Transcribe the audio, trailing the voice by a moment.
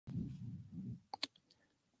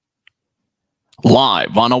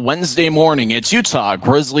Live on a Wednesday morning, it's Utah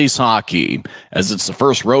Grizzlies hockey, as it's the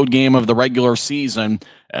first road game of the regular season,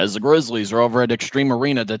 as the Grizzlies are over at Extreme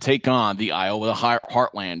Arena to take on the Iowa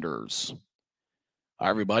Heartlanders. Hi,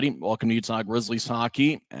 everybody. Welcome to Utah Grizzlies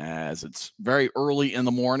hockey, as it's very early in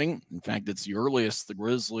the morning. In fact, it's the earliest the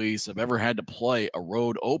Grizzlies have ever had to play a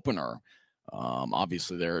road opener.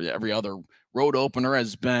 Obviously, every other road opener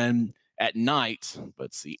has been at night, but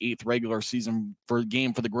it's the 8th regular season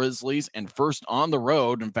game for the Grizzlies and first on the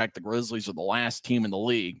road. In fact, the Grizzlies are the last team in the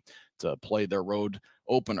league to play their road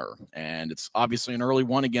opener, and it's obviously an early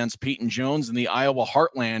one against Peyton Jones and the Iowa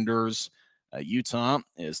Heartlanders. Utah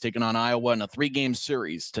is taking on Iowa in a 3-game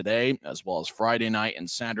series today, as well as Friday night and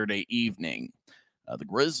Saturday evening. The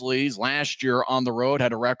Grizzlies last year on the road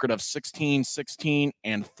had a record of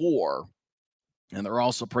 16-16-4. And they're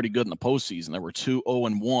also pretty good in the postseason. They were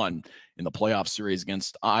 2-0-1 in the playoff series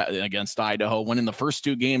against Idaho, winning the first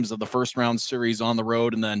 2 games of the first-round series on the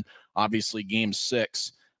road, and then obviously Game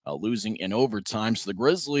 6, losing in overtime. So the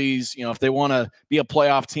Grizzlies, if they want to be a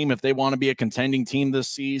playoff team, if they want to be a contending team this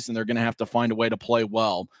season, they're going to have to find a way to play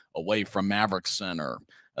well away from Maverick Center.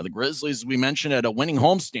 The Grizzlies, as we mentioned, had a winning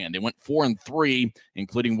homestand. They went 4-3,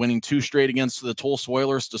 including winning 2 straight against the Tulsa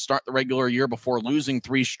Oilers to start the regular year before losing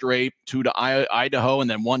 3 straight, 2 to Idaho and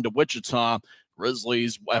then 1 to Wichita.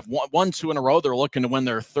 Grizzlies have won 2 in a row. They're looking to win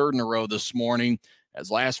their 3rd in a row this morning, as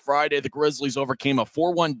last Friday the Grizzlies overcame a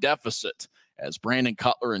 4-1 deficit as Brandon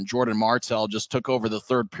Cutler and Jordan Martell just took over the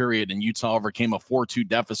 3rd period, and Utah overcame a 4-2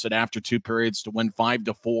 deficit after 2 periods to win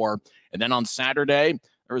 5-4. And then on Saturday,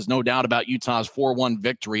 there was no doubt about Utah's 4-1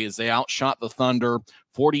 victory as they outshot the Thunder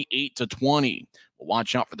 48-20. We'll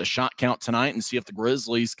watch out for the shot count tonight and see if the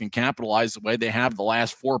Grizzlies can capitalize the way they have the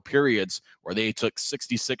last 4 periods, where they took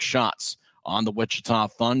 66 shots on the Wichita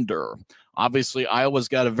Thunder. Obviously, Iowa's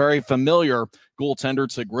got a very familiar goaltender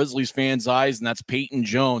to Grizzlies fans' eyes, and that's Peyton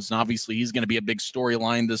Jones. And obviously, he's going to be a big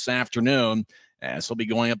storyline this afternoon, as he'll be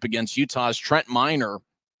going up against Utah's Trent Miner,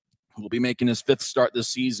 who will be making his 5th start this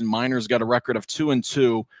season. Miner's got a record of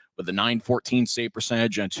 2-2 with a .914 save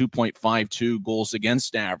percentage and 2.52 goals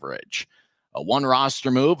against average. One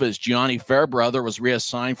roster move is Gianni Fairbrother was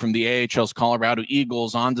reassigned from the AHL's Colorado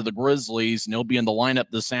Eagles onto the Grizzlies, and he'll be in the lineup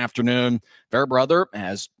this afternoon. Fairbrother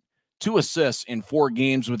has 2 assists in 4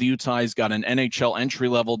 games with Utah. He's got an NHL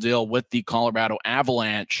entry-level deal with the Colorado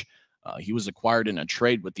Avalanche. He was acquired in a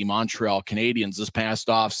trade with the Montreal Canadiens this past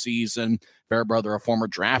offseason. Fairbrother, a former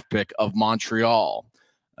draft pick of Montreal.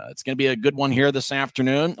 It's going to be a good one here this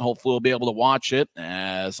afternoon. Hopefully we'll be able to watch it,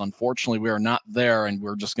 as unfortunately we are not there, and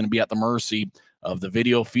we're just going to be at the mercy of the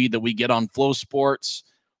video feed that we get on Flow Sports.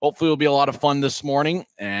 Hopefully it'll be a lot of fun this morning.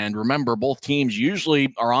 And remember, both teams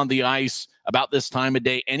usually are on the ice about this time of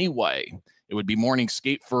day anyway. It would be morning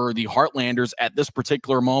skate for the Heartlanders at this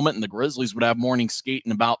particular moment, and the Grizzlies would have morning skate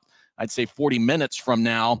in about, I'd say, 40 minutes from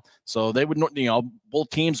now. So they would, both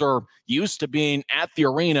teams are used to being at the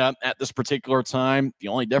arena at this particular time. The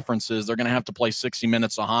only difference is they're going to have to play 60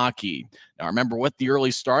 minutes of hockey. Now, remember, with the early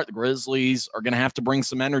start, the Grizzlies are going to have to bring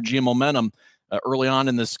some energy and momentum early on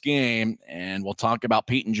in this game. And we'll talk about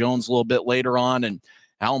Peyton Jones a little bit later on and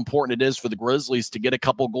how important it is for the Grizzlies to get a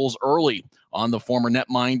couple goals early on the former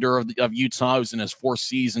netminder of Utah, who's in his 4th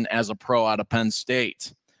season as a pro out of Penn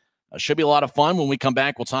State. Should be a lot of fun. When we come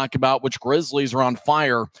back, we'll talk about which Grizzlies are on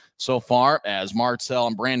fire so far, as Martell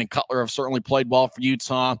and Brandon Cutler have certainly played well for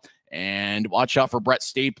Utah. And watch out for Brett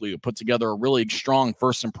Stapley, who put together a really strong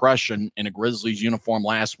first impression in a Grizzlies uniform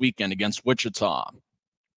last weekend against Wichita.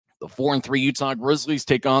 The 4-3 Utah Grizzlies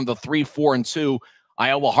take on the 3-4-2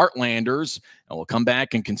 Iowa Heartlanders. And we'll come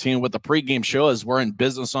back and continue with the pregame show as we're in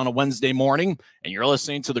business on a Wednesday morning. And you're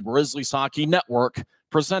listening to the Grizzlies Hockey Network,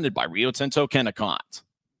 presented by Rio Tinto Kennecott.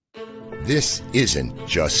 This isn't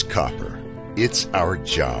just copper. It's our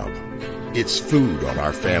job. It's food on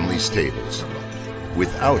our family's tables.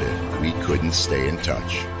 Without it, we couldn't stay in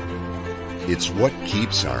touch. It's what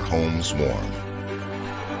keeps our homes warm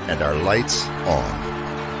and our lights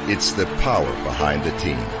on. It's the power behind the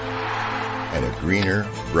team and a greener,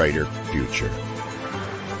 brighter future.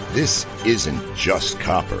 This isn't just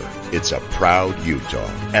copper. It's a proud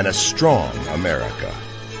Utah and a strong America.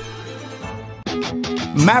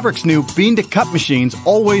 Maverick's new bean-to-cup machines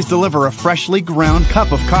always deliver a freshly ground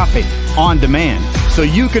cup of coffee on demand, so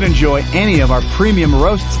you can enjoy any of our premium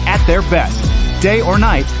roasts at their best, day or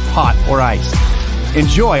night, hot or iced.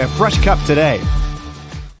 Enjoy a fresh cup today.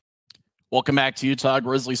 Welcome back to Utah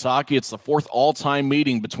Grizzlies hockey. It's the 4th all-time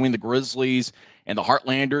meeting between the Grizzlies and the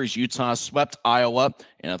Heartlanders. Utah swept Iowa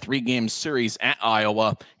in a 3-game series at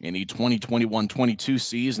Iowa in the 2021-22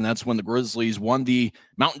 season. That's when the Grizzlies won the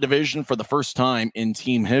Mountain Division for the first time in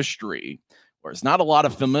team history. There's not a lot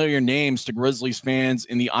of familiar names to Grizzlies fans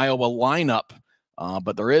in the Iowa lineup,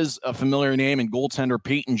 but there is a familiar name in goaltender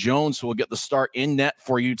Peyton Jones, who will get the start in net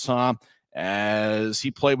for Utah, as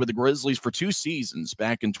he played with the Grizzlies for 2 seasons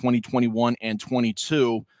back in 2021 and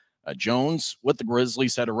 22. Jones with the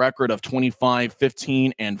Grizzlies had a record of 25,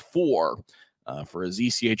 15, and 4. For his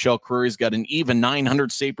ECHL career, he's got an even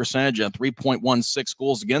 900 save percentage and 3.16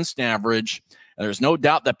 goals against average. And there's no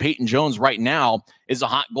doubt that Peyton Jones right now is a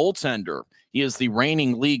hot goaltender. He is the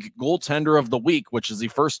reigning league goaltender of the week, which is the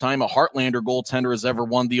first time a Heartlander goaltender has ever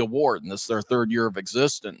won the award, and this is their 3rd year of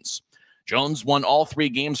existence. Jones won all 3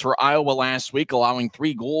 games for Iowa last week, allowing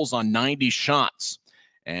 3 goals on 90 shots.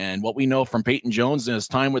 And what we know from Peyton Jones in his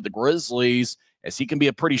time with the Grizzlies is he can be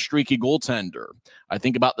a pretty streaky goaltender. I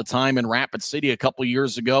think about the time in Rapid City a couple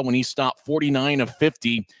years ago when he stopped 49 of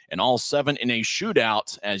 50 and all 7 in a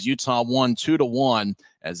shootout, as Utah won 2-1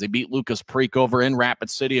 as they beat Lucas Preek over in Rapid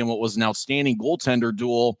City in what was an outstanding goaltender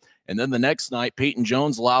duel. And then the next night, Peyton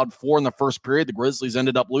Jones allowed 4 in the first period. The Grizzlies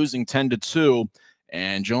ended up losing 10-2,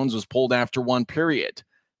 and Jones was pulled after 1 period.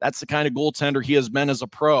 That's the kind of goaltender he has been as a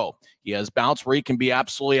pro. He has bouts where he can be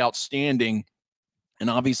absolutely outstanding. And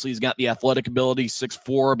obviously, he's got the athletic ability,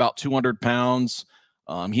 6'4", about 200 pounds.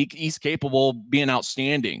 He's capable of being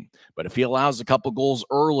outstanding. But if he allows a couple goals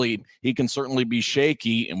early, he can certainly be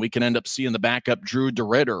shaky, and we can end up seeing the backup Drew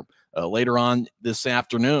DeRitter later on this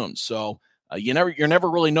afternoon. So you never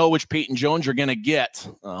really know which Peyton Jones you're going to get.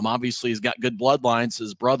 Obviously, he's got good bloodlines.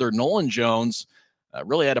 His brother, Nolan Jones,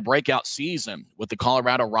 really had a breakout season with the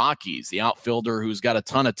Colorado Rockies, the outfielder who's got a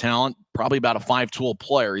ton of talent, probably about a 5-tool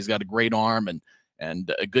player. He's got a great arm and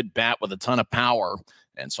a good bat with a ton of power.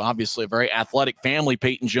 And so obviously a very athletic family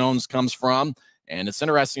Peyton Jones comes from. And it's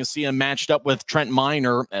interesting to see him matched up with Trent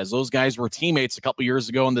Miner, as those guys were teammates a couple years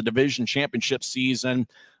ago in the division championship season.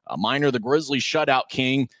 Miner, the Grizzlies shutout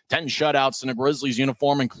king, 10 shutouts in a Grizzlies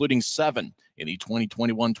uniform, including 7 in the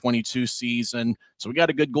 2021-22 season. So we got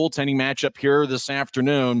a good goaltending matchup here this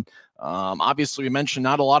afternoon. Obviously, we mentioned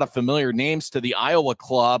not a lot of familiar names to the Iowa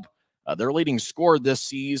club. Their leading scorer this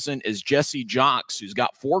season is Jesse Jocks, who's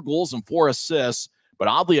got 4 goals and 4 assists. But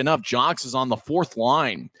oddly enough, Jocks is on the 4th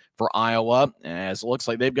line for Iowa, as it looks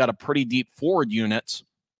like they've got a pretty deep forward unit.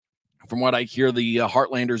 From what I hear, the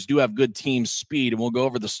Heartlanders do have good team speed, and we'll go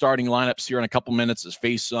over the starting lineups here in a couple minutes as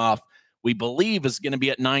face-off, we believe, is going to be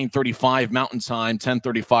at 9:35 Mountain Time,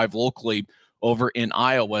 10:35 locally over in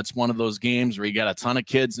Iowa. It's one of those games where you got a ton of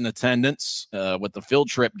kids in attendance with the field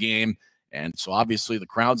trip game. And so obviously the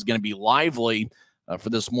crowd's going to be lively for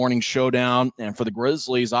this morning showdown. And for the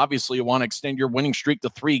Grizzlies, obviously you want to extend your winning streak to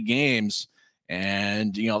 3 games.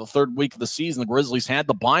 And, the 3rd week of the season, the Grizzlies had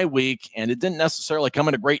the bye week, and it didn't necessarily come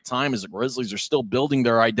at a great time, as the Grizzlies are still building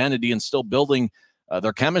their identity and still building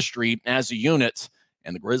their chemistry as a unit.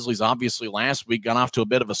 And the Grizzlies obviously last week got off to a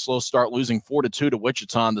bit of a slow start, losing 4-2 to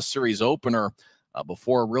Wichita in the series opener.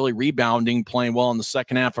 Before really rebounding, playing well in the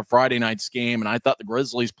second half of Friday night's game. And I thought the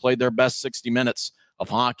Grizzlies played their best 60 minutes of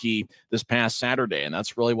hockey this past Saturday. And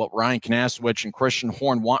that's really what Ryan Kanasowicz and Christian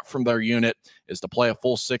Horn want from their unit, is to play a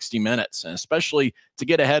full 60 minutes, and especially to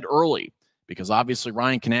get ahead early, because obviously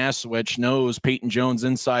Ryan Kanasowicz knows Peyton Jones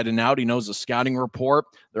inside and out. He knows the scouting report.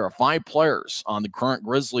 There are 5 players on the current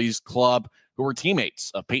Grizzlies club who were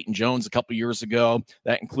teammates of Peyton Jones a couple years ago.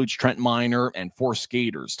 That includes Trent Miner and 4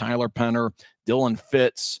 skaters, Tyler Penner, Dylan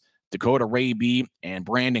Fitz, Dakota Raby, and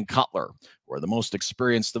Brandon Cutler, who are the most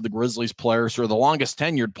experienced of the Grizzlies players, who are the longest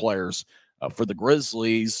tenured players for the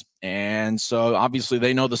Grizzlies. And so obviously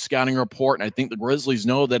they know the scouting report, and I think the Grizzlies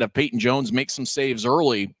know that if Peyton Jones makes some saves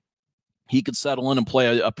early, he could settle in and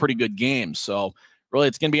play a pretty good game. So really,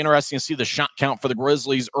 it's going to be interesting to see the shot count for the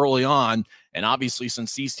Grizzlies early on. And obviously,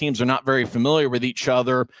 since these teams are not very familiar with each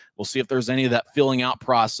other, we'll see if there's any of that filling out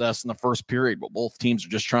process in the first period, where both teams are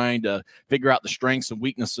just trying to figure out the strengths and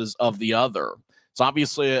weaknesses of the other. It's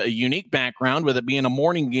obviously a unique background with it being a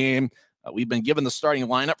morning game. We've been given the starting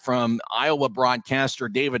lineup from Iowa broadcaster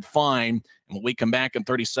David Fine. And when we come back in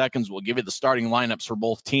 30 seconds, we'll give you the starting lineups for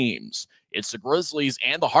both teams. It's the Grizzlies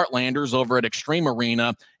and the Heartlanders over at Extreme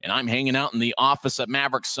Arena, and I'm hanging out in the office at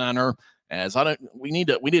Maverick Center. As we need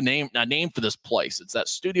a name for this place. It's that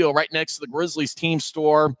studio right next to the Grizzlies team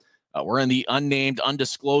store. We're in the unnamed,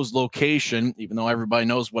 undisclosed location, even though everybody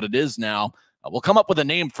knows what it is now. We'll come up with a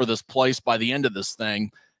name for this place by the end of this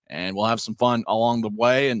thing, and we'll have some fun along the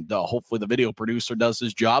way. And hopefully the video producer does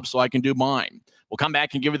his job so I can do mine. We'll come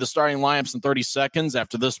back and give you the starting lineups in 30 seconds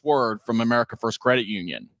after this word from America First Credit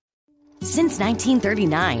Union. Since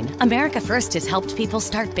 1939, America First has helped people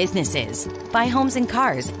start businesses, buy homes and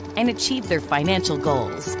cars, and achieve their financial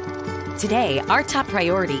goals. Today, our top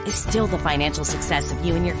priority is still the financial success of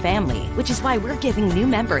you and your family, which is why we're giving new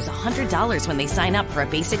members $100 when they sign up for a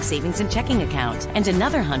basic savings and checking account, and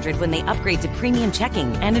another $100 when they upgrade to premium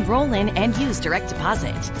checking and enroll in and use direct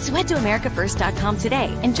deposit. So head to americafirst.com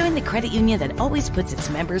today and join the credit union that always puts its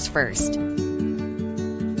members first.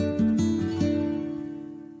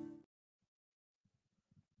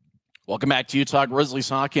 Welcome back to Utah Grizzlies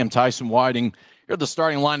Hockey. I'm Tyson Whiting. Here are the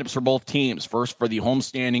starting lineups for both teams. First, for the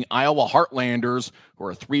homestanding Iowa Heartlanders, who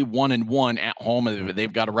are 3-1-1 at home.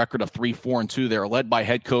 They've got a record of 3-4-2. They're led by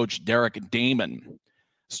head coach Derek Damon.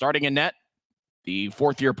 Starting in net, the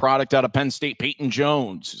fourth-year product out of Penn State, Peyton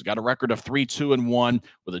Jones, who's got a record of 3-2-1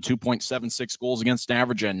 with a 2.76 goals against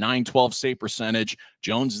average and 912 save percentage.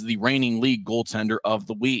 Jones is the reigning league goaltender of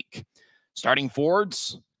the week. Starting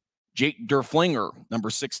forwards, Jake Derflinger, number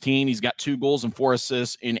 16. He's got 2 goals and 4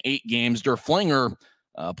 assists in 8 games. Derflinger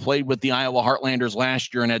played with the Iowa Heartlanders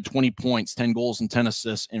last year and had 20 points, 10 goals, and 10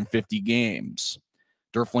 assists in 50 games.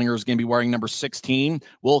 Derflinger is going to be wearing number 16.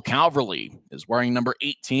 Will Calverley is wearing number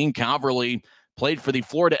 18. Calverley played for the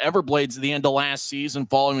Florida Everblades at the end of last season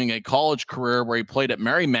following a college career where he played at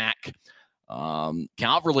Merrimack.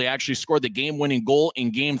 Calverley actually scored the game-winning goal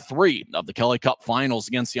in Game 3 of the Kelly Cup Finals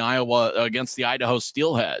against the Idaho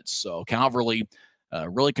Steelheads. So Calverley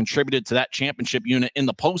really contributed to that championship unit in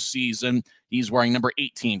the postseason. He's wearing number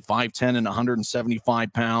 18, 5'10", and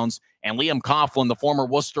 175 pounds. And Liam Coughlin, the former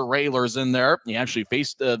Worcester Railers, in there. He actually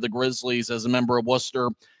faced the Grizzlies as a member of Worcester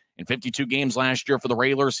in 52 games last year for the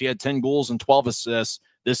Railers. He had 10 goals and 12 assists.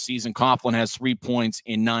 This season, Coughlin has 3 points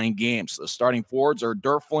in 9 games. The starting forwards are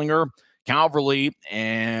Derflinger, Calverley,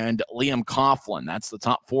 and Liam Coughlin. That's the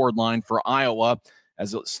top forward line for Iowa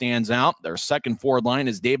as it stands out. Their second forward line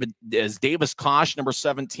is Davis Kosh, number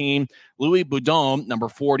 17, Louis Boudon, number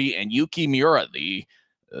 40, and Yuki Miura,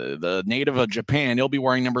 the native of Japan. He'll be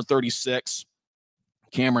wearing number 36.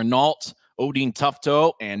 Cameron Nault, Odin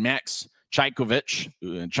Tufto, and Max Chaykovich,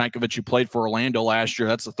 who played for Orlando last year.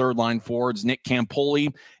 That's the third line forwards. Nick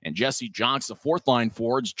Campoli and Jesse Jocks, the fourth line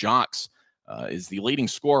forwards. Jocks is the leading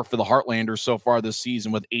scorer for the Heartlanders so far this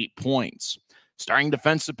season with 8 points. Starting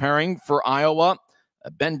defensive pairing for Iowa,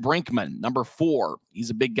 Ben Brinkman, number 4. He's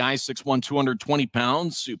a big guy, 6'1", 220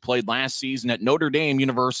 pounds, who played last season at Notre Dame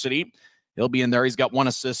University. He'll be in there. He's got 1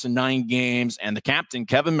 assist in 9 games. And the captain,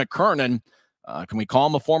 Kevin McKernan, can we call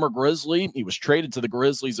him a former Grizzly? He was traded to the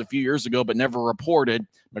Grizzlies a few years ago, but never reported.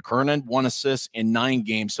 McKernan, 1 assist in 9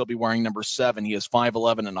 games. He'll be wearing number 7. He is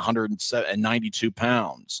 5'11" and 192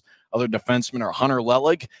 pounds. Other defensemen are Hunter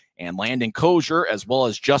Lelig and Landon Kozier, as well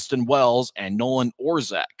as Justin Wells and Nolan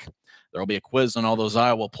Orzek. There will be a quiz on all those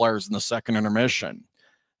Iowa players in the second intermission.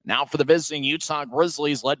 Now for the visiting Utah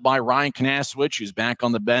Grizzlies, led by Ryan Kanasowicz, who's back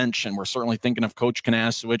on the bench, and we're certainly thinking of Coach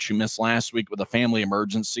Kanasowicz, who missed last week with a family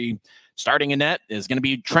emergency. Starting in net is going to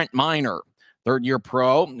be Trent Miner, third-year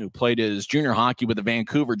pro, who played his junior hockey with the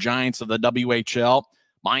Vancouver Giants of the WHL.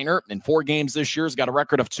 Miner, in 4 games this year, has got a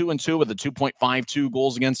record of 2-2 with a 2.52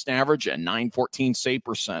 goals against average and 914 save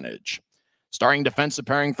percentage. Starting defensive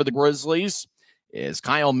pairing for the Grizzlies is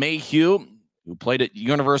Kyle Mayhew, who played at the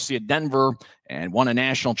University of Denver and won a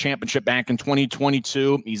national championship back in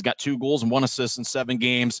 2022. He's got 2 goals and 1 assist in 7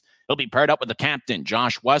 games. He'll be paired up with the captain,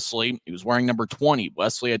 Josh Wesley. He was wearing number 20.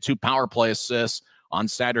 Wesley had 2 power play assists on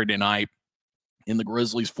Saturday night in the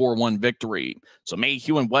Grizzlies' 4-1 victory. So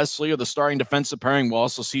Mayhew and Wesley are the starting defensive pairing. We'll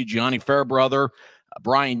also see Gianni Fairbrother,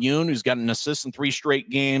 Brian Yoon, who's got an assist in 3 straight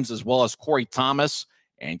games, as well as Corey Thomas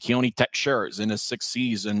and Keone Texer is in his 6th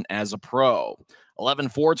season as a pro. 11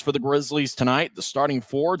 forwards for the Grizzlies tonight. The starting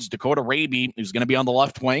forwards, Dakota Raby, who's going to be on the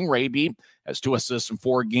left wing. Raby has 2 assists in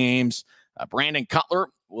 4 games. Brandon Cutler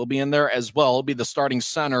will be in there as well. He'll be the starting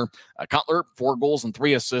center. Cutler, 4 goals and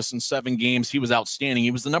 3 assists in 7 games. He was outstanding.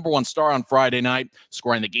 He was the number 1 star on Friday night,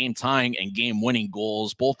 scoring the game-tying and game-winning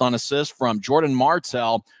goals, both on assists from Jordan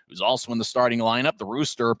Martell, who's also in the starting lineup. The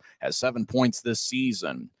Rooster has 7 points this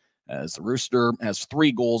season, as the Rooster has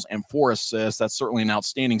 3 goals and 4 assists. That's certainly an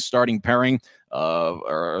outstanding starting pairing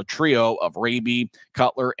or a trio of Raby,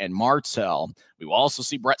 Cutler, and Martell. We will also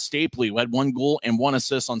see Brett Stapley, who had 1 goal and 1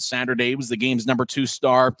 assist on Saturday. He was the game's number 2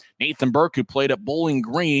 star. Nathan Burke, who played at Bowling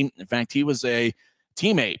Green. In fact, he was a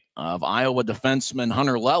teammate of Iowa defenseman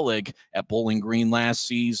Hunter Lelig at Bowling Green last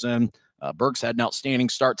season. Burks had an outstanding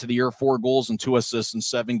start to the year, 4 goals and 2 assists in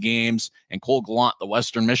 7 games. And Cole Gallant, the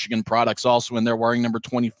Western Michigan product's also in there wearing number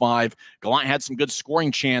 25. Gallant had some good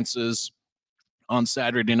scoring chances on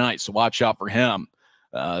Saturday night, so watch out for him.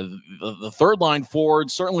 The third line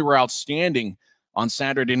forwards certainly were outstanding On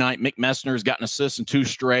Saturday night, Mick Messner's got an assist in 2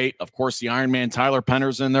 straight. Of course, the Iron Man Tyler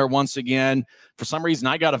Penner's in there once again. For some reason,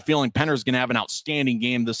 I got a feeling Penner's going to have an outstanding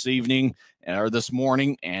game this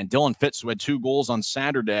morning. And Dylan Fitz, who had 2 goals on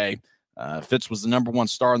Saturday. Fitz was the #1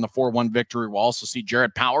 star in the 4-1 victory. We'll also see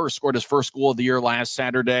Jared Power scored his first goal of the year last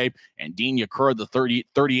Saturday. And Dean Yakura, the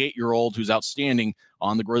 38-year-old, who's outstanding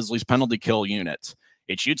on the Grizzlies penalty kill unit.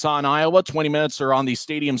 It's Utah and Iowa. 20 minutes are on the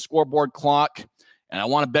stadium scoreboard clock. And I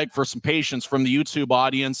want to beg for some patience from the YouTube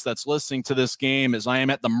audience that's listening to this game, as I am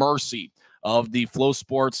at the mercy of the Flow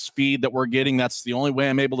Sports feed that we're getting. That's the only way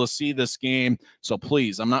I'm able to see this game. So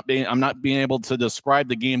please, I'm not being able to describe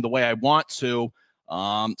the game the way I want to.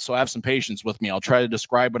 So have some patience with me. I'll try to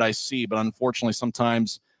describe what I see, but unfortunately,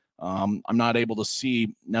 sometimes I'm not able to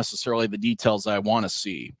see necessarily the details I want to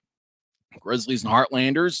see. Grizzlies and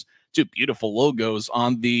Heartlanders, 2 beautiful logos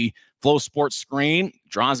on the Flow Sports screen.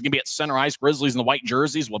 Draw's going to be at center ice. Grizzlies in the white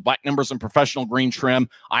jerseys with black numbers and professional green trim.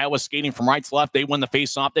 Iowa skating from right to left. They win the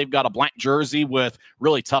faceoff. They've got a black jersey with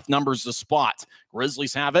really tough numbers to spot.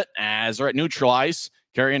 Grizzlies have it as they're at neutral ice,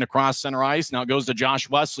 carrying across center ice. Now it goes to Josh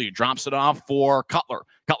Wesley, who drops it off for Cutler.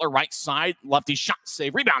 Cutler right side, lefty shot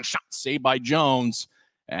save, rebound shot save by Jones,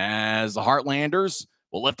 as the Heartlanders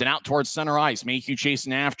will lift it out towards center ice. Mayhew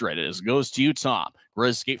chasing after it as it goes to Utah.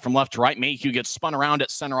 Grizz skate from left to right. Mayhew gets spun around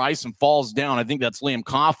at center ice and falls down. I think that's Liam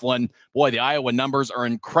Coughlin. Boy, the Iowa numbers are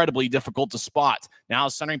incredibly difficult to spot. Now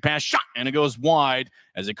centering pass shot, and it goes wide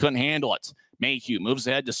as it couldn't handle it. Mayhew moves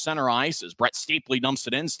ahead to center ice as Brett Stapley dumps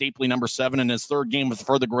it in. Stapley, #7 in his 3rd game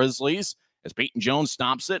for the Grizzlies, as Peyton Jones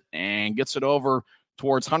stops it and gets it over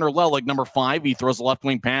towards Hunter Lelig, #5. He throws a left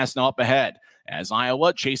wing pass now up ahead, as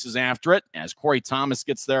Iowa chases after it, as Corey Thomas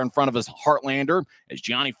gets there in front of his Heartlander, as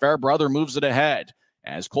Gianni Fairbrother moves it ahead,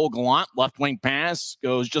 as Cole Gallant, left wing pass,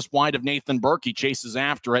 goes just wide of Nathan Burke. He chases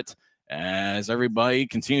after it, as everybody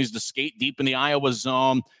continues to skate deep in the Iowa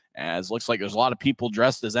zone, as looks like there's a lot of people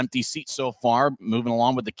dressed as empty seats so far, moving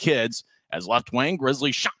along with the kids, as left wing,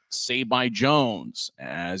 Grizzlies shot, saved by Jones,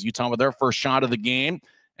 as Utah with their first shot of the game.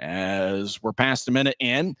 As we're past a minute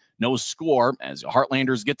in, no score, as the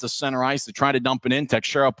Heartlanders get to center ice to try to dump it in.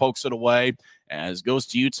 Teixeira pokes it away, as goes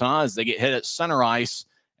to Utah as they get hit at center ice,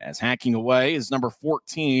 as hacking away is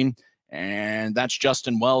 #14, and that's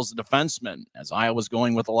Justin Wells, the defenseman, as Iowa's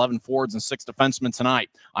going with 11 forwards and 6 defensemen tonight.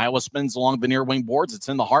 Iowa spins along the near wing boards. It's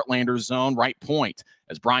in the Heartlanders zone, right point,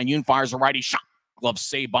 as Brian Yoon fires a righty shot. Glove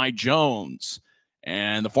saved by Jones.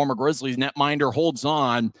 And the former Grizzlies netminder holds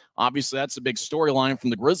on. Obviously, that's a big storyline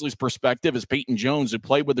from the Grizzlies' perspective, as Peyton Jones, who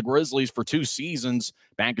played with the Grizzlies for 2 seasons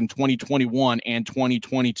back in 2021 and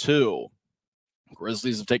 2022.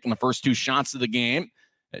 Grizzlies have taken the first 2 shots of the game,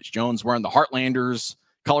 as Jones wearing the Heartlanders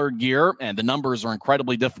colored gear, and the numbers are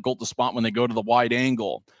incredibly difficult to spot when they go to the wide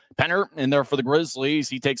angle. Penner in there for the Grizzlies.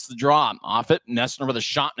 He takes the draw off it. Messner with a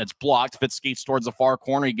shot, and it's blocked. Fitz skates towards the far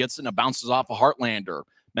corner. He gets it, and it bounces off a Heartlander.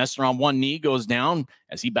 Messner on one knee goes down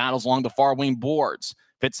as he battles along the far wing boards.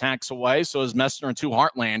 Fitz hacks away, so is Messner and 2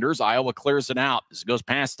 Heartlanders. Iowa clears it out as it goes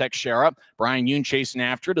past Teixeira. Brian Yoon chasing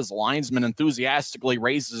after it as the linesman enthusiastically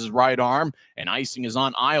raises his right arm, and icing is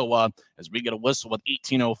on Iowa as we get a whistle with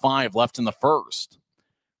 18:05 left in the first.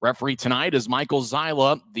 Referee tonight is Michael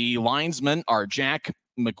Zyla. The linesmen are Jack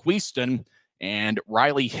McQueeston and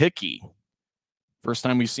Riley Hickey. First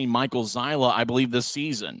time we've seen Michael Zyla, I believe, this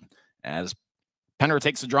season, as Penner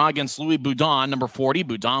takes the draw against Louis Boudon, #40.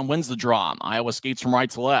 Boudon wins the draw. Iowa skates from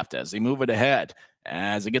right to left as they move it ahead.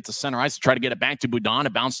 As they get to center ice to try to get it back to Boudon,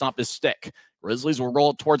 it bounced off his stick. Grizzlies will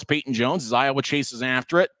roll it towards Peyton Jones as Iowa chases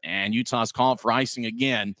after it, and Utah's calling for icing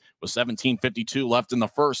again with 17:52 left in the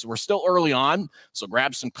first. We're still early on, so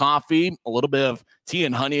grab some coffee, a little bit of tea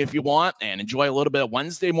and honey if you want, and enjoy a little bit of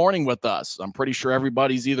Wednesday morning with us. I'm pretty sure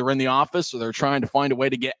everybody's either in the office or they're trying to find a way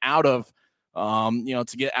to get out of,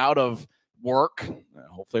 work.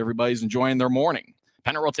 Hopefully everybody's enjoying their morning.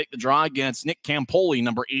 Penner will take the draw against Nick Campoli,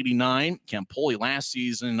 #89. Campoli last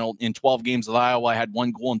season in 12 games with Iowa had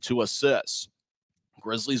 1 goal and 2 assists.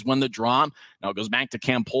 Grizzlies win the draw. Now it goes back to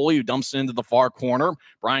Campoli, who dumps it into the far corner.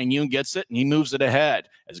 Brian Yoon gets it, and he moves it ahead.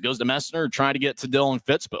 As it goes to Messner, trying to get to Dylan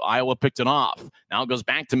Fitz, but Iowa picked it off. Now it goes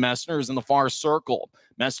back to Messner, who's in the far circle.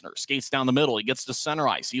 Messner skates down the middle. He gets to center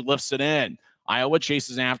ice. He lifts it in. Iowa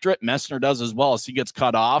chases after it. Messner does as well as he gets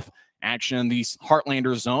cut off. Action in the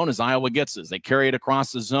Heartlander zone as Iowa gets it. They carry it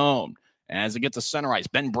across the zone. As it gets to center ice,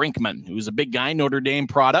 Ben Brinkman, who's a big guy, Notre Dame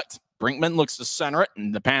product. Brinkman looks to center it,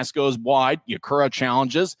 and the pass goes wide. Yakura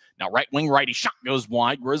challenges. Now right wing righty shot goes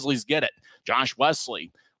wide. Grizzlies get it. Josh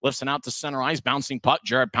Wesley lifts it out to center ice. Bouncing puck.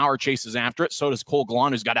 Jared Power chases after it. So does Cole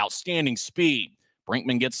Gallant, who's got outstanding speed.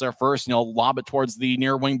 Brinkman gets there first, and he'll lob it towards the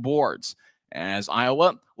near wing boards. as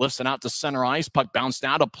Iowa lifts it out to center ice. Puck bounced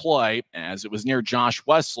out of play as it was near Josh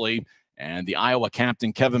Wesley and the Iowa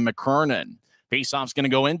captain, Kevin McKernan. Faceoff's going to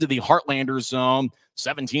go into the Heartlanders zone.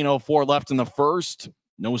 17:04 left in the first.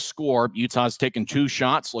 No score. Utah's taken 2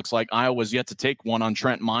 shots. Looks like Iowa's yet to take one on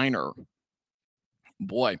Trent Miner.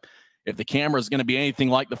 Boy, if the camera is going to be anything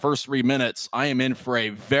like the first 3 minutes, I am in for a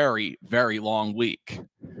very, very long week.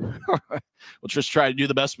 We'll just try to do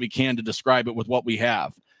the best we can to describe it with what we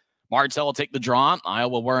have. Martell will take the draw.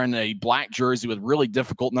 Iowa wearing a black jersey with really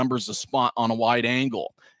difficult numbers to spot on a wide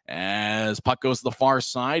angle. As puck goes to the far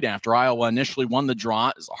side after Iowa initially won the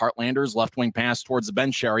draw, as the Heartlanders left wing pass towards the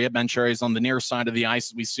bench area. Bench area is on the near side of the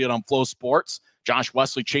ice as we see it on Flow Sports. Josh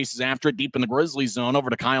Wesley chases after it deep in the Grizzlies zone over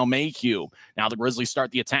to Kyle Mayhew. Now the Grizzlies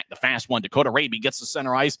start the attack. The fast one, Dakota Raby gets to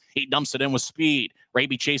center ice. He dumps it in with speed.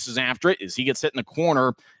 Raby chases after it as he gets hit in the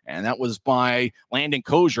corner, and that was by Landon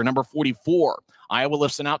Kozier, number 44. Iowa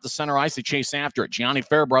lifts it out to center ice. They chase after it. Gianni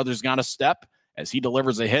Fairbrother's got a step as he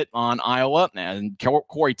delivers a hit on Iowa, and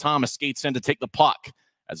Corey Thomas skates in to take the puck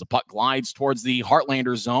as the puck glides towards the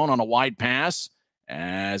Heartlanders zone on a wide pass.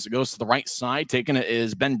 As it goes to the right side, taking it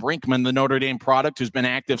is Ben Brinkman, the Notre Dame product, who's been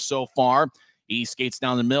active so far. He skates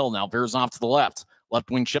down the middle, now veers off to the left. Left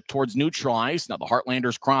wing chip towards neutral ice. Now the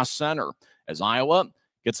Heartlanders cross center as Iowa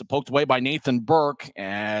gets it poked away by Nathan Burke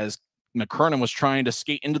as McKernan was trying to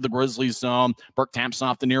skate into the Grizzlies zone. Burke taps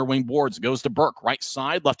off the near wing boards. Goes to Burke. Right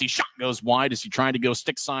side. Lefty shot goes wide as he tried to go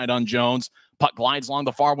stick side on Jones. Puck glides along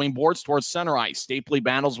the far wing boards towards center ice. Stapley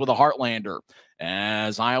battles with a Heartlander.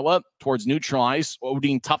 As Iowa towards neutral ice,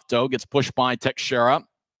 Odin Tufto gets pushed by Teixeira.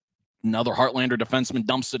 Another Heartlander defenseman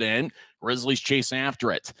dumps it in. Grizzlies chase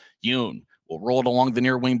after it. Yoon will roll it along the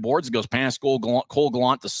near wing boards. It goes past Cole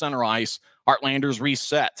Gallant to center ice. Heartlanders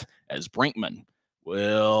reset as Brinkman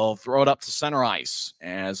will throw it up to center ice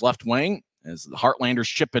as left wing. As the Heartlanders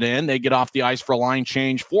chip it in, they get off the ice for a line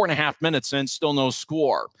change. 4.5 minutes in, still no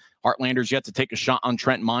score. Heartlanders yet to take a shot on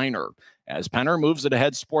Trent Miner. As Penner moves it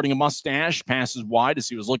ahead, sporting a mustache, passes wide as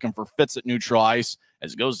he was looking for fits at neutral ice.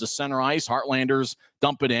 As it goes to center ice, Heartlanders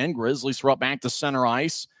dump it in. Grizzlies throw it back to center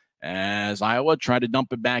ice. As Iowa tried to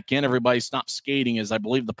dump it back in, everybody stopped skating as I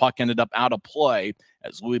believe the puck ended up out of play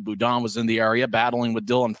as Louis Boudin was in the area battling with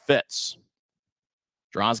Dylan Fitz.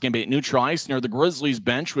 Draw's going to be at neutral ice near the Grizzlies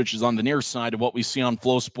bench, which is on the near side of what we see on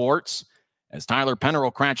Flow Sports, as Tyler Penner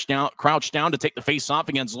will crouch down to take the face-off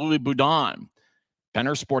against Louis Boudin.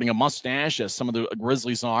 Penner sporting a mustache, as some of the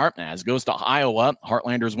Grizzlies are, as goes to Iowa.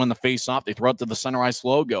 Heartlanders win the face-off. They throw it to the center ice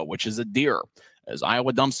logo, which is a deer. As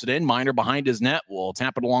Iowa dumps it in, Miner behind his net will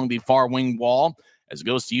tap it along the far wing wall. As it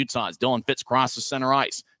goes to Utah, as Dylan Fitz crosses center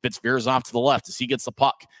ice. Fitz veers off to the left as he gets the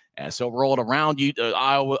puck. And so roll it around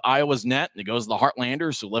Iowa's net, and it goes to the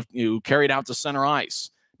Heartlanders who carry it out to center ice.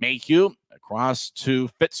 Mayhew across to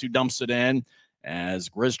Fitz, who dumps it in as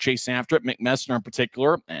Grizz chase after it, McMessner in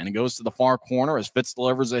particular, and it goes to the far corner as Fitz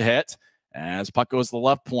delivers a hit. As puck goes to the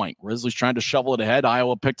left point, Grizzlies trying to shovel it ahead.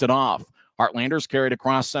 Iowa picked it off. Heartlanders carried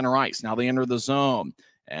across center ice. Now they enter the zone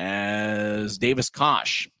as Davis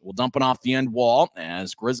Kosh will dump it off the end wall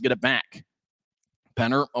as Grizz get it back.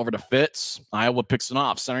 Penner over to Fitz. Iowa picks it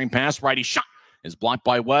off. Centering pass, righty shot is blocked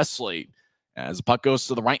by Wesley. As the puck goes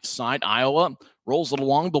to the right side, Iowa rolls it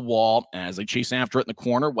along the wall as they chase after it in the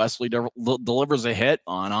corner. Wesley delivers a hit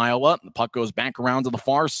on Iowa. The puck goes back around to the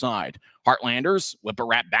far side. Heartlanders whip it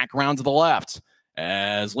right back around to the left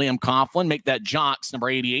as Liam Coughlin make that jocks. Number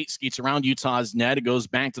 88 skates around Utah's net. It goes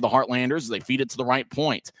back to the Heartlanders. They feed it to the right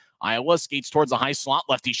point. Iowa skates towards the high slot.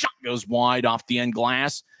 Lefty shot goes wide off the end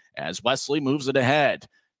glass as Wesley moves it ahead.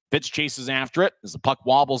 Fitz chases after it as the puck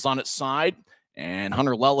wobbles on its side, and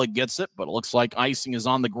Hunter Lella gets it, but it looks like icing is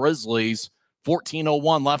on the Grizzlies.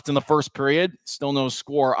 14:01 left in the first period. Still no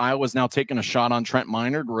score. Iowa's now taking a shot on Trent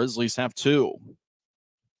Miner. Grizzlies have 2.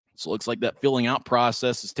 So it looks like that filling out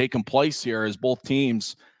process is taking place here as both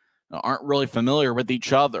teams aren't really familiar with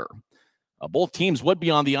each other. Both teams would be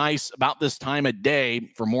on the ice about this time of day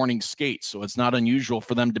for morning skates, so it's not unusual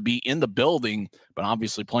for them to be in the building, but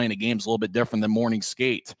obviously playing a game is a little bit different than morning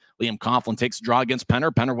skate. Liam Coughlin takes a draw against Penner.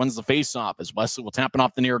 Penner wins the faceoff as Wesley will tap it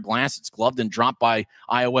off the near glass. It's gloved and dropped by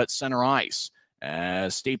Iowa at center ice.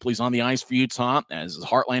 As Stapley's on the ice for Utah, as the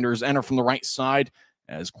Heartlanders enter from the right side,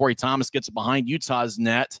 as Corey Thomas gets it behind Utah's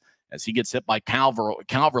net, as he gets hit by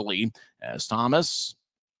Calverley, as Thomas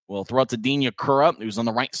will throw it to Dean Yakura, who's on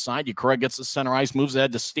the right side. Yakura gets the center ice, moves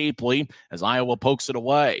ahead to Stapley as Iowa pokes it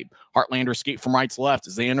away. Heartlanders skate from right to left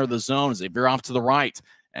as they enter the zone, as they veer off to the right.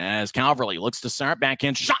 As Calverley looks to center,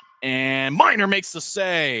 backhand shot, and Miner makes the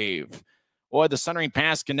save. Boy, the centering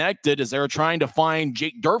pass connected as they were trying to find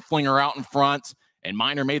Jake Derflinger out in front, and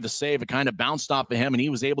Minor made the save. It kind of bounced off of him, and he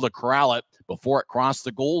was able to corral it before it crossed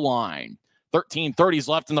the goal line. 13:30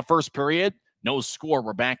 left in the first period. No score.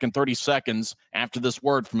 We're back in 30 seconds after this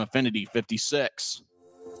word from Affinity 56.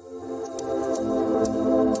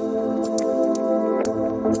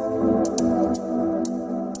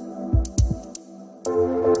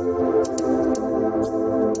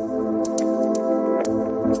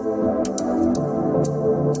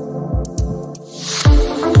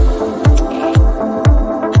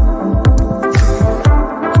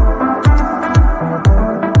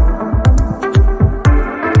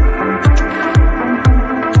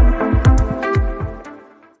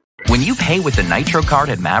 When you pay with the Nitro card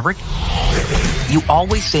at Maverick, you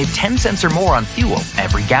always save 10 cents or more on fuel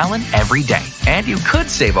every gallon, every day. And you could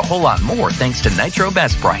save a whole lot more thanks to Nitro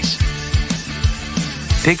Best Price.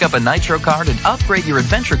 Pick up a Nitro card and upgrade your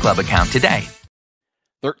Adventure Club account today.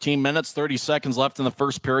 13 minutes, 30 seconds left in the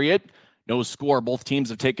first period. No score. Both teams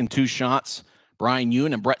have taken 2 shots. Brian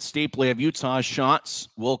Yoon and Brett Stapley have Utah's shots.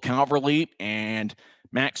 Will Calverley and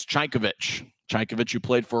Max Chajkovic. Chajkovic, who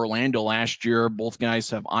played for Orlando last year. Both guys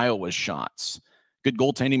have Iowa's shots. Good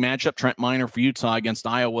goaltending matchup. Trent Minor for Utah against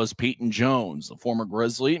Iowa's Peyton Jones, the former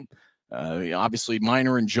Grizzly. Obviously,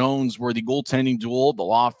 Minor and Jones were the goaltending duel, the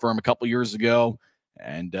law firm, a couple years ago.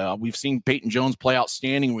 And we've seen Peyton Jones play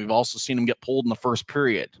outstanding. We've also seen him get pulled in the first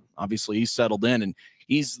period. Obviously, he's settled in, and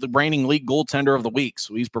he's the reigning league goaltender of the week,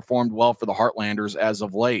 so he's performed well for the Heartlanders as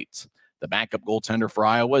of late. The backup goaltender for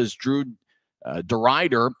Iowa is Drew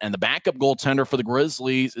DeRider, and the backup goaltender for the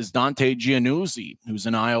Grizzlies is Dante Giannuzzi, who's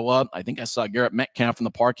in Iowa. I think I saw Garrett Metcalf in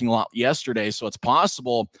the parking lot yesterday, so it's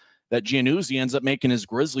possible that Giannuzzi ends up making his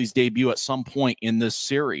Grizzlies debut at some point in this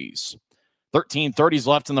series. 13:30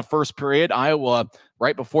 left in the first period. Iowa,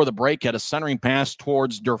 right before the break, had a centering pass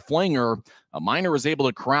towards Derflinger. Minor was able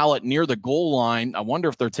to corral it near the goal line. I wonder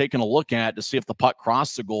if they're taking a look at it to see if the puck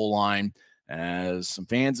crossed the goal line. As some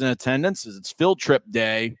fans in attendance, as it's field trip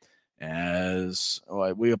day, as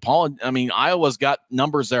we apologize. I mean, Iowa's got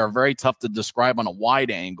numbers that are very tough to describe on a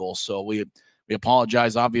wide angle, so we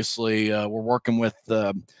apologize. Obviously, we're working with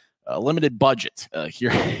a limited budget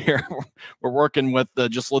here. We're working with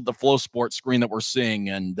just the Flow Sports screen that we're seeing,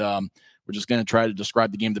 and we're just going to try to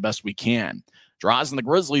describe the game the best we can. Draws in the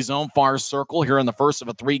Grizzlies' own far circle here in the first of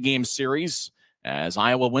a 3-game series, as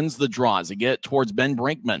Iowa wins the draw. As they get towards Ben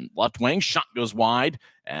Brinkman, left wing shot goes wide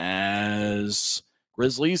as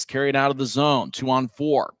Grizzlies carried out of the zone.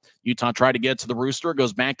 2-on-4. Utah tried to get to the Rooster.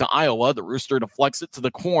 Goes back to Iowa. The Rooster deflects it to the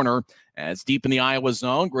corner. As deep in the Iowa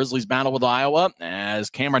zone, Grizzlies battle with Iowa as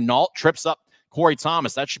Cameron Nault trips up Corey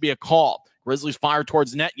Thomas. That should be a call. Grizzlies fire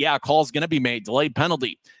towards net. Yeah, a call is going to be made. Delayed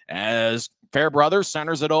penalty as Fairbrother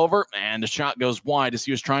centers it over, and the shot goes wide as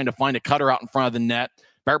he was trying to find a cutter out in front of the net.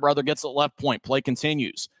 Fairbrother gets it left point. Play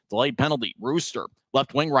continues. Delayed penalty. Rooster,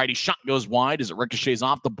 left wing righty. Shot goes wide as it ricochets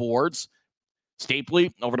off the boards.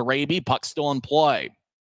 Stapley over to Raby. Puck still in play.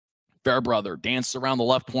 Fairbrother dances around the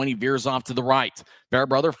left point. He veers off to the right.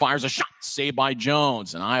 Fairbrother fires a shot. Saved by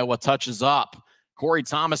Jones, and Iowa touches up. Corey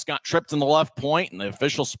Thomas got tripped in the left point, and the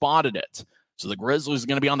official spotted it. So the Grizzlies are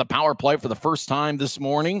going to be on the power play for the first time this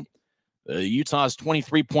morning. Utah's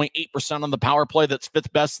 23.8% on the power play. That's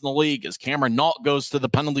 5th best in the league as Cameron Nault goes to the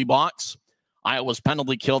penalty box. Iowa's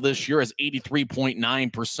penalty kill this year is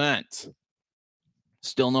 83.9%.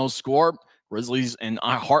 Still no score. Grizzlies and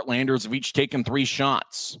Heartlanders have each taken 3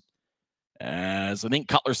 shots. As I think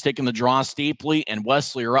Cutler's taking the draw. Stapley and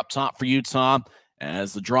Wesley are up top for Utah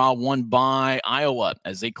as the draw won by Iowa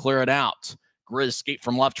as they clear it out. Grizz skate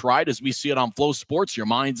from left to right as we see it on Flow Sports. Your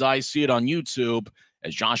mind's eye see it on YouTube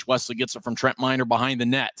as Josh Wesley gets it from Trent Minor behind the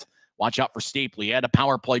net. Watch out for Stapley. He had a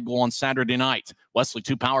power play goal on Saturday night. Wesley,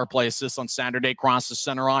 2 power play assists on Saturday, crosses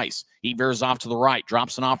center ice. He veers off to the right,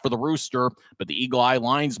 drops it off for the Rooster, but the Eagle Eye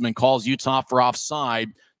linesman calls Utah for offside.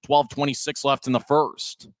 12:26 left in the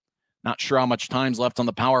first. Not sure how much time's left on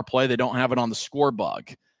the power play. They don't have it on the score bug.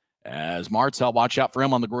 As Martell, watch out for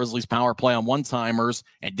him on the Grizzlies power play on one-timers,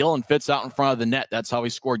 and Dylan Fitz out in front of the net. That's how he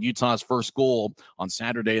scored Utah's first goal on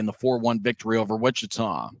Saturday in the 4-1 victory over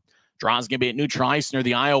Wichita. Draw's going to be at neutral ice near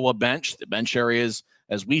the Iowa bench. The bench areas,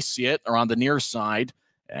 as we see it, are on the near side.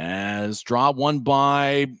 As draw won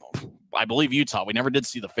by, I believe, Utah. We never did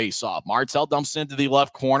see the face-off. Martell dumps into the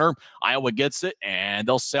left corner. Iowa gets it, and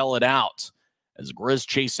they'll sail it out. As Grizz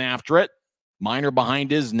chase after it. Minor behind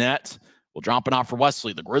his net. We'll drop it off for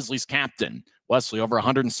Wesley, the Grizzlies captain. Wesley, over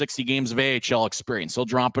 160 games of AHL experience. He'll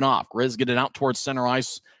drop it off. Grizz get it out towards center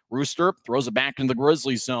ice. Rooster throws it back into the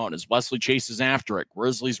Grizzlies zone as Wesley chases after it.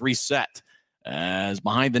 Grizzlies reset. As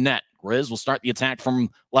behind the net, Grizz will start the attack from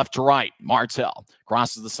left to right. Martell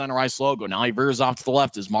crosses the center ice logo. Now he veers off to the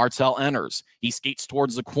left as Martell enters. He skates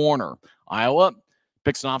towards the corner. Iowa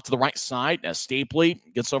picks it off to the right side as Stapley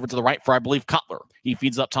gets over to the right for, I believe, Cutler. He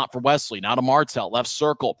feeds up top for Wesley. Now to Martell, left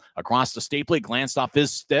circle. Across to Stapley, glanced off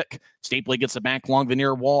his stick. Stapley gets it back along the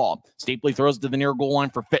near wall. Stapley throws it to the near goal line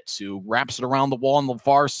for Fitz, who wraps it around the wall on the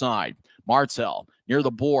far side. Martell near the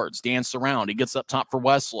boards, dance around. He gets up top for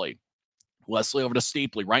Wesley. Wesley over to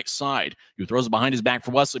Stapley, right side, who throws it behind his back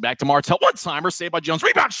for Wesley. Back to Martell. One-timer, saved by Jones.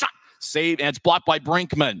 Rebound shot. Save, and it's blocked by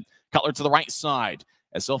Brinkman. Cutler to the right side.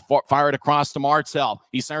 As he'll fire it across to Martell.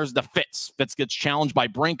 He centers to Fitz. Fitz gets challenged by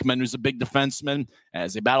Brinkman, who's a big defenseman,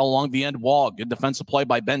 as they battle along the end wall. Good defensive play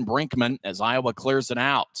by Ben Brinkman as Iowa clears it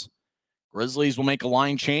out. Grizzlies will make a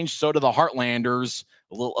line change. So do the Heartlanders,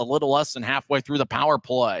 a little less than halfway through the power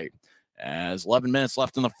play. As 11 minutes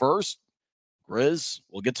left in the first, Grizz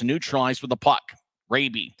will get to neutralize with the puck.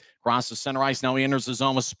 Raby crosses center ice. Now he enters the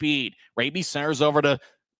zone with speed. Raby centers over to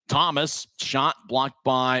Thomas. Shot blocked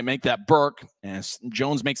by, make that Burke, and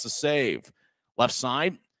Jones makes a save. Left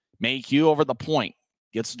side, Mayhew over the point.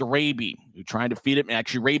 Gets it to Raby, who tried to feed it.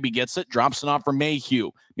 Actually, Raby gets it, drops it off for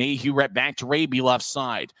Mayhew. Mayhew right back to Raby left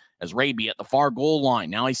side as Raby at the far goal line.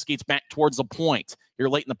 Now he skates back towards the point. Here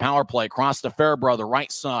late in the power play, across to Fairbrother,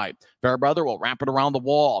 right side. Fairbrother will wrap it around the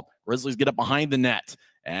wall. Grizzlies get it behind the net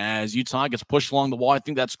as Utah gets pushed along the wall. I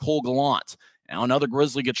think that's Cole Gallant. Now another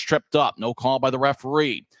Grizzly gets tripped up. No call by the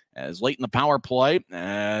referee. As late in the power play,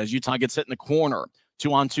 as Utah gets hit in the corner.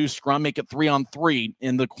 2-on-2 scrum, make it 3-on-3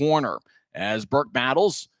 in the corner. As Burke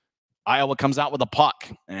battles, Iowa comes out with a puck.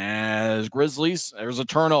 As Grizzlies, there's a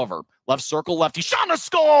turnover. Left circle, lefty shot and a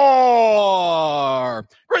score!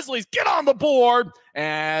 Grizzlies get on the board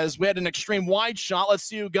as we had an extreme wide shot. Let's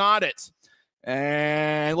see who got it.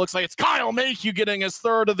 And it looks like it's Kyle Mayhew getting his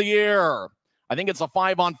third of the year. I think it's a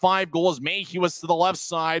 5-on-5 goal as Mayhew was to the left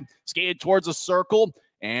side, skated towards a circle,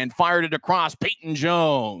 and fired it across Peyton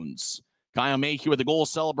Jones. Kyle Mayhew with the goal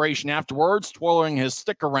celebration afterwards, twirling his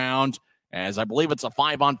stick around, as I believe it's a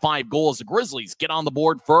 5-on-5 goal as the Grizzlies get on the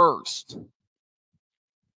board first.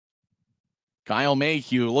 Kyle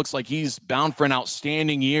Mayhew looks like he's bound for an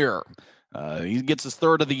outstanding year. He gets his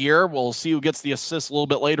third of the year. We'll see who gets the assist a little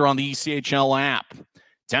bit later on the ECHL app.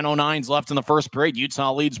 10:09 left in the first period.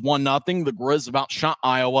 Utah leads 1-0. The Grizz have outshot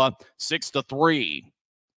Iowa 6-3.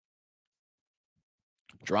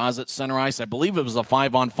 Draws at center ice. I believe it was a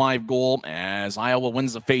 5-on-5 goal as Iowa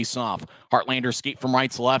wins the face-off. Heartlanders skate from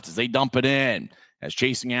right to left as they dump it in. As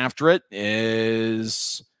chasing after it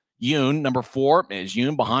is Yoon, number 4. As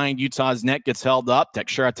Yoon behind Utah's net gets held up.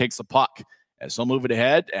 Tekshera takes the puck. As he'll move it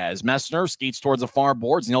ahead as Messner skates towards the far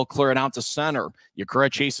boards and he'll clear it out to center.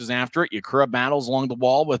 Yakura chases after it. Yakura battles along the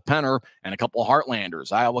wall with Penner and a couple of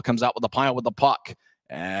Heartlanders. Iowa comes out with a pile with the puck.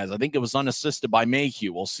 As I think it was unassisted by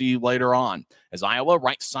Mayhew. We'll see later on. As Iowa,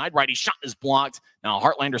 right side, righty shot is blocked. Now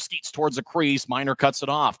Heartlander skates towards the crease. Miner cuts it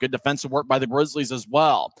off. Good defensive work by the Grizzlies as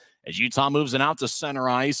well. As Utah moves it out to center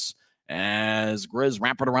ice, as Grizz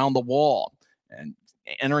wrap it around the wall. And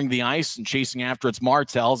entering the ice and chasing after its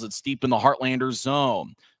Martells. It's deep in the Heartlanders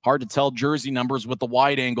zone. Hard to tell jersey numbers with the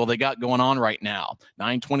wide angle they got going on right now.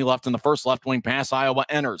 9:20 left in the first. Left wing pass. Iowa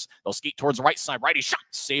enters. They'll skate towards the right side. Righty shot.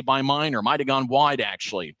 Saved by Miner. Might have gone wide,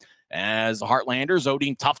 actually. As the Heartlanders,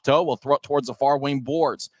 Odin Tufto will throw it towards the far wing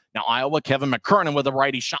boards. Now Iowa, Kevin McKernan with a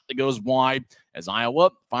righty shot that goes wide. As Iowa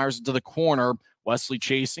fires it to the corner. Wesley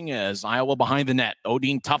chasing as Iowa behind the net.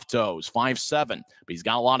 Odin Tufto is 5'7", but he's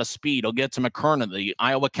got a lot of speed. He'll get to McKernan, the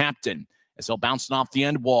Iowa captain, as he'll bounce it off the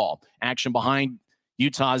end wall. Action behind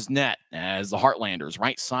Utah's net as the Heartlanders,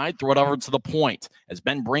 right side, throw it over to the point as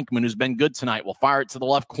Ben Brinkman, who's been good tonight, will fire it to the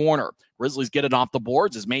left corner. Grizzlies get it off the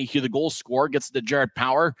boards as Mayhew, the goal scorer, gets it to Jared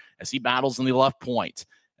Power as he battles in the left point.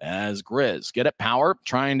 As Grizz get it, Power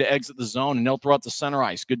trying to exit the zone, and they'll throw it to center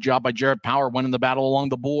ice. Good job by Jared Power winning the battle along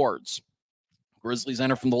the boards. Grizzlies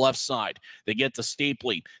enter from the left side. They get to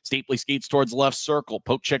Stapley. Stapley skates towards the left circle.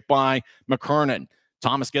 Poke check by McKernan.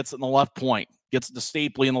 Thomas gets it in the left point. Gets it to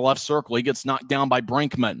Stapley in the left circle. He gets knocked down by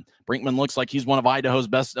Brinkman. Brinkman looks like he's one of Iowa's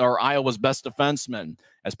best defensemen.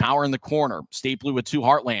 As Power in the corner. Stapley with two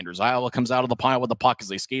Heartlanders. Iowa comes out of the pile with the puck as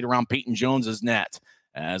they skate around Peyton Jones's net.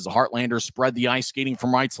 As the Heartlanders spread the ice, skating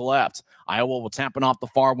from right to left. Iowa will tap it off the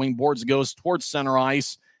far wing boards. It goes towards center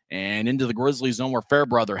ice and into the Grizzlies zone where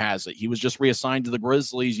Fairbrother has it. He was just reassigned to the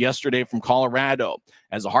Grizzlies yesterday from Colorado.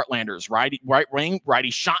 As the Heartlanders, righty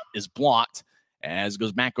shot is blocked. As it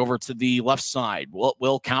goes back over to the left side.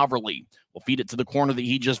 Will Calverley will feed it to the corner that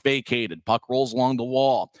he just vacated. Puck rolls along the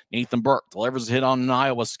wall. Nathan Burke delivers a hit on an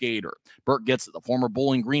Iowa skater. Burke gets it, the former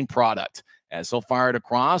Bowling Green product. As he'll fire it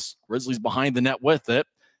across, Grizzlies behind the net with it.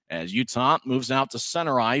 as Utah moves out to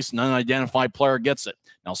center ice. An unidentified player gets it.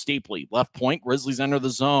 Now Stapley, left point. Grizzlies enter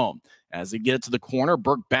the zone. As they get it to the corner,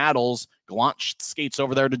 Burke battles. Gallant skates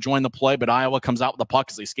over there to join the play, but Iowa comes out with the puck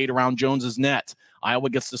as they skate around Jones's net. Iowa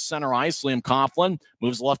gets to center ice. Liam Coughlin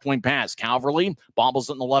moves the left wing pass. Calverley bobbles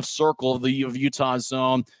it in the left circle of Utah's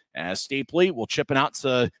zone. As Stapley will chip it out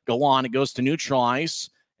to Gallant. It goes to neutral ice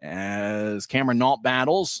as Cameron Nault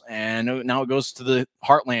battles, and now it goes to the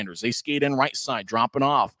Heartlanders. They skate in right side, dropping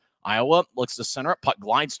off. Iowa looks to center it. Puck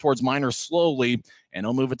glides towards Miners slowly, and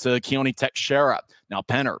he'll move it to Keone Teixeira. Now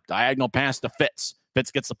Penner, diagonal pass to Fitz.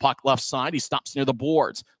 Fitz gets the puck left side. He stops near the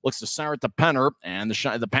boards. Looks to center it to Penner, and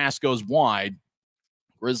the pass goes wide.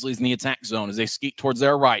 Grizzlies in the attack zone as they skate towards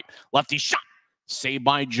their right. Lefty shot. Saved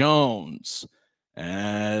by Jones.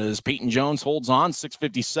 As Peyton Jones holds on.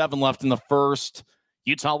 6:57 left in the first.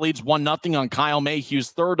 Utah leads 1-0 on Kyle Mayhew's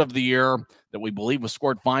third of the year that we believe was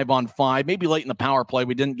scored 5-on-5. Maybe late in the power play.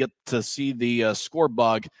 We didn't get to see the score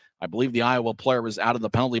bug. I believe the Iowa player was out of the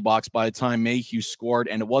penalty box by the time Mayhew scored,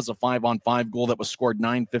 and it was a 5-on-5 goal that was scored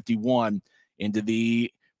 9:51 into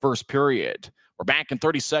the first period. We're back in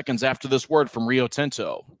 30 seconds after this word from Rio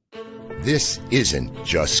Tinto. This isn't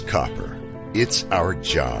just copper. It's our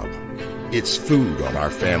job. It's food on our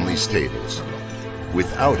family's tables.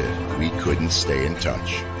 Without it, we couldn't stay in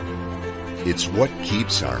touch. It's what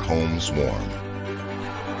keeps our homes warm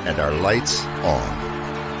and our lights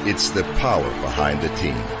on. It's the power behind the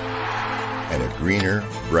team and a greener,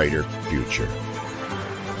 brighter future.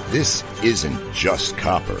 This isn't just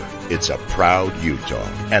copper. It's a proud Utah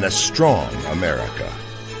and a strong America.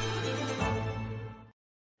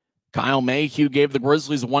 Kyle Mayhew gave the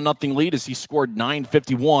Grizzlies a 1-0 lead as he scored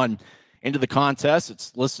 9:51 into the contest.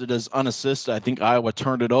 It's listed as unassisted. I think Iowa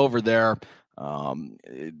turned it over there.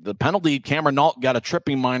 The penalty, Cameron Nault got a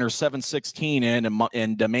tripping minor, 7:16 in,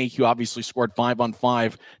 and Mayhew obviously scored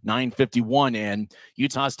 5-on-5, 9:51 in.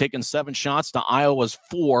 Utah's taken 7 shots to Iowa's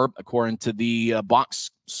 4, according to the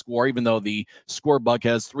box score, even though the score bug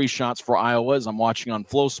has 3 shots for Iowa, as I'm watching on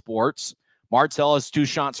Flow Sports. Martell has 2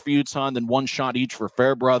 shots for Utah, and then 1 shot each for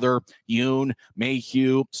Fairbrother, Yoon,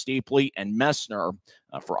 Mayhew, Stapley, and Messner.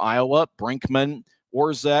 For Iowa, Brinkman,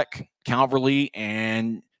 Orzek, Calverley,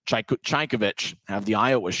 and Chaykovich have the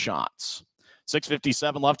Iowa shots.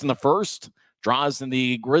 6:57 left in the first. Draws in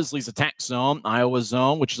the Grizzlies attack zone, Iowa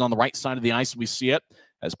zone, which is on the right side of the ice. We see it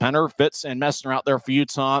as Penner, Fitz, and Messner out there for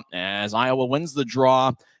Utah as Iowa wins the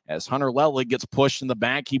draw. As Hunter Lely gets pushed in the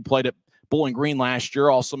back. He played at Bowling Green last year,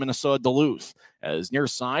 also Minnesota Duluth. As near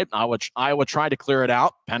side, Iowa tried to clear it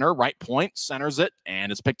out. Penner, right point, centers it,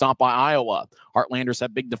 and it's picked off by Iowa. Heartlanders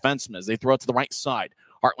have big defensemen as they throw it to the right side.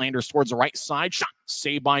 Heartlanders towards the right side. Shot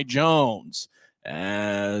saved by Jones.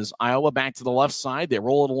 As Iowa back to the left side, they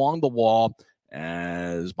roll it along the wall.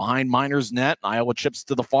 As behind Miners' net, Iowa chips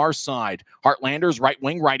to the far side. Heartlanders, right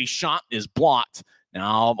wing, righty shot is blocked.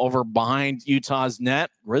 Now over behind Utah's net,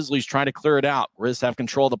 Grizzlies try to clear it out. Grizz have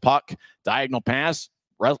control of the puck. Diagonal pass.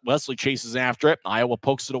 Wesley chases after it. Iowa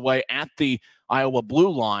pokes it away at the Iowa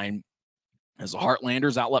blue line as the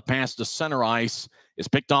Heartlanders outlet pass to center ice is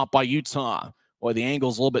picked off by Utah. Boy, the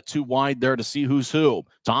angle's a little bit too wide there to see who's who.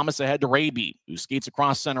 Thomas ahead to Raby, who skates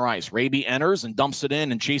across center ice. Raby enters and dumps it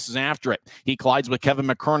in and chases after it. He collides with Kevin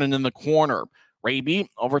McKernan in the corner. Raby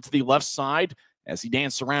over to the left side as he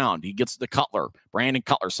dances around. He gets to Cutler. Brandon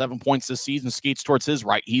Cutler, 7 points this season, skates towards his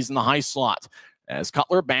right. He's in the high slot. As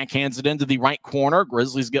Cutler backhands it into the right corner,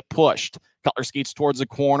 Grizzlies get pushed. Cutler skates towards the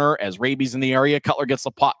corner as Raby's in the area. Cutler gets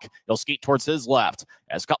the puck. He'll skate towards his left.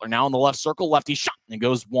 As Cutler now in the left circle, lefty shot and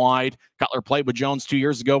goes wide. Cutler played with Jones 2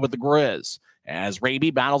 years ago with the Grizz. As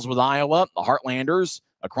Raby battles with Iowa, the Heartlanders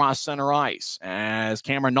across center ice. As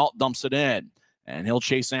Cameron Nault dumps it in. And he'll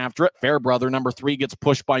chase after it. Fairbrother, number 3, gets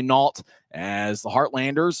pushed by Nault as the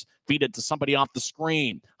Heartlanders feed it to somebody off the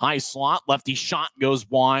screen. High slot, lefty shot goes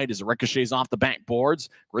wide as it ricochets off the backboards.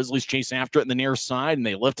 Grizzlies chase after it in the near side, and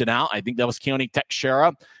they lift it out. I think that was Keone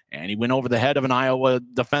Teixeira, and he went over the head of an Iowa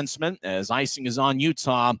defenseman as icing is on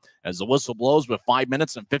Utah as the whistle blows with 5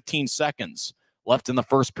 minutes and 15 seconds left in the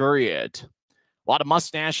first period. A lot of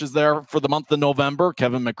mustaches there for the month of November.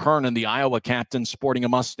 Kevin McKernan, the Iowa captain, sporting a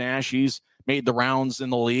mustache. He's made the rounds in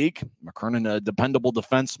the league. McKernan, a dependable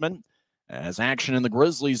defenseman. As action in the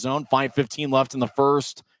Grizzlies zone, 5:15 left in the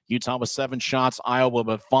first. Utah with 7 shots, Iowa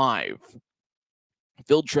with 5.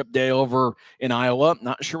 Field trip day over in Iowa.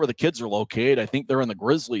 Not sure where the kids are located. I think they're in the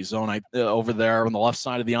Grizzlies zone over there on the left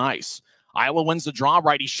side of the ice. Iowa wins the draw.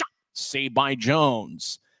 Righty shot. Saved by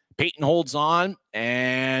Jones. Peyton holds on,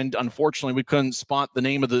 and unfortunately, we couldn't spot the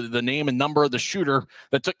name of the name and number of the shooter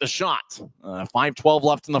that took the shot. 5:12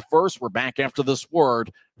 left in the first. We're back after this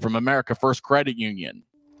word from America First Credit Union.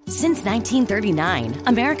 Since 1939,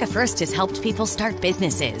 America First has helped people start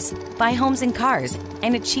businesses, buy homes and cars,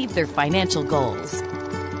 and achieve their financial goals.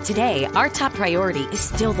 Today, our top priority is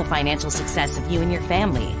still the financial success of you and your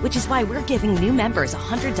family, which is why we're giving new members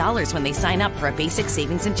 $100 when they sign up for a basic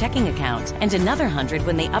savings and checking account, and another $100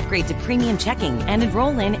 when they upgrade to premium checking and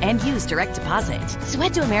enroll in and use direct deposit. So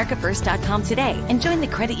head to americafirst.com today and join the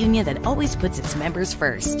credit union that always puts its members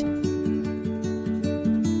first.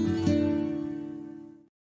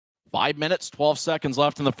 5 minutes, 12 seconds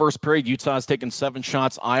left in the first period. Utah has taken 7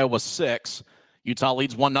 shots, Iowa 6. Utah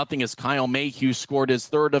leads 1-0 as Kyle Mayhew scored his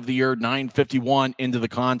third of the year, 9:51 into the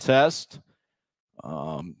contest.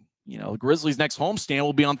 The Grizzlies' next homestand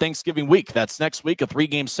will be on Thanksgiving week. That's next week, a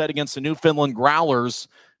 3-game set against the Newfoundland Growlers,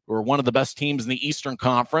 who are one of the best teams in the Eastern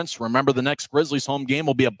Conference. Remember, the next Grizzlies home game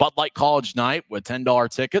will be a Bud Light College night with $10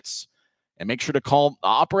 tickets. And make sure to call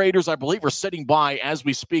operators, I believe, are sitting by as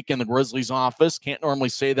we speak in the Grizzlies office. Can't normally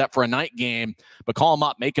say that for a night game, but call them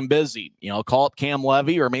up, make them busy. Call up Cam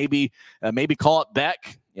Levy, or maybe call up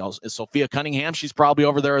Beck. Sophia Cunningham, she's probably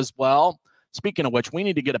over there as well. Speaking of which, we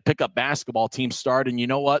need to get a pickup basketball team started. And you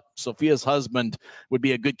know what? Sophia's husband would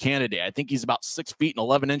be a good candidate. I think he's about 6 feet and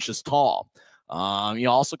 11 inches tall.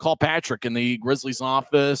 Also call Patrick in the Grizzlies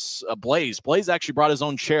office. Blaze actually brought his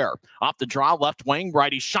own chair. Off the draw, left wing,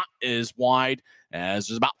 righty shot is wide as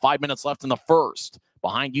there's about 5 minutes left in the first.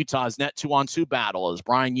 Behind Utah's net, 2-on-2 battle as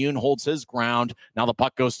Brian Yoon holds his ground. Now the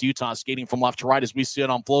puck goes to Utah, skating from left to right as we see it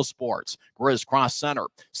on Flow Sports. Grizz cross center.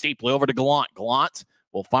 Steeply over to Gallant. Gallant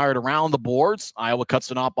will fire it around the boards. Iowa cuts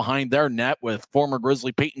it off behind their net with former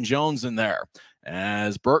Grizzly Peyton Jones in there.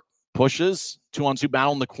 As Burke pushes, 2-on-2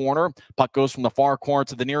 battle in the corner. Puck goes from the far corner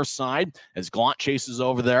to the near side as Gallant chases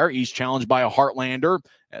over there. He's challenged by a Heartlander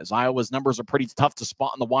as Iowa's numbers are pretty tough to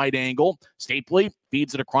spot in the wide angle. Stapley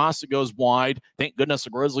feeds it across. It goes wide. Thank goodness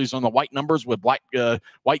the Grizzlies on the white numbers with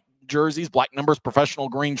white jerseys, black numbers, professional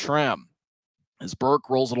green trim. As Burke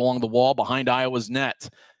rolls it along the wall behind Iowa's net.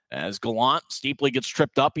 As Gallant steeply gets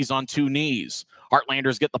tripped up, he's on 2 knees.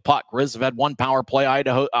 Heartlanders get the puck. Grizz have had 1 power play.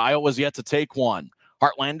 Iowa's yet to take one.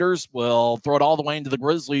 Heartlanders will throw it all the way into the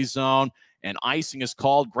Grizzlies zone, and icing is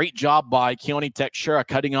called. Great job by Keone Teixeira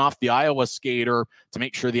cutting off the Iowa skater to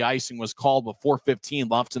make sure the icing was called with 4:15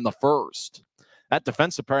 left in the first. That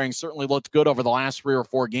defensive pairing certainly looked good over the last 3 or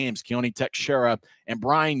 4 games. Keone Teixeira and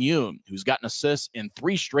Brian Yoon, who's gotten assists in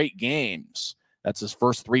 3 straight games. That's his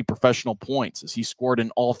first 3 professional points as he scored in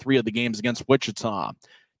all 3 of the games against Wichita.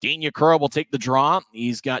 Dean Yakura will take the draw.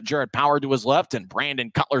 He's got Jared Power to his left and Brandon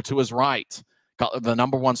Cutler to his right. Cutler, the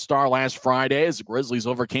 #1 star last Friday, as the Grizzlies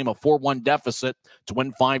overcame a 4-1 deficit to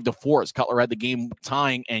win 5-4 as Cutler had the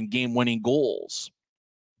game-tying and game-winning goals.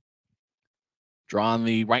 Draw in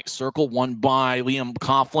the right circle, won by Liam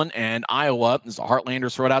Coughlin and Iowa as the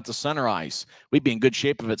Heartlanders throw it out to center ice. We'd be in good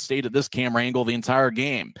shape if it stayed at this camera angle the entire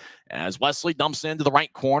game. As Wesley dumps into the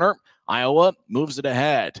right corner, Iowa moves it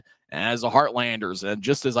ahead. As the Heartlanders, and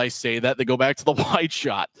just as I say that, they go back to the wide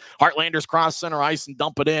shot. Heartlanders cross center ice and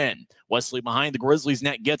dump it in. Wesley behind the Grizzlies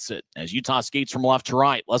net gets it as Utah skates from left to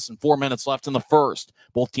right. Less than 4 minutes left in the first.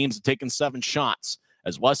 Both teams have taken 7 shots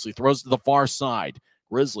as Wesley throws to the far side.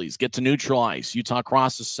 Grizzlies get to neutral ice. Utah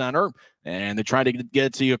crosses center, and they try to get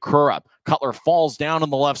it to Yakura. Cutler falls down in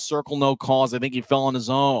the left circle, no calls. I think he fell on his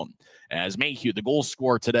own. As Mayhew, the goal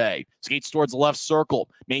scorer today, skates towards the left circle.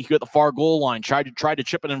 Mayhew at the far goal line, tried to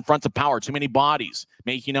chip it in front of Power. Too many bodies.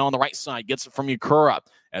 Mayhew now on the right side, gets it from Yakura.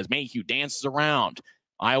 As Mayhew dances around,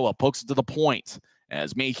 Iowa pokes it to the point.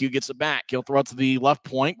 As Mayhew gets it back, he'll throw it to the left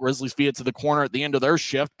point. Grizzlies feed it to the corner at the end of their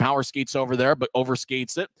shift. Power skates over there, but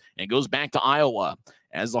overskates it and goes back to Iowa.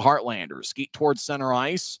 As the Heartlanders skate towards center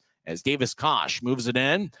ice, as Davis Kosh moves it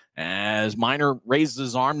in, as Miner raises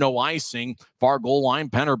his arm, no icing. Far goal line,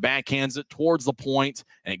 Penner backhands it towards the point,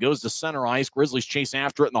 and it goes to center ice. Grizzlies chase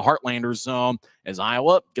after it in the Heartlanders zone, as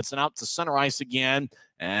Iowa gets it out to center ice again,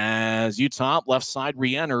 as Utah left side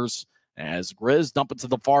re-enters, as Grizz dump it to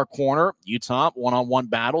the far corner. Utah one-on-one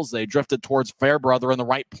battles. They drifted towards Fairbrother on the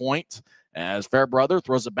right point, as Fairbrother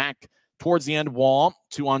throws it back towards the end wall.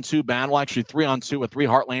 2-on-2 battle, actually 3-on-2 with 3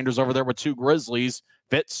 Heartlanders over there with 2 Grizzlies.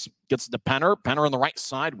 Fitz gets it to Penner. Penner on the right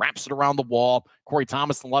side, wraps it around the wall. Corey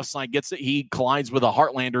Thomas on the left side gets it. He collides with a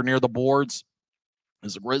Heartlander near the boards.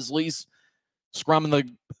 As the Grizzlies scrum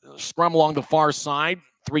along the far side.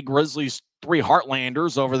 3 Grizzlies, 3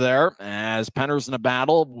 Heartlanders over there. As Penner's in a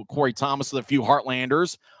battle, Corey Thomas with a few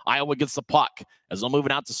Heartlanders. Iowa gets the puck. As they'll move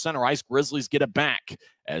it out to center ice, Grizzlies get it back.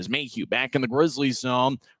 As Mayhew back in the Grizzlies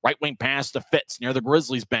zone, right wing pass to Fitz near the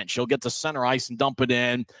Grizzlies bench. He'll get to center ice and dump it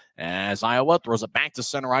in. As Iowa throws it back to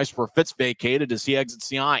center ice where Fitz vacated as he exits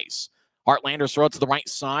the ice. Heartlanders throw it to the right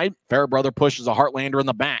side. Fairbrother pushes a Heartlander in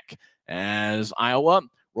the back as Iowa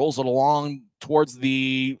rolls it along towards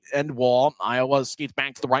the end wall. Iowa skates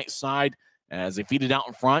back to the right side as they feed it out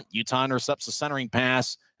in front. Utah intercepts the centering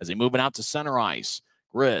pass as they move it out to center ice.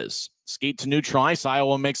 Grizz skate to neutral ice.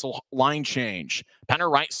 Iowa makes a line change.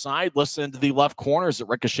 Penner right side, listen to the left corner as it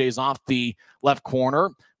ricochets off the left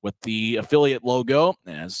corner with the affiliate logo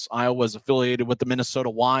as Iowa is affiliated with the Minnesota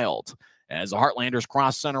Wild. As the Heartlanders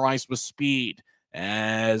cross center ice with speed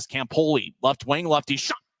as Campoli, left wing, lefty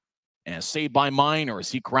shot. And saved by Minor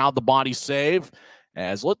as he corralled the body save.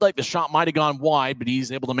 As it looked like the shot might have gone wide, but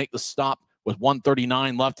he's able to make the stop with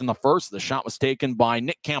 1:39 left in the first. The shot was taken by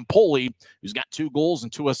Nick Campoli, who's got 2 goals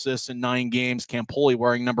and 2 assists in 9 games. Campoli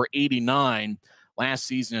wearing number 89. Last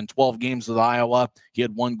season in 12 games with Iowa, he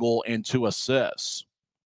had 1 goal and 2 assists.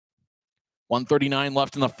 1:39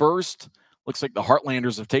 left in the first. Looks like the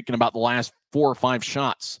Heartlanders have taken about the last 4 or 5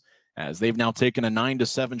 shots, as they've now taken a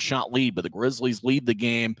 9-7 shot lead, but the Grizzlies lead the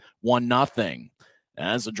game 1-0.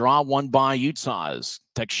 As a draw won by Utah's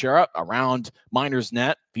Teixeira around Minor's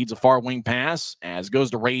net, feeds a far wing pass, as goes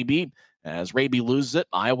to Raby. As Raby loses it,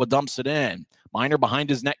 Iowa dumps it in. Minor behind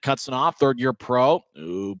his net cuts it off, third-year pro,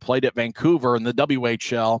 who played at Vancouver in the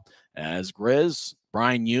WHL. As Grizz,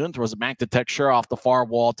 Brian Yoon throws it back to Teixeira off the far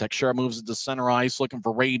wall. Teixeira moves it to center ice, looking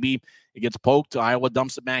for Raby. It gets poked. Iowa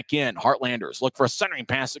dumps it back in. Heartlanders look for a centering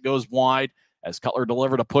pass that goes wide as Cutler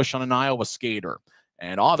delivered a push on an Iowa skater.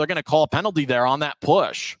 And, they're going to call a penalty there on that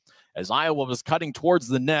push as Iowa was cutting towards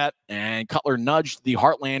the net, and Cutler nudged the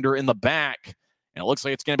Heartlander in the back. And it looks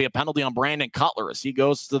like it's going to be a penalty on Brandon Cutler as he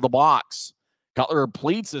goes to the box. Cutler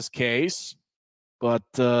pleads his case, but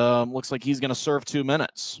looks like he's going to serve 2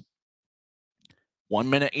 minutes. 1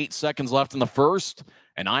 minute, 8 seconds left in the first,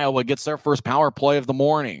 and Iowa gets their first power play of the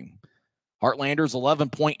morning. Heartlanders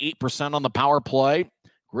 11.8% on the power play.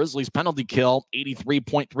 Grizzlies penalty kill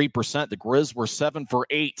 83.3%. The Grizz were 7 for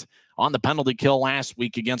 8 on the penalty kill last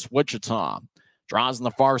week against Wichita. Draws in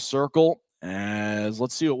the far circle as,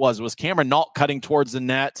 let's see who it was. It was Cameron Nault cutting towards the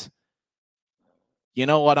net. You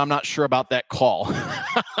know what? I'm not sure about that call.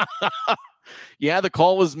 Yeah, the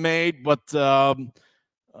call was made, but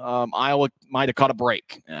Iowa might have caught a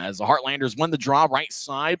break as the Heartlanders win the draw right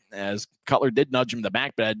side, as Cutler did nudge him in the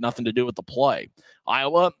back, but had nothing to do with the play.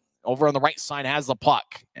 Iowa over on the right side has the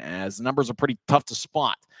puck, as the numbers are pretty tough to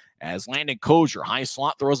spot. As Landon Kozier, high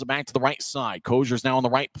slot, throws it back to the right side. Kozier's now on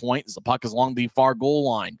the right point as the puck is along the far goal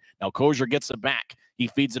line. Now Kozier gets it back. He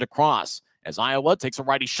feeds it across as Iowa takes a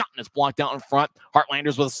righty shot, and it's blocked out in front.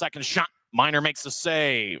 Heartlanders with a second shot. Minor makes the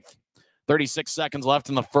save. 36 seconds left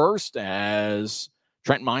in the first as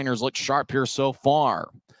Trent Minor's looked sharp here so far.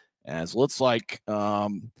 As it looks like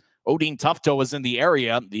Odin Tufto was in the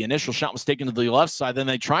area. The initial shot was taken to the left side. Then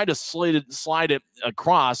they tried to slide it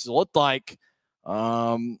across. It looked like,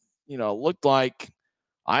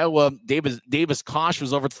 Iowa, Davis Kosh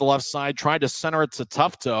was over to the left side, tried to center it to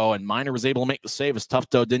Tufto, and Minor was able to make the save as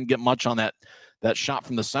Tufto didn't get much on that shot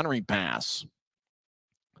from the centering pass.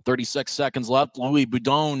 36 seconds left. Louis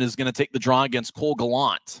Boudon is going to take the draw against Cole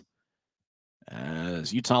Gallant.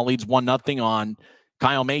 As Utah leads 1-0 on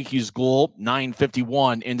Kyle Mayhew's goal,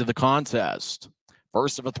 9:51 into the contest.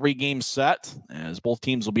 First of a 3-game set, as both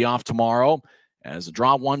teams will be off tomorrow, as a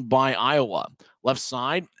draw won by Iowa. Left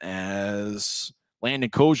side, as Landon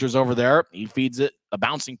Kozier's over there. He feeds it, a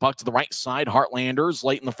bouncing puck to the right side. Heartlanders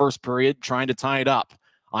late in the first period trying to tie it up.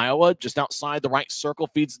 Iowa just outside the right circle,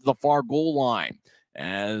 feeds to the far goal line.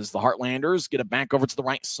 As the Heartlanders get it back over to the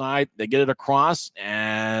right side, they get it across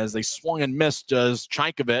as they swung and missed as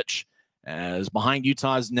Chaykovich as behind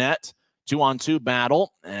Utah's net. 2-on-2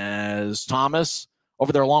 battle as Thomas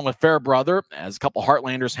over there along with Fairbrother as a couple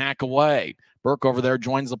Heartlanders hack away. Burke over there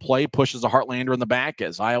joins the play, pushes a Heartlander in the back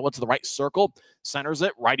as Iowa to the right circle, centers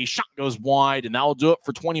it. Righty shot goes wide, and that will do it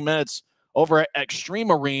for 20 minutes over at Extreme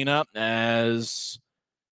Arena as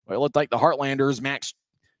it looked like the Heartlanders, Max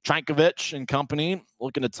Chaykovich and company,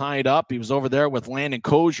 looking to tie it up. He was over there with Landon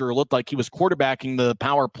Kozier. It looked like he was quarterbacking the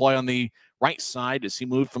power play on the right side as he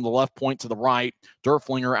moved from the left point to the right.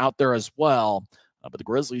 Derflinger out there as well. But the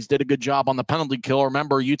Grizzlies did a good job on the penalty kill.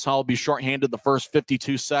 Remember, Utah will be shorthanded the first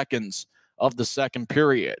 52 seconds of the second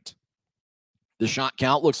period. The shot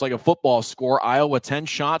count looks like a football score. Iowa 10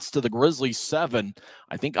 shots to the Grizzlies 7.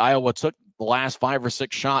 I think Iowa took the last 5 or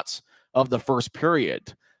 6 shots of the first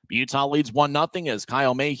period. Utah leads 1-0 as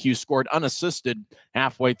Kyle Mayhew scored unassisted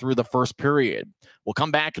halfway through the first period. We'll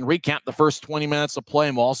come back and recap the first 20 minutes of play,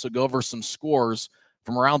 and we'll also go over some scores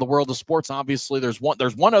from around the world of sports. Obviously, there's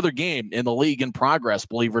one other game in the league in progress,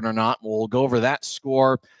 believe it or not. We'll go over that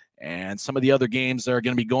score and some of the other games that are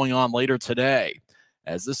going to be going on later today.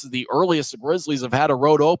 as this is the earliest the Grizzlies have had a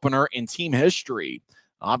road opener in team history.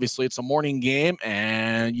 Obviously, it's a morning game,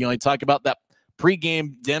 and you talk about that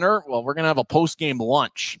pregame dinner. Well, we're going to have a postgame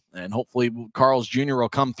lunch, and hopefully Carl's Jr. will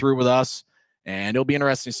come through with us, and it'll be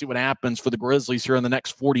interesting to see what happens for the Grizzlies here in the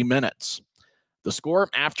next 40 minutes. The score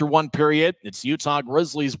after one period, it's Utah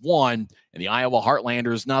Grizzlies 1 and the Iowa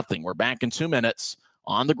Heartlanders 0. We're back in 2 minutes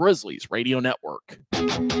on the Grizzlies Radio Network.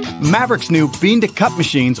 Maverick's new bean-to-cup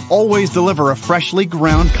machines always deliver a freshly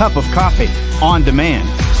ground cup of coffee on demand,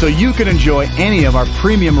 so you can enjoy any of our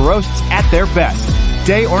premium roasts at their best,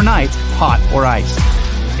 day or night, hot or iced.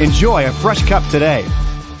 Enjoy a fresh cup today.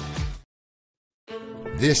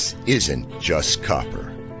 This isn't just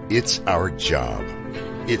copper. It's our job.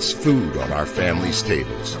 It's food on our family's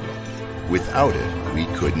tables. Without it, we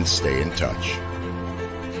couldn't stay in touch.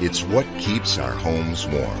 It's what keeps our homes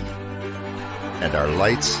warm and our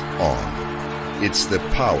lights on. It's the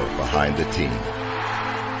power behind the team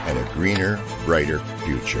and a greener, brighter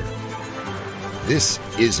future. This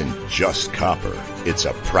isn't just copper. It's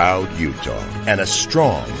a proud Utah and a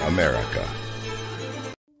strong America.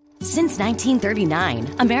 Since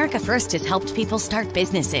 1939, America First has helped people start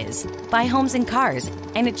businesses, buy homes and cars,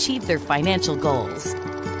 and achieve their financial goals.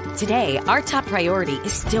 Today, our top priority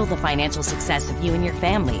is still the financial success of you and your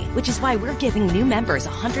family, which is why we're giving new members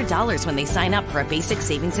 $100 when they sign up for a basic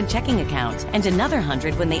savings and checking account, and another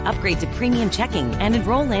 $100 when they upgrade to premium checking and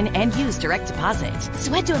enroll in and use direct deposit.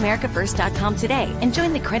 So head to AmericaFirst.com today and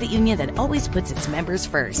join the credit union that always puts its members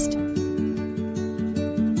first.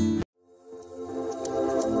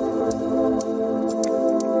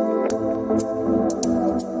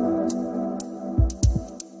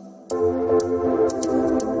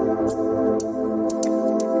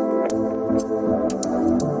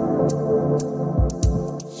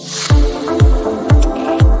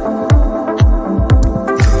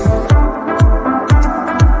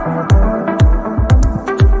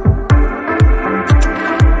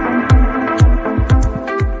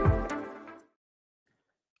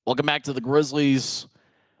 Welcome back to the Grizzlies.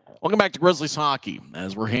 Welcome back to Grizzlies hockey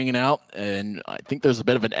as we're hanging out, and I think there's a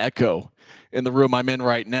bit of an echo in the room I'm in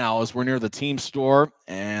right now as we're near the team store,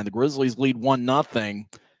 and the Grizzlies lead 1-0.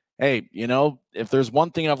 Hey, if there's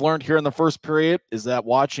one thing I've learned here in the first period is that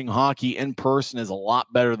watching hockey in person is a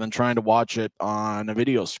lot better than trying to watch it on a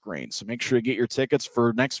video screen. So make sure you get your tickets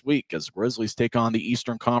for next week as Grizzlies take on the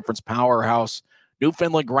Eastern Conference powerhouse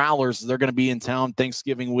Newfoundland Growlers. They're going to be in town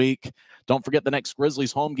Thanksgiving week. Don't forget the next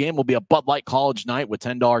Grizzlies home game will be a Bud Light College night with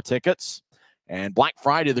 $10 tickets. And Black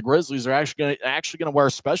Friday, the Grizzlies are actually going to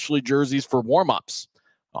wear specialty jerseys for warm-ups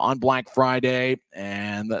on Black Friday,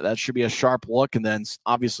 and that should be a sharp look. And then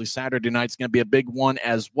obviously Saturday night's going to be a big one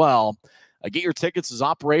as well. Get your tickets as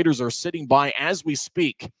operators are sitting by as we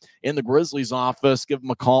speak in the Grizzlies office. Give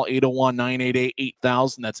them a call,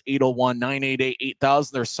 801-988-8000. That's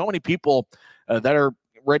 801-988-8000. There's so many people that are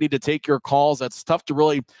ready to take your calls. That's tough to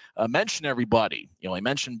really mention everybody. We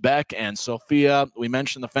mentioned Beck and Sophia. We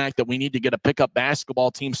mentioned the fact that we need to get a pickup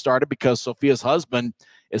basketball team started because Sophia's husband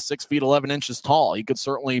is 6 feet 11 inches tall. He could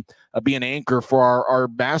certainly be an anchor for our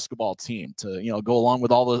basketball team to go along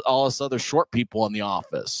with all us other short people in the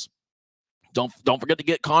office. Don't forget to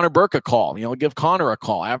get Connor Burke a call. Give Connor a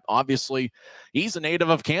call. Obviously, he's a native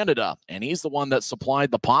of Canada, and he's the one that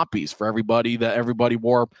supplied the poppies for everybody that everybody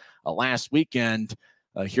wore last weekend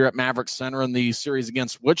here at Maverick Center in the series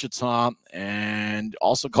against Wichita. And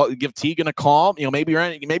also give Tegan a call. Maybe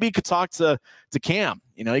you could talk to Cam.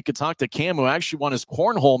 You could talk to Cam, who actually won his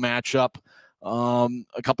cornhole matchup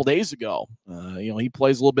a couple days ago. He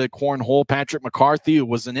plays a little bit of cornhole. Patrick McCarthy, who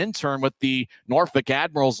was an intern with the Norfolk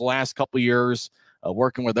Admirals the last couple of years,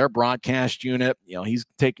 working with their broadcast unit. He's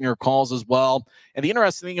taking your calls as well. And the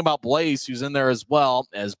interesting thing about Blaze, who's in there as well,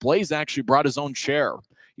 as Blaze actually brought his own chair.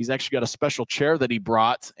 He's actually got a special chair that he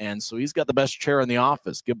brought, and so he's got the best chair in the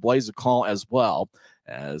office. Give Blaze a call as well,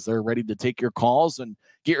 as they're ready to take your calls and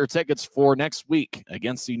get your tickets for next week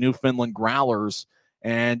against the Newfoundland Growlers.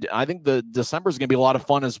 And I think the December is going to be a lot of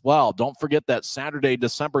fun as well. Don't forget that Saturday,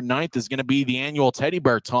 December 9th, is going to be the annual teddy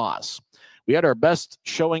bear toss. We had our best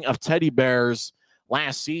showing of teddy bears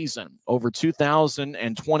last season, over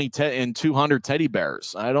 2,020 and 200 teddy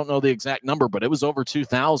bears. I don't know the exact number, but it was over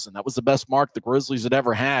 2,000. That was the best mark the Grizzlies had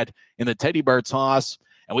ever had in the teddy bear toss.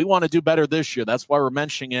 And we want to do better this year. That's why we're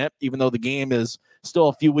mentioning it, even though the game is still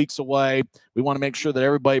a few weeks away. We want to make sure that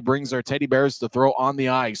everybody brings their teddy bears to throw on the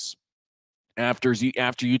ice after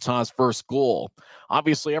Utah's first goal.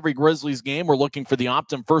 Obviously, every Grizzlies game, we're looking for the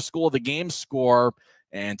Optum first goal of the game score.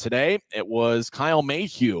 And today, it was Kyle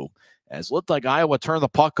Mayhew. As it looked like Iowa turned the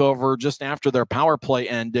puck over just after their power play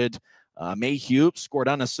ended. Mayhew scored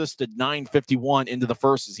unassisted 9:51 into the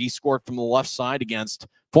first as he scored from the left side against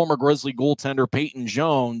former Grizzly goaltender Peyton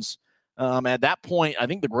Jones. At that point, I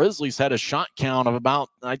think the Grizzlies had a shot count of about,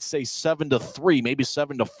 I'd say 7-3, maybe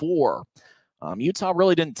 7-4. Utah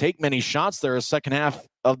really didn't take many shots there the second half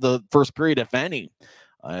of the first period, if any.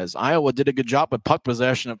 As Iowa did a good job with puck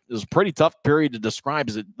possession. It was a pretty tough period to describe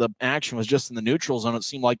as the action was just in the neutral zone, it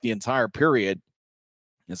seemed like the entire period.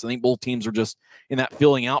 Yes, I think both teams are just in that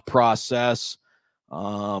filling out process.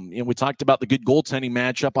 We talked about the good goaltending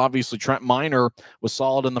matchup. Obviously, Trent Miner was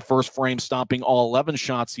solid in the first frame, stopping all 11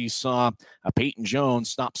 shots he saw. Peyton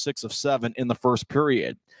Jones stopped 6 of 7 in the first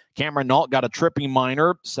period. Cameron Nault got a tripping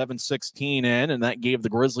Miner, 7:16 in, and that gave the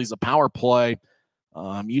Grizzlies a power play.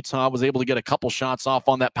 Utah was able to get a couple shots off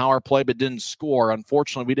on that power play, but didn't score.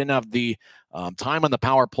 Unfortunately, we didn't have the time on the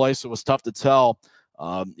power play, so it was tough to tell,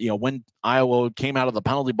 when Iowa came out of the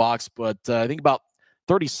penalty box. But I think about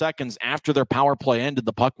 30 seconds after their power play ended,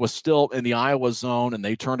 the puck was still in the Iowa zone, and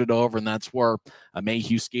they turned it over, and that's where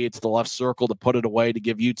Mayhew skated to the left circle to put it away to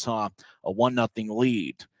give Utah a 1-0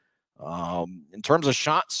 lead. In terms of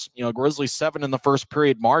shots, Grizzlies 7 in the first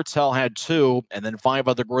period. Martell had 2, and then 5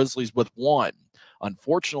 other Grizzlies with 1.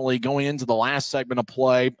 Unfortunately, going into the last segment of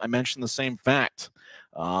play, I mentioned the same fact.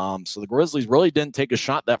 So the Grizzlies really didn't take a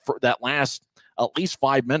shot that last at least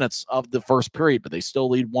 5 minutes of the first period, but they still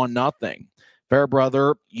lead 1-0.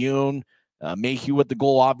 Fairbrother, Yoon, Mayhew with the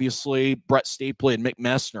goal, obviously. Brett Stapley and Mick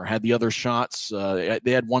Messner had the other shots. They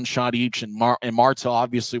had 1 shot each, and Martell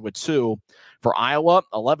obviously with 2. For Iowa,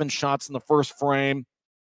 11 shots in the first frame.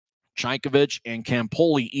 Chaykovich and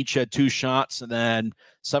Campoli each had 2 shots, and then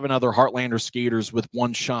 7 other Heartlander skaters with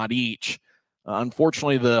 1 shot each.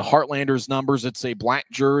 Unfortunately, the Heartlanders numbers, it's a black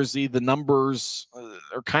jersey. The numbers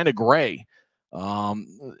are kind of gray.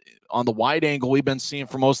 On the wide angle we've been seeing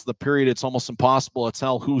for most of the period, it's almost impossible to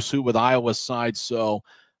tell who's who with Iowa's side, so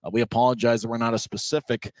we apologize that we're not as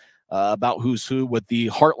specific about who's who with the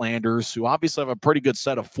Heartlanders, who obviously have a pretty good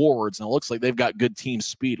set of forwards, and it looks like they've got good team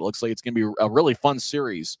speed. It looks like it's going to be a really fun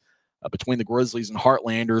series between the Grizzlies and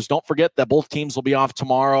Heartlanders. Don't forget that both teams will be off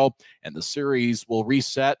tomorrow, and the series will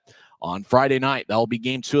reset on Friday night. That will be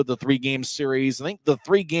game 2 of the 3-game series. I think the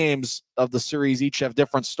 3 games of the series each have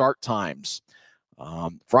different start times.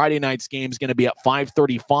 Friday night's game is going to be at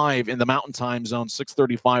 5:35 in the Mountain Time Zone,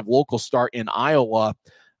 6:35 local start in Iowa.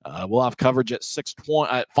 We'll have coverage at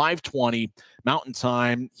 5:20 Mountain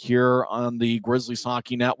Time here on the Grizzlies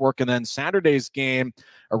Hockey Network. And then Saturday's game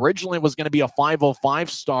originally was going to be a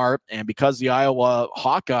 5:05 start, and because the Iowa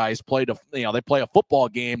Hawkeyes they play a football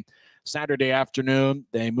game Saturday afternoon,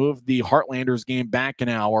 they moved the Heartlanders game back an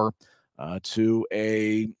hour to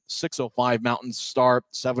a 6:05 Mountain start,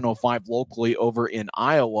 7:05 locally over in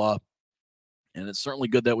Iowa. And it's certainly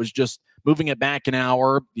good that was just moving it back an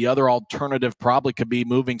hour. The other alternative probably could be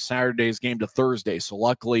moving Saturday's game to Thursday. So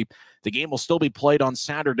luckily, the game will still be played on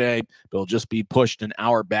Saturday, but it'll just be pushed an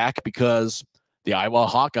hour back because the Iowa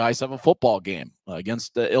Hawkeyes have a football game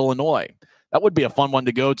against Illinois. That would be a fun one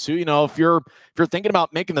to go to. If you're thinking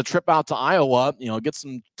about making the trip out to Iowa, get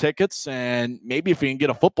some tickets, and maybe if you can get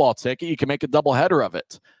a football ticket, you can make a doubleheader of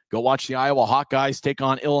it. Go watch the Iowa Hawkeyes take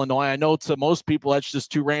on Illinois. I know to most people that's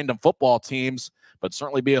just 2 random football teams, but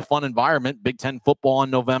certainly be a fun environment. Big Ten football in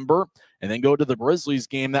November, and then go to the Grizzlies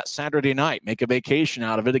game that Saturday night. Make a vacation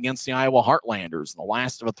out of it against the Iowa Heartlanders, the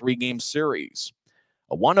last of a 3-game series.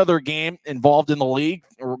 One other game involved in the league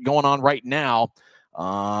going on right now.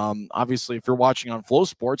 Obviously, if you're watching on Flow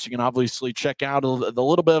Sports, you can obviously check out a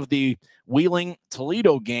little bit of the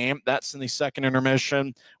Wheeling-Toledo game. That's in the second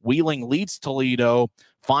intermission. Wheeling leads Toledo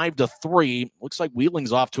 5-3. Looks like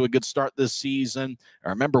Wheeling's off to a good start this season.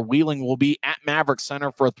 Remember, Wheeling will be at Maverick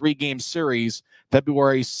Center for a 3-game series,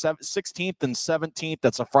 February 16th and 17th.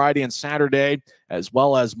 That's a Friday and Saturday, as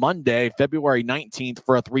well as Monday, February 19th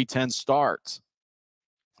for a 3:10 start.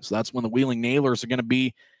 So that's when the Wheeling Nailers are going to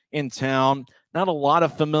be in town. Not a lot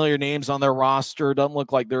of familiar names on their roster. Doesn't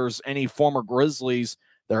look like there's any former Grizzlies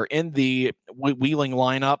that are in the Wheeling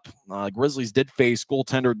lineup. Grizzlies did face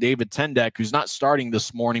goaltender David Tendek, who's not starting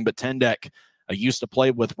this morning, but Tendek used to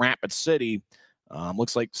play with Rapid City.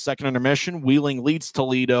 Looks like second intermission. Wheeling leads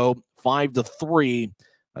Toledo 5-3.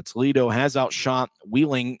 Toledo has outshot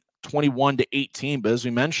Wheeling 21-18, but as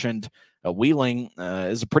we mentioned, Wheeling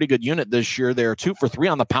is a pretty good unit this year. They're 2 for 3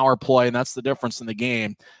 on the power play, and that's the difference in the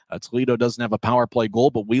game. Toledo doesn't have a power play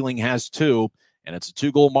goal, but Wheeling has 2, and it's a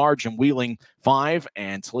 2-goal margin. Wheeling 5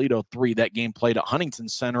 and Toledo 3. That game played at Huntington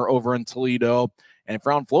Center over in Toledo. And if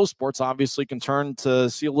you're on Flow Sports, obviously can turn to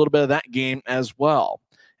see a little bit of that game as well.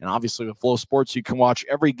 And obviously with Flow Sports, you can watch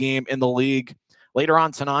every game in the league. Later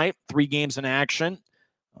on tonight, 3 games in action.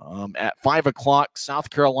 At 5 o'clock, South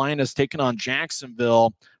Carolina is taking on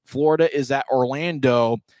Jacksonville. Florida is at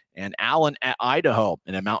Orlando, and Allen at Idaho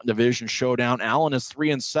in a Mountain Division showdown. Allen is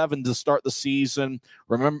 3-7 to start the season.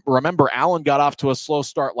 Remember, Allen got off to a slow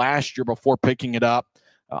start last year before picking it up.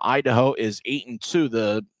 Idaho is 8-2.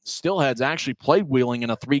 The Steelheads actually played Wheeling in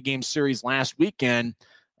a 3-game series last weekend.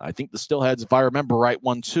 I think the Steelheads, if I remember right,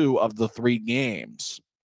 won 2 of the 3 games.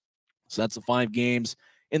 So that's the 5 games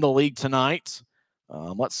in the league tonight.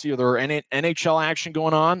 Let's see, are there any NHL action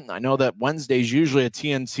going on? I know that Wednesday is usually a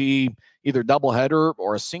TNT either doubleheader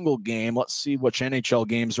or a single game. Let's see which NHL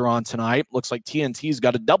games are on tonight. Looks like TNT's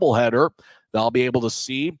got a doubleheader that I'll be able to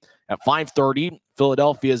see. At 5:30,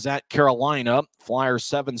 Philadelphia is at Carolina. Flyers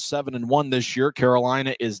 7-1 this year.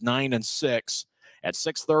 Carolina is 9-6. At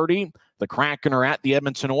 6:30, the Kraken are at the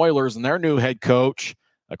Edmonton Oilers and their new head coach,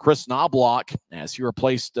 Chris Knobloch, as he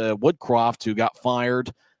replaced Woodcroft, who got fired.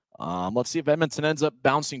 Let's see if Edmonton ends up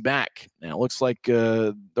bouncing back. Now, it looks like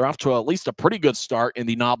they're off to at least a pretty good start in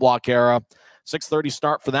the Knobloch era. 6:30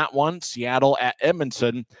 start for that one. Seattle at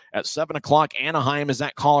Edmonton. At 7 o'clock, Anaheim is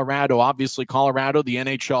at Colorado. Obviously, Colorado, the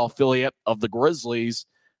NHL affiliate of the Grizzlies.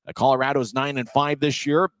 Colorado is 9-5 this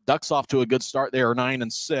year. Ducks off to a good start. They are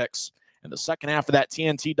 9-6. In the second half of that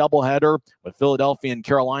TNT doubleheader, with Philadelphia and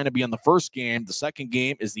Carolina being the first game, the second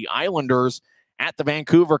game is the Islanders at the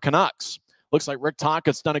Vancouver Canucks. Looks like Rick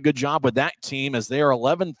Tockett's done a good job with that team as they are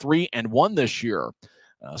 11-3-1 this year.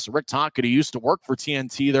 So Rick Tocchet, who used to work for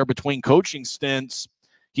TNT there between coaching stints,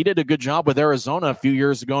 he did a good job with Arizona a few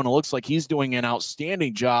years ago, and it looks like he's doing an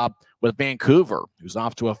outstanding job with Vancouver, who's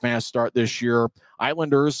off to a fast start this year.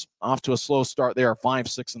 Islanders off to a slow start. They are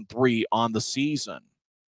 5-6-3 on the season.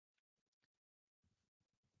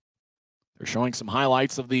 They're showing some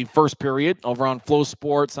highlights of the first period over on Flow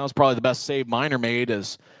Sports. That was probably the best save Miner made,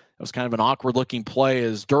 as it was kind of an awkward-looking play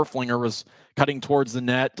as Derflinger was cutting towards the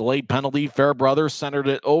net. Delayed penalty. Fairbrother centered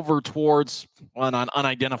it over towards an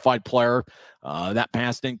unidentified player. That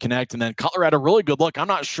pass didn't connect. And then Cutler had a really good look. I'm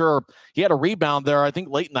not sure. He had a rebound there, I think,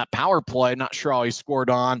 late in that power play. Not sure how he scored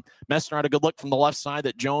on. Messner had a good look from the left side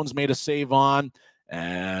that Jones made a save on.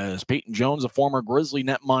 As Peyton Jones, a former Grizzly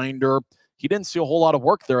netminder, he didn't see a whole lot of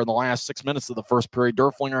work there in the last 6 minutes of the first period.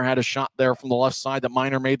 Derflinger had a shot there from the left side that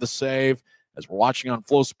Miner made the save. As we're watching on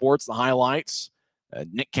Flow Sports, the highlights,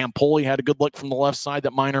 Nick Campoli had a good look from the left side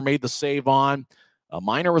that Miner made the save on.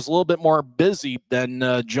 Miner was a little bit more busy than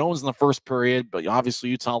Jones in the first period, but obviously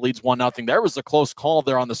Utah leads 1-0. There was a close call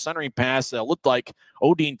there on the centering pass that looked like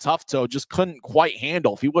Odin Tufto just couldn't quite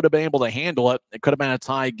handle. If he would have been able to handle it, it could have been a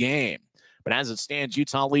tie game. But as it stands,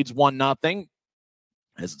 Utah leads 1-0.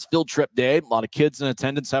 As it's field trip day, a lot of kids in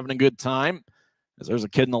attendance having a good time. As there's a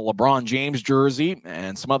kid in the LeBron James jersey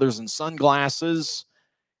and some others in sunglasses.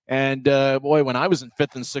 And boy, when I was in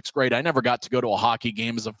 5th and 6th grade, I never got to go to a hockey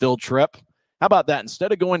game as a field trip. How about that?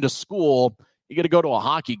 Instead of going to school, you get to go to a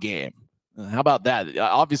hockey game. How about that?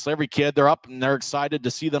 Obviously, every kid, they're up and they're excited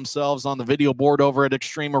to see themselves on the video board over at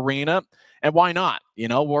Extreme Arena. And why not? You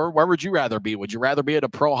know, where would you rather be? Would you rather be at a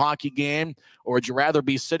pro hockey game, or would you rather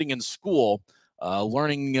be sitting in school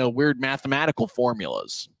learning weird mathematical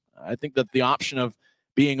formulas? I think that the option of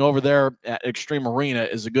being over there at Extreme Arena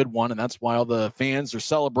is a good one, and that's why all the fans are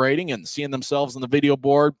celebrating and seeing themselves on the video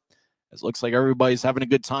board. It looks like everybody's having a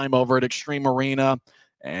good time over at Extreme Arena.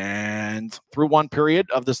 And through one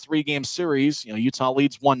period of this 3-game series, Utah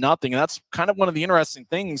leads 1-0. And that's kind of one of the interesting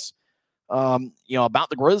things, about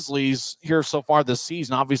the Grizzlies here so far this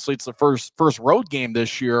season. Obviously, it's the first road game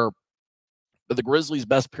this year, but the Grizzlies'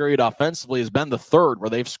 best period offensively has been the third,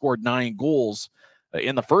 where they've scored 9 goals.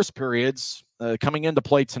 In the first periods, coming into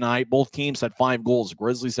play tonight, both teams had 5 goals. The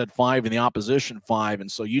Grizzlies had 5 and the opposition 5. And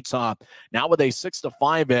so Utah now with a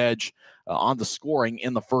 6-5 edge on the scoring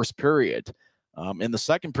in the first period. In the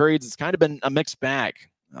second periods, it's kind of been a mixed bag.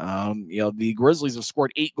 The Grizzlies have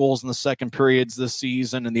scored 8 goals in the second periods this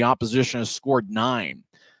season, and the opposition has scored 9.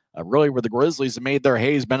 Really, where the Grizzlies have made their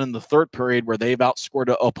hay has been in the third period, where they've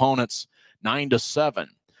outscored opponents 9-7.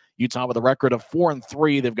 Utah with a record of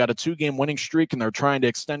 4-3. They've got a 2-game winning streak, and they're trying to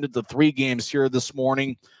extend it to 3 games here this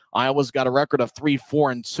morning. Iowa's got a record of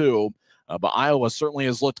 3-4-2. But Iowa certainly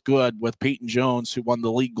has looked good with Peyton Jones, who won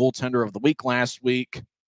the league goaltender of the week last week,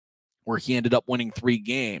 where he ended up winning 3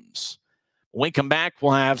 games. When we come back,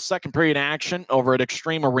 we'll have second period action over at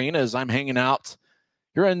Extreme Arena as I'm hanging out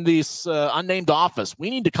here in this unnamed office.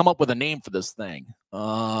 We need to come up with a name for this thing.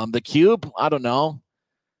 The Cube? I don't know.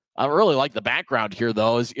 I really like the background here,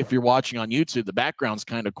 though. If you're watching on YouTube, the background's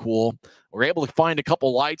kind of cool. We're able to find a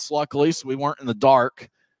couple lights, luckily, so we weren't in the dark.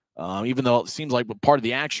 Even though it seems like part of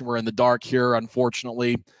the action we're in the dark here,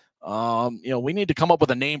 unfortunately. We need to come up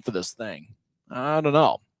with a name for this thing. I don't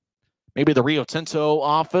know. Maybe the Rio Tinto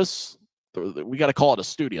office. We got to call it a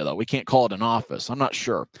studio, though. We can't call it an office. I'm not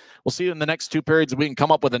sure. We'll see in the next two periods if we can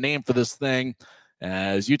come up with a name for this thing.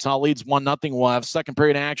 As Utah leads 1-0, we'll have second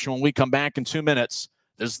period action when we come back in 2 minutes.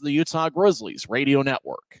 This is the Utah Grizzlies Radio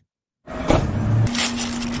Network.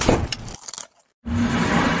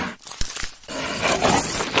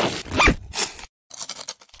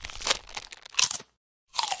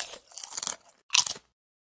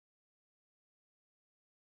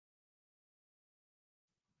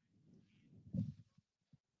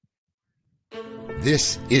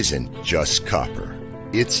 This isn't just copper.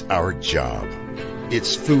 It's our job.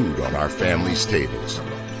 It's food on our family's tables.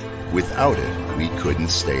 Without it, we couldn't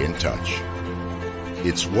stay in touch.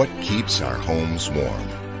 It's what keeps our homes warm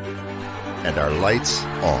and our lights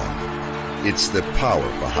on. It's the power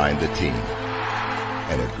behind the team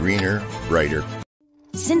and a greener, brighter.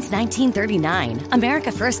 Since 1939,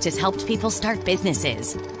 America First has helped people start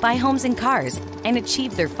businesses, buy homes and cars, and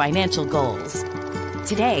achieve their financial goals.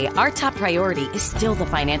 Today, our top priority is still the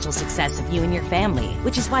financial success of you and your family,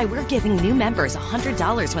 which is why we're giving new members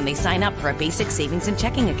 $100 when they sign up for a basic savings and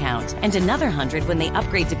checking account, and another $100 when they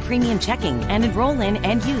upgrade to premium checking and enroll in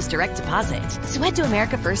and use direct deposit. So head to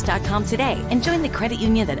AmericaFirst.com today and join the credit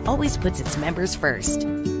union that always puts its members first.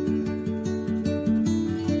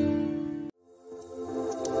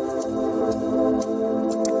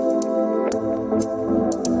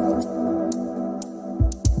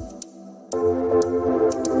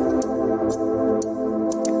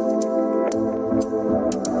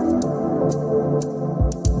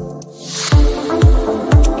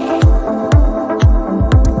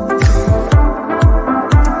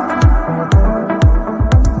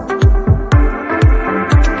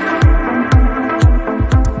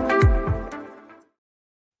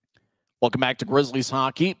 Welcome back to Grizzlies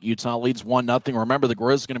hockey. Utah leads 1-0. Remember, the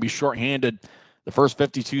Grizz going to be shorthanded the first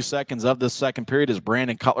 52 seconds of this second period as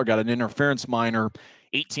Brandon Cutler got an interference minor.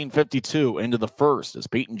 18:52 into the first as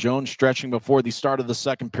Peyton Jones stretching before the start of the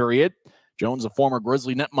second period. Jones, a former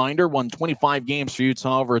Grizzly netminder, won 25 games for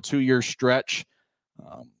Utah over a 2-year stretch.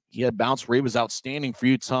 He had bouts where he was outstanding for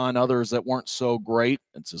Utah and others that weren't so great.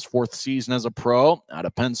 It's his fourth season as a pro out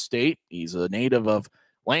of Penn State. He's a native of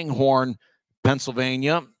Langhorne,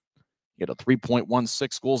 Pennsylvania. He had a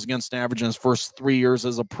 3.16 goals against average in his first 3 years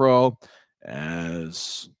as a pro.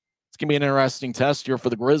 As it's going to be an interesting test here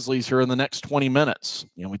for the Grizzlies here in the next 20 minutes.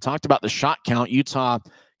 You know, we talked about the shot count. Utah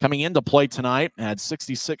coming into play tonight had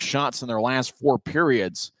 66 shots in their last 4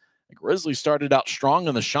 periods. The Grizzlies started out strong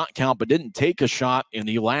in the shot count, but didn't take a shot in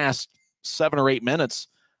the last 7 or 8 minutes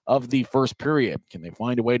of the first period. Can they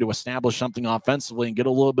find a way to establish something offensively and get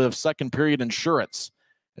a little bit of second period insurance?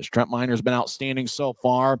 As Trent Miner's been outstanding so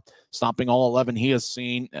far, stopping all 11 he has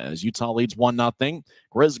seen as Utah leads 1-0.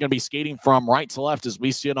 Grizz is going to be skating from right to left as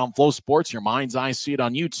we see it on Flow Sports. Your mind's eye see it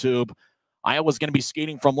on YouTube. Iowa's going to be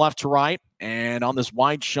skating from left to right, and on this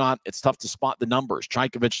wide shot, it's tough to spot the numbers.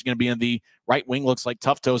 Chaykovich is going to be in the right wing. Looks like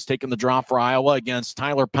Tufto's taking the draw for Iowa against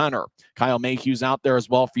Tyler Penner. Kyle Mayhew's out there as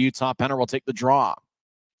well for Utah. Penner will take the draw.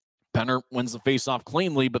 Penner wins the faceoff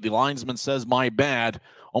cleanly, but the linesman says, "My bad,"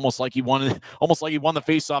 almost like he won the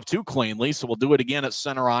faceoff too cleanly. So we'll do it again at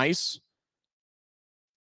center ice.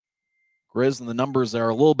 Grizz and the numbers are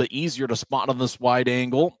a little bit easier to spot on this wide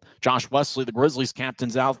angle. Josh Wesley, the Grizzlies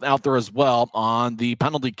captain's out there as well on the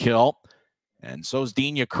penalty kill. And so is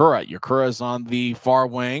Dean Yakura. Yakura is on the far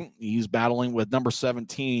wing. He's battling with number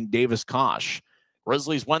 17, Davis Kosh.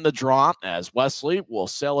 Grizzlies win the draw as Wesley will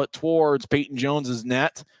sail it towards Peyton Jones's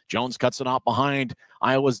net. Jones cuts it off behind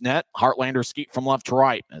Iowa's net. Heartlanders skate from left to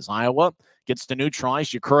right as Iowa gets to neutralize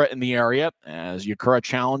Yakura in the area. As Yakura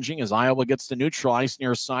challenging as Iowa gets to neutralize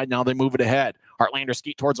near side. Now they move it ahead. Heartlanders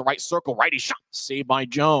skate towards the right circle. Righty shot saved by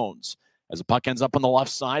Jones. As the puck ends up on the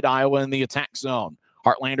left side, Iowa in the attack zone.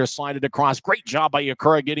 Heartlanders slided across. Great job by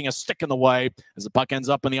Yakura getting a stick in the way. As the puck ends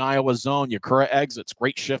up in the Iowa zone, Yakura exits.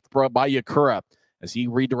 Great shift by Yakura as he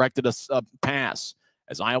redirected a pass.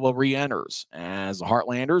 As Iowa re-enters. As the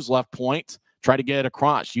Heartlanders left point try to get it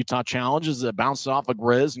across. Utah challenges it, bounces off a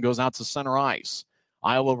Grizz and goes out to center ice.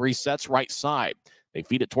 Iowa resets right side. They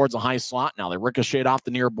feed it towards a high slot. Now they ricochet off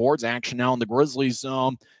the near boards. Action now in the Grizzlies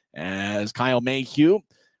zone as Kyle Mayhew,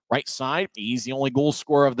 right side. He's the only goal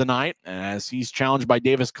scorer of the night as he's challenged by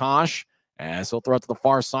Davis Kosh. As he'll throw it to the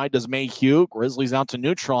far side, does Mayhew. Grizzlies out to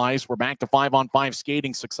neutralize. We're back to 5-on-5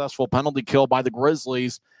 skating. Successful penalty kill by the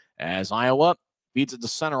Grizzlies as Iowa feeds it to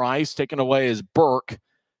center ice. Taken away is Burke.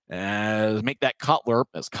 As make that Cutler,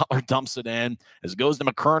 as Cutler dumps it in. As it goes to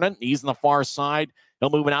McKernan. He's on the far side. He'll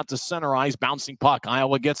move it out to center ice. Bouncing puck.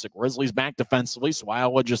 Iowa gets it. Grizzlies back defensively, so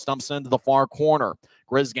Iowa just dumps into the far corner.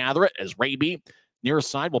 Grizz gather it as Raby near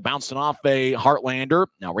side will bounce it off a Heartlander.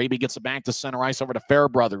 Now Raby gets it back to center ice over to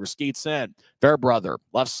Fairbrother, who skates in. Fairbrother,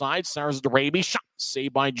 left side, centers it to Raby. Shot,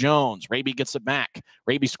 saved by Jones. Raby gets it back.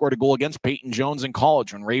 Raby scored a goal against Peyton Jones in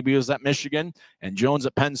college when Raby was at Michigan and Jones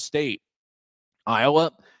at Penn State.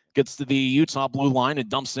 Iowa gets to the Utah blue line and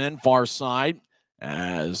dumps in far side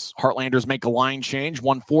as Heartlanders make a line change.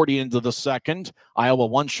 1:40 into the second. Iowa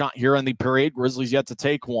one shot here in the period. Grizzlies yet to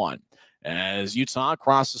take one. As Utah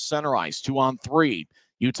crosses center ice, 2-on-3.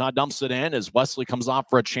 Utah dumps it in as Wesley comes off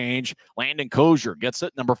for a change. Landon Kozier gets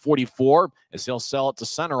it, number 44, as he'll sell it to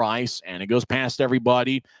center ice, and it goes past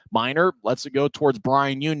everybody. Minor lets it go towards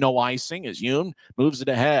Brian Yoon, no icing, as Yoon moves it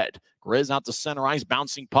ahead. Grizz out to center ice,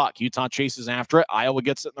 bouncing puck. Utah chases after it. Iowa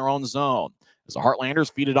gets it in their own zone. As the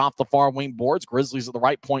Heartlanders feed it off the far wing boards, Grizzlies at the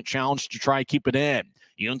right point challenge to try and keep it in.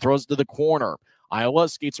 Yoon throws it to the corner. Iowa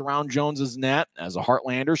skates around Jones's net as the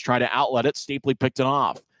Heartlanders try to outlet it. Stapley picked it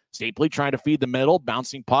off. Stapley trying to feed the middle,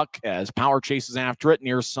 bouncing puck as Power chases after it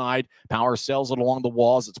near side. Power sails it along the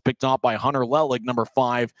walls. It's picked off by Hunter Lelig, number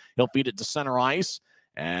 5. He'll feed it to center ice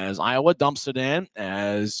as Iowa dumps it in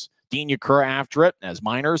as Dean Yakura after it as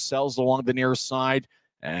Miners sails along the near side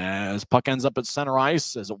as puck ends up at center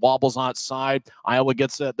ice as it wobbles outside. Iowa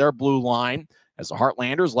gets it at their blue line as the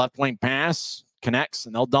Heartlanders left wing pass connects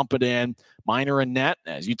and they'll dump it in. Minor and net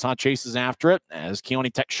as Utah chases after it as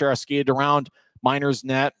Keone Teixeira skated around Miner's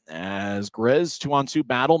net as Grizz 2-on-2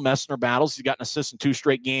 battle. Messner battles. He's got an assist in 2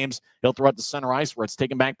 straight games. He'll throw it to center ice where it's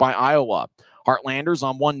taken back by Iowa. Heartlanders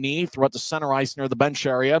on one knee, throw it to center ice near the bench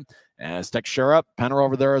area as Teixeira, Penner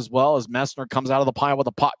over there as well as Messner comes out of the pile with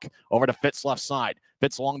a puck over to Fitz left side.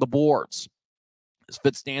 Fitz along the boards as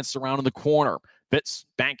Fitz dances around in the corner. Fitz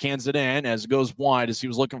backhands it in as it goes wide as he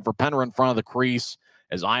was looking for Penner in front of the crease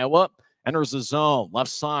as Iowa enters the zone. Left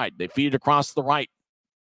side. They feed it across the right.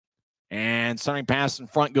 And centering pass in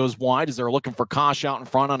front goes wide as they're looking for Kosh out in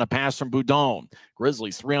front on a pass from Boudon.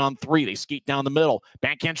 Grizzlies 3-on-3. They skate down the middle.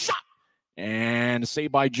 Backhand shot. And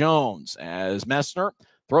saved by Jones as Messner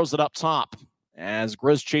throws it up top as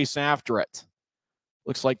Grizz chase after it.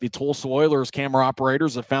 Looks like the Tulsa Oilers camera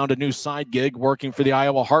operators have found a new side gig working for the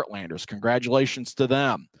Iowa Heartlanders. Congratulations to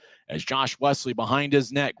them. As Josh Wesley behind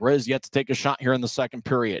his net. Grizz yet to take a shot here in the second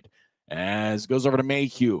period. As it goes over to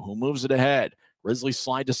Mayhew, who moves it ahead. Grizzlies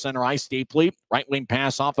slide to center ice. Stapley, right wing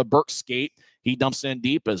pass off of Burke's skate. He dumps in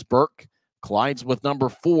deep as Burke collides with number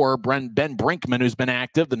 4, Ben Brinkman, who's been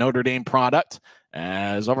active, the Notre Dame product.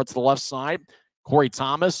 As over to the left side, Corey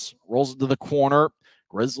Thomas rolls it to the corner.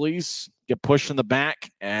 Grizzlies get pushed in the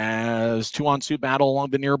back as 2-on-2 battle along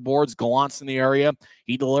the near boards. Gallant's in the area.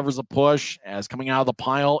 He delivers a push as coming out of the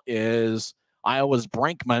pile is Iowa's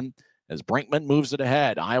Brinkman. As Brinkman moves it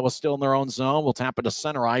ahead. Iowa still in their own zone. We'll tap it to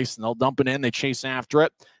center ice, and they'll dump it in. They chase after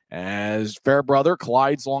it. As Fairbrother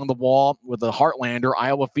collides along the wall with the Heartlander.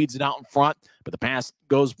 Iowa feeds it out in front, but the pass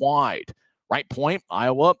goes wide. Right point,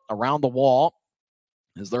 Iowa around the wall.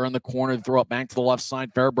 As they're in the corner, they throw it back to the left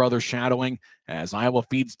side. Fairbrother shadowing as Iowa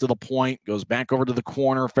feeds to the point. Goes back over to the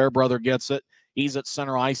corner. Fairbrother gets it. He's at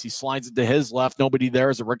center ice. He slides it to his left. Nobody there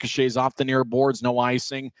as it ricochets off the near boards. No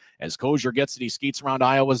icing. As Kozier gets it, he skates around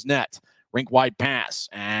Iowa's net. Rink wide pass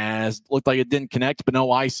as looked like it didn't connect, but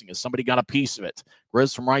no icing as somebody got a piece of it.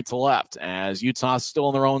 Grizz from right to left as Utah's still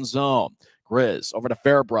in their own zone. Grizz over to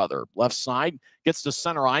Fairbrother. Left side, gets to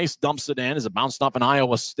center ice, dumps it in as it bounced off an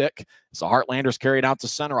Iowa stick. As the Heartlanders carried out to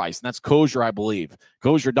center ice, and that's Kozier, I believe.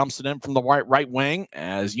 Kozier dumps it in from the right wing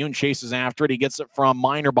as Yoon chases after it. He gets it from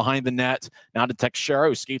Minor behind the net. Now to Teixeira,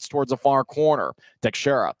 who skates towards the far corner.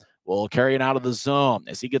 Teixeira will carry it out of the zone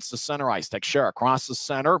as he gets to center ice. Teixeira across the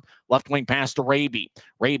center. Left wing pass to Raby.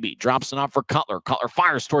 Raby drops it off for Cutler. Cutler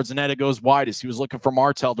fires towards the net. It goes wide as he was looking for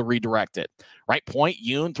Martell to redirect it. Right point,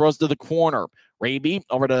 Yoon throws to the corner. Raby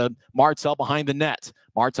over to Martell behind the net.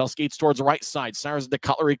 Martell skates towards the right side. Cyrus to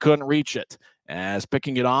Cutler. He couldn't reach it. As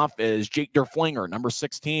picking it off is Jake Derflinger, number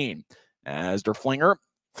 16. As Derflinger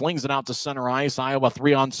flings it out to center ice. Iowa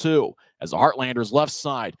 3-on-2. As the Heartlanders left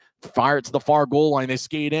side fire it to the far goal line. They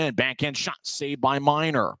skate in. Backhand shot saved by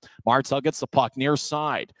Minor. Martell gets the puck near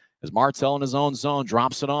side. As Martell in his own zone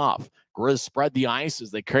drops it off. Grizz spread the ice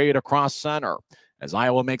as they carry it across center. As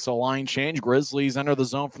Iowa makes a line change, Grizzlies enter the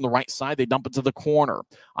zone from the right side. They dump it to the corner.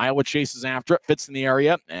 Iowa chases after it. Fitz in the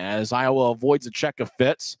area as Iowa avoids a check of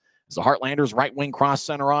Fitz. As the Heartlanders right wing cross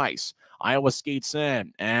center ice. Iowa skates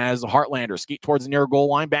in as the Heartlanders skate towards the near goal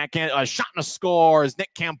line. Backhand, a shot and a score as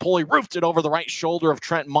Nick Campoli roofed it over the right shoulder of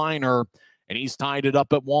Trent Minor, and he's tied it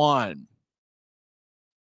up at 1.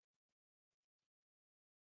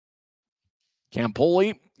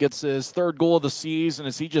 Campoli gets his third goal of the season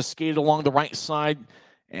as he just skated along the right side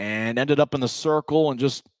and ended up in the circle and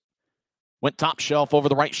just went top shelf over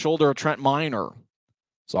the right shoulder of Trent Miner.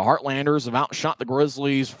 So Heartlanders have outshot the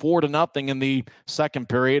Grizzlies 4-0 in the second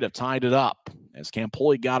period, have tied it up as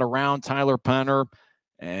Campoli got around Tyler Penner,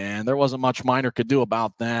 and there wasn't much Miner could do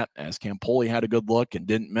about that as Campoli had a good look and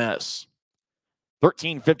didn't miss.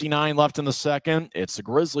 13:59 left in the second. It's the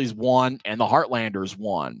Grizzlies 1 and the Heartlanders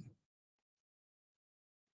 1.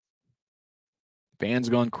 Fans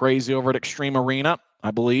going crazy over at Extreme Arena,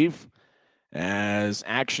 I believe, as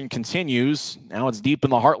action continues. Now it's deep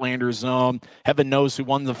in the Heartlanders zone. Heaven knows who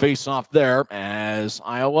won the faceoff there as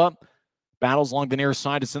Iowa battles along the near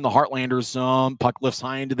side. It's in the Heartlanders zone. Puck lifts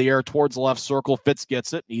high into the air towards the left circle. Fitz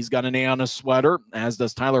gets it. He's got an A on his sweater, as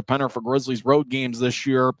does Tyler Penner for Grizzlies road games this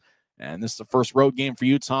year. And this is the first road game for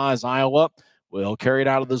Utah as Iowa will carry it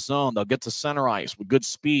out of the zone. They'll get to center ice with good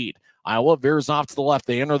speed. Iowa veers off to the left.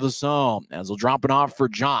 They enter the zone as they'll drop it off for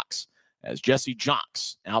Jocks. As Jesse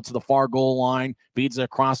Jocks out to the far goal line, feeds it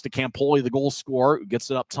across to Campoli, the goal scorer, who gets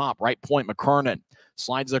it up top. Right point, McKernan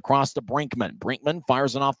slides it across to Brinkman. Brinkman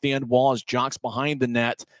fires it off the end wall as Jocks behind the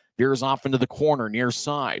net. Veers off into the corner near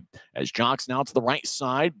side. As Jocks now to the right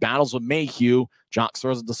side, battles with Mayhew. Jocks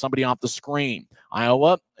throws it to somebody off the screen.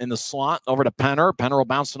 Iowa in the slot over to Penner. Penner will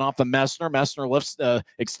bounce it off to Messner. Messner lifts,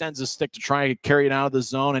 extends his stick to try to carry it out of the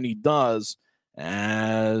zone, and he does.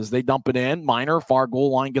 As they dump it in, Miner, far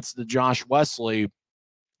goal line, gets to Josh Wesley.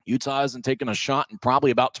 Utah hasn't taken a shot in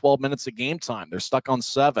probably about 12 minutes of game time. They're stuck on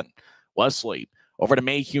 7. Wesley over to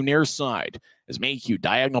Mayhew near side. As Mayhew,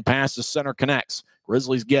 diagonal pass to center connects.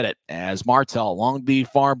 Grizzlies get it as Martel along the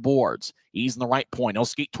far boards. He's in the right point. He'll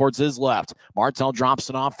skate towards his left. Martel drops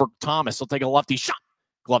it off for Thomas. He'll take a lefty shot.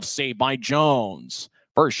 Glove saved by Jones.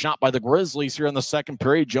 First shot by the Grizzlies here in the second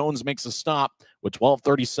period. Jones makes a stop with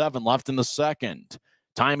 12:37 left in the second.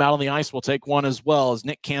 Timeout on the ice will take one as well as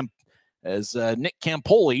Nick Campoli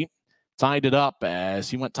tied it up as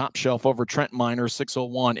he went top shelf over Trent Miner,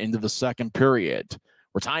 6:01 into the second period.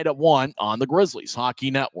 We're tied at 1 on the Grizzlies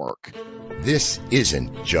Hockey Network. This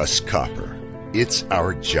isn't just copper. It's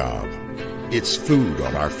our job. It's food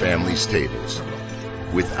on our family's tables.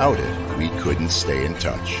 Without it, we couldn't stay in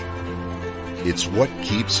touch. It's what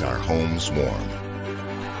keeps our homes warm.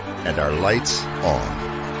 And our lights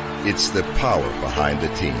on. It's the power behind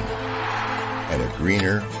the team. And a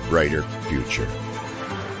greener, brighter future.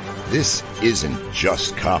 This isn't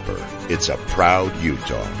just copper. It's a proud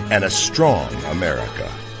Utah and a strong America.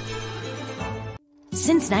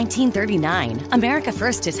 Since 1939, America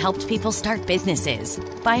First has helped people start businesses,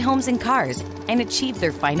 buy homes and cars, and achieve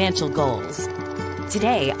their financial goals.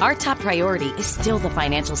 Today, our top priority is still the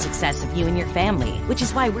financial success of you and your family, which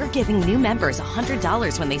is why we're giving new members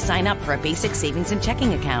 $100 when they sign up for a basic savings and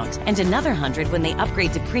checking account, and another $100 when they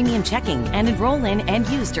upgrade to premium checking and enroll in and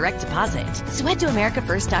use direct deposit. So head to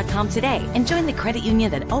americafirst.com today and join the credit union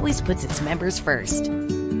that always puts its members first.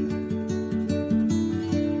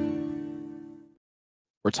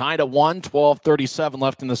 We're tied at 1, 12:37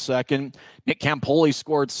 left in the second. Nick Campoli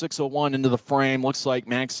scored 6:01 into the frame. Looks like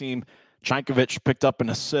Maxim Chaykovich picked up an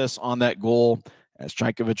assist on that goal as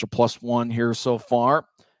Chaykovich a +1 here so far.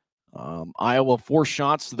 Iowa 4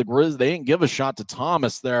 shots to the Grizz. They didn't give a shot to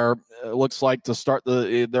Thomas there. It looks like to start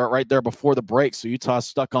they're right there before the break. So Utah's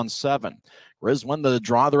stuck on 7. Grizz win the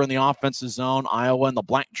draw. They're in the offensive zone. Iowa in the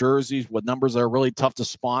black jerseys with numbers that are really tough to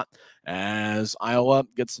spot as Iowa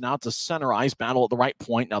gets it out to center ice. Battle at the right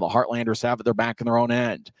point. Now the Heartlanders have it. They're back in their own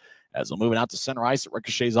end. As they'll move it out to center ice, it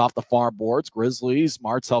ricochets off the far boards. Grizzlies,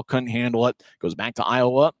 Martel couldn't handle it. Goes back to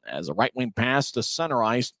Iowa as a right wing pass to center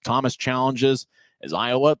ice. Thomas challenges as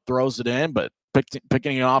Iowa throws it in, but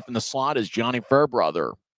picking it off in the slot is Johnny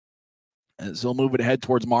Fairbrother. As he'll move it ahead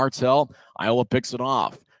towards Martel, Iowa picks it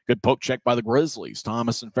off. Good poke check by the Grizzlies.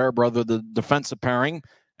 Thomas and Fairbrother, the defensive pairing,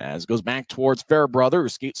 as it goes back towards Fairbrother, who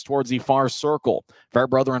skates towards the far circle.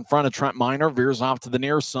 Fairbrother in front of Trent Miner, veers off to the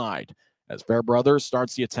near side. As Fairbrother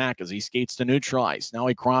starts the attack as he skates to neutral ice. Now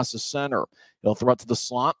he crosses center. He'll throw it to the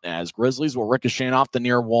slot as Grizzlies will ricochet off the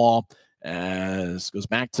near wall. As goes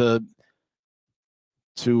back to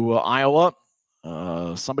Iowa.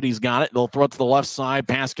 Somebody's got it. They'll throw it to the left side.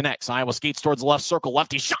 Pass connects. Iowa skates towards the left circle.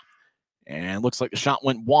 Lefty shot. And looks like the shot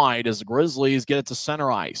went wide as the Grizzlies get it to center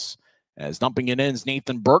ice. As dumping it in is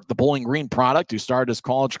Nathan Burke, the Bowling Green product, who started his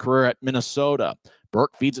college career at Minnesota.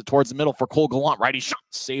 Burke feeds it towards the middle for Cole Gallant. Righty shot,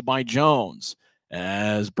 saved by Jones.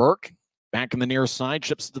 As Burke, back in the near side,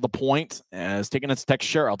 chips to the point. As taking its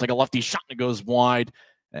Teixeira. I'll take a lefty shot and it goes wide.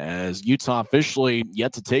 As Utah officially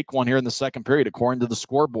yet to take one here in the second period, according to the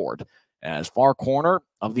scoreboard. As far corner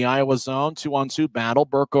of the Iowa zone, 2-on-2 battle.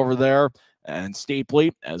 Burke over there and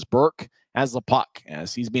Stapley as Burke has the puck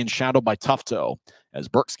as he's being shadowed by Tufto. As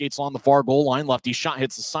Burke skates along the far goal line, lefty shot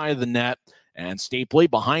hits the side of the net, and Stapley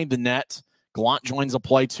behind the net. Gallant joins the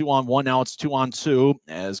play 2-on-1. Now it's 2-on-2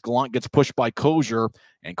 as Gallant gets pushed by Kozier,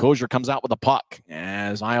 and Kozier comes out with a puck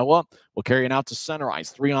as Iowa will carry it out to center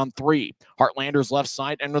ice. 3-on-3. Heartlanders left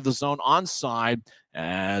side enter the zone onside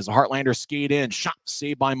as the Heartlanders skate in. Shot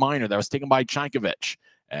saved by Miner. That was taken by Chankovich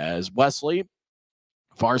as Wesley,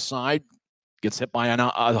 far side, gets hit by a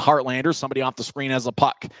Heartlander. Somebody off the screen has a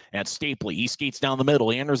puck. And Stapley, he skates down the middle.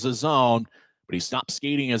 He enters the zone, but he stops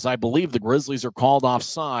skating as I believe the Grizzlies are called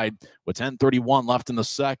offside with 10:31 left in the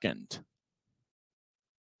second.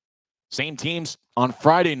 Same teams on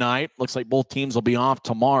Friday night. Looks like both teams will be off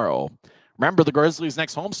tomorrow. Remember, the Grizzlies'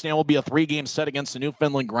 next homestand will be a 3-game set against the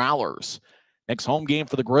Newfoundland Growlers. Next home game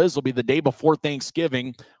for the Grizz will be the day before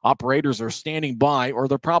Thanksgiving. Operators are standing by, or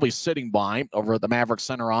they're probably sitting by, over at the Maverick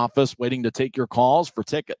Center office, waiting to take your calls for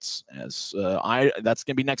tickets. As that's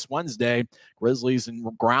going to be next Wednesday, Grizzlies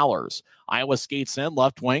and Growlers. Iowa skates in,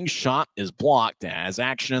 left wing, shot is blocked as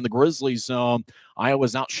action in the Grizzlies zone.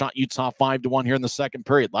 Iowa's outshot Utah 5-1 here in the second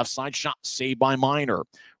period. Left side shot saved by Miner.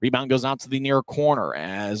 Rebound goes out to the near corner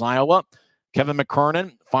as Iowa. Kevin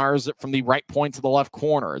McKernan fires it from the right point to the left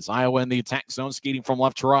corner. It's Iowa in the attack zone, skating from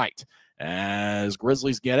left to right. As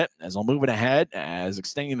Grizzlies get it, as they'll move it ahead, as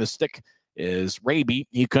extending the stick is Raby.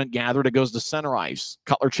 He couldn't gather it. It goes to center ice.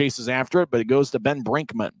 Cutler chases after it, but it goes to Ben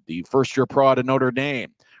Brinkman, the first-year pro out of Notre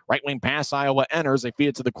Dame. Right wing pass, Iowa enters. They feed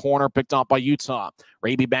it to the corner, picked off by Utah.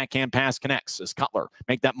 Raby backhand pass connects as Cutler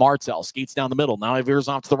make that Martell. Skates down the middle. Now he veers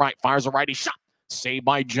off to the right. Fires a righty shot. Saved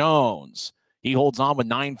by Jones. He holds on with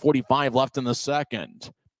 9:45 left in the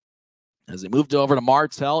second. As he moved over to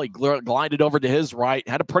Martell, he glided over to his right.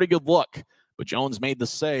 Had a pretty good look, but Jones made the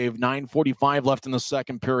save. 9:45 left in the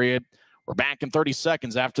second period. We're back in 30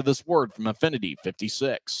 seconds after this word from Affinity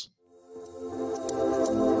 56.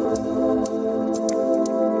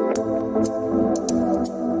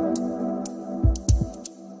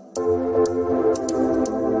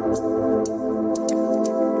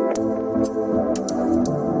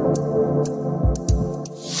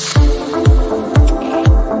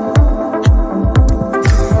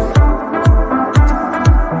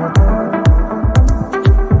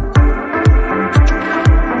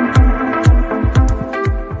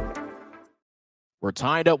 We're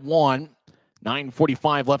tied at 1.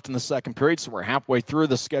 9:45 left in the second period, so we're halfway through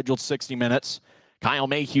the scheduled 60 minutes. Kyle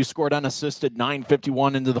Mayhew scored unassisted,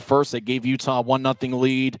 9:51 into the first. They gave Utah a 1-0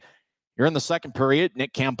 lead. Here in the second period,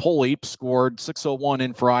 Nick Campoli scored 6:01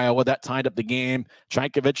 in for Iowa. That tied up the game.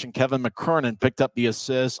 Chankovich and Kevin McKernan picked up the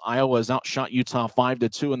assists. Iowa has outshot Utah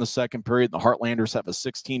 5-2 in the second period. The Heartlanders have a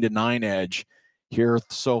 16-9 edge here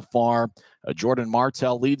so far. Jordan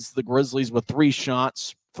Martell leads the Grizzlies with 3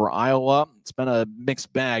 shots. For Iowa, it's been a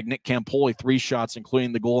mixed bag. Nick Campoli, 3 shots,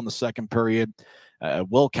 including the goal in the second period.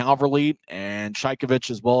 Will Calverley and Chankovich,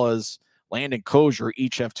 as well as Landon Kozier,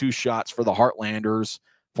 each have 2 shots for the Heartlanders.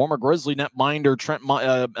 Former Grizzly netminder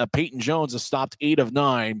Peyton Jones has stopped 8 of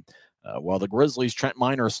 9, while the Grizzlies' Trent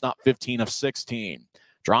Miner has stopped 15 of 16.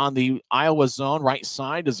 Draw on the Iowa zone, right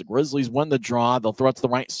side, as the Grizzlies win the draw. They'll throw it to the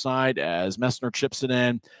right side as Messner chips it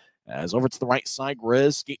in. As over to the right side,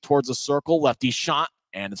 Grizz skate towards the circle, lefty shot,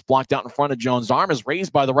 and it's blocked out in front of Jones. Arm is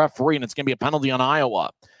raised by the referee, and it's going to be a penalty on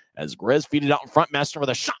Iowa. As Grizz feed it out in front, Messner with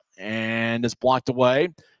a shot, and it's blocked away.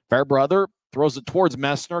 Fairbrother throws it towards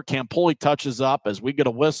Messner. Campoli touches up as we get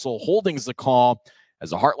a whistle. Holding's the call as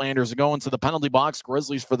the Heartlanders are going to the penalty box.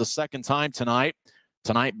 Grizzlies for the second time tonight.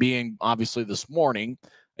 Tonight being obviously this morning.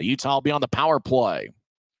 Utah will be on the power play.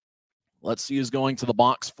 Let's see who's going to the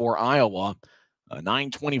box for Iowa.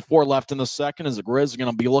 9:24 left in the second as the Grizz are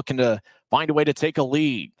going to be looking to find a way to take a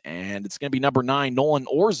lead. And it's going to be number 9, Nolan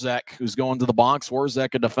Orzek, who's going to the box.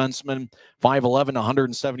 Orzek, a defenseman, 5'11",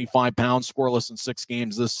 175 pounds, scoreless in 6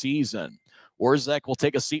 games this season. Orzek will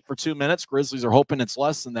take a seat for 2 minutes. Grizzlies are hoping it's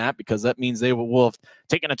less than that because that means they will have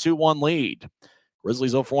taken a 2-1 lead.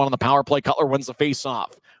 Grizzlies 0 for 1 on the power play. Cutler wins the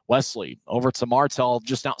faceoff. Wesley over to Martell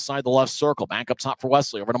just outside the left circle. Back up top for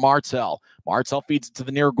Wesley. Over to Martell. Martell feeds it to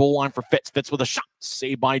the near goal line for Fitz. Fitz with a shot.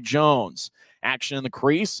 Saved by Jones. Action in the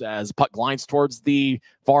crease as the puck glides towards the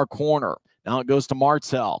far corner. Now it goes to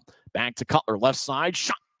Martell. Back to Cutler. Left side.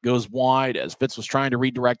 Shot goes wide as Fitz was trying to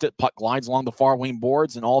redirect it. Puck glides along the far wing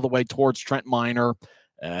boards and all the way towards Trent Miner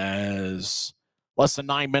as less than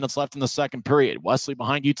 9 minutes left in the second period. Wesley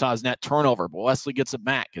behind Utah's net, turnover, but Wesley gets it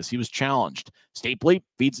back as he was challenged. Stapley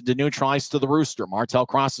feeds it to neutralize to the Rooster. Martell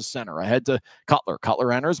crosses center, ahead to Cutler.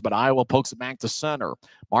 Cutler enters, but Iowa pokes it back to center.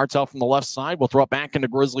 Martell from the left side will throw it back into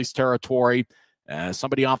Grizzlies territory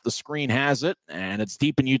Somebody off the screen has it, and it's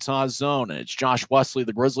deep in Utah's zone, and it's Josh Wesley,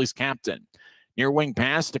 the Grizzlies captain. Near wing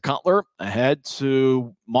pass to Cutler, ahead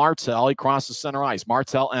to Martell. He crosses center ice.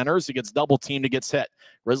 Martell enters. He gets double teamed. He gets hit.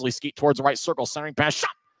 Grizzlies skeet towards the right circle. Centering pass, shot,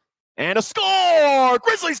 and a score!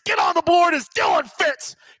 Grizzlies get on the board as Dylan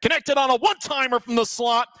Fitz connected on a one-timer from the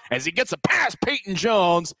slot as he gets a pass Peyton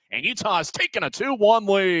Jones, and Utah has taken a 2-1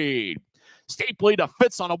 lead. Stapley to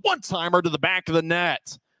Fitz on a one-timer to the back of the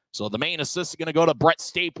net. So the main assist is going to go to Brett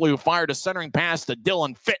Stapley, who fired a centering pass to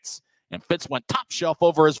Dylan Fitz. And Fitz went top shelf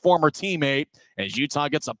over his former teammate as Utah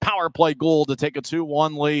gets a power play goal to take a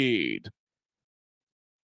 2-1 lead.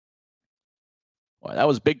 Well, that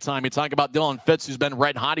was big time. You talk about Dylan Fitz, who's been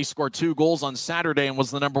red hot. He scored 2 goals on Saturday and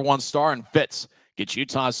was the #1 star. And Fitz gets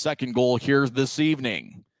Utah's second goal here this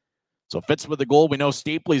evening. So Fitz with the goal. We know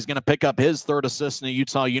Stapley's going to pick up his 3rd assist in a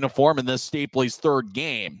Utah uniform in this Stapley's 3rd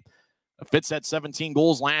game. Fitz had 17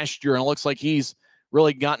 goals last year, and it looks like he's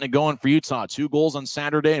really gotten it going for Utah. 2 goals on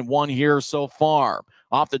Saturday and 1 here so far.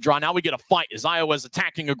 Off the draw. Now we get a fight as Iowa's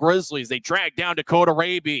attacking the Grizzlies. They drag down Dakota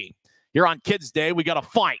Raby. Here on Kids Day, we got a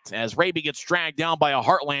fight as Raby gets dragged down by a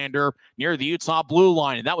Heartlander near the Utah blue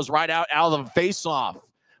line, and that was right out of the face-off.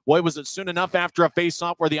 Boy, was it soon enough after a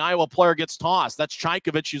face-off where the Iowa player gets tossed. That's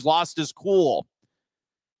Chaykovich, who's lost his cool.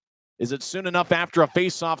 Is it soon enough after a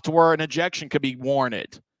face-off to where an ejection could be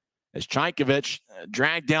warranted? As Chaykovich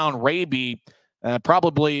dragged down Raby,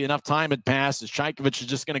 probably enough time had passed as Chaykovich is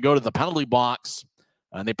just going to go to the penalty box.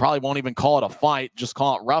 And they probably won't even call it a fight, just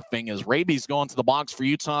call it roughing, as Raby's going to the box for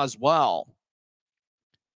Utah as well.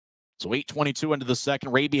 So 8:22 into the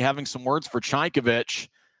second, Raby having some words for Chaykovich,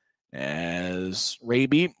 as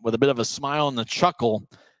Raby with a bit of a smile and a chuckle,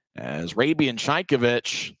 as Raby and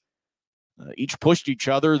Chaykovich each pushed each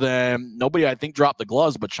other. Then nobody, I think, dropped the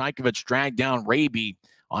gloves, but Chaykovich dragged down Raby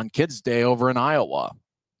on Kids Day over in Iowa.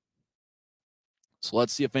 So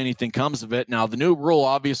let's see if anything comes of it. Now, the new rule,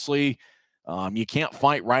 obviously, you can't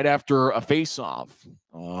fight right after a face-off.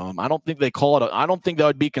 I don't think they call it I don't think that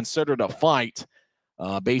would be considered a fight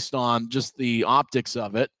based on just the optics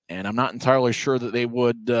of it. And I'm not entirely sure that they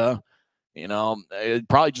would, it'd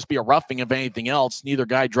probably just be a roughing if anything else. Neither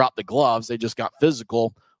guy dropped the gloves. They just got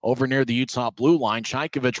physical over near the Utah blue line.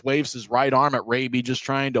 Chaykovich waves his right arm at Raby, just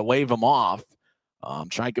trying to wave him off.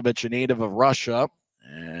 Chaykovich, a native of Russia.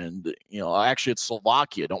 And, actually it's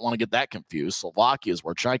Slovakia. Don't want to get that confused. Slovakia is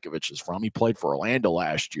where Chaykovich is from. He played for Orlando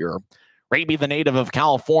last year. Raby, the native of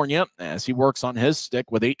California, as he works on his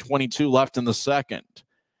stick with 8:22 left in the second.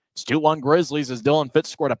 It's 2-1 Grizzlies as Dylan Fitz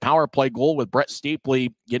scored a power play goal with Brett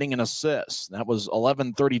Stapley getting an assist. That was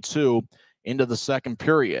 11:32 into the second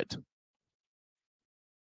period.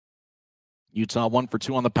 Utah 1 for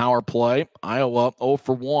 2 on the power play. Iowa 0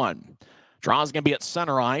 for 1. Draw's going to be at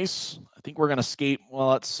center ice. I think we're going to skate, well,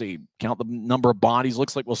 let's see, count the number of bodies.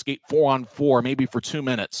 Looks like we'll skate 4-on-4, maybe for 2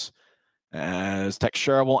 minutes. As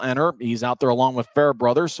Teixeira will enter. He's out there along with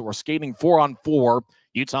Fairbrother, so we're skating 4-on-4.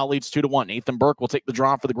 Utah leads 2-1. Nathan Burke will take the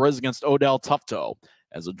draw for the Grizz against Odell Tufto,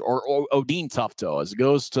 or Odine Tufto, as it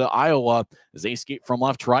goes to Iowa as they skate from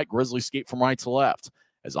left to right. Grizzlies skate from right to left.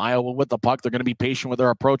 As Iowa with the puck, they're going to be patient with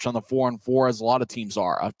their approach on the 4-on-4, as a lot of teams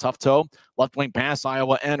are. Tufto, left wing pass,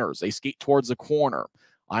 Iowa enters. They skate towards the corner.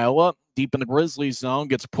 Iowa, deep in the Grizzlies zone,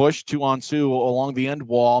 gets pushed 2-on-2 along the end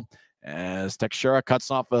wall as Teixeira cuts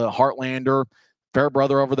off a Heartlander.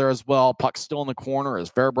 Fairbrother over there as well. Puck still in the corner as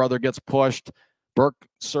Fairbrother gets pushed. Burke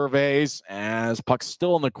surveys as puck's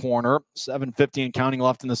still in the corner. 7:50 and counting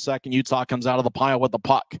left in the second. Utah comes out of the pile with the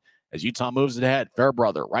puck as Utah moves it ahead.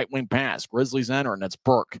 Fairbrother, right wing pass. Grizzlies enter, and it's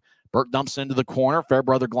Burke. Burke dumps into the corner.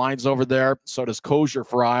 Fairbrother glides over there. So does Kosier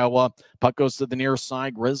for Iowa. Puck goes to the near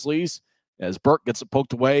side. Grizzlies. As Burke gets it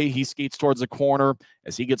poked away, he skates towards the corner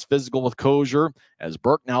as he gets physical with Kosier. As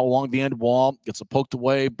Burke now along the end wall gets it poked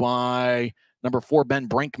away by number 4, Ben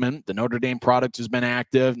Brinkman, the Notre Dame product who's been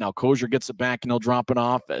active. Now Kosier gets it back and he'll drop it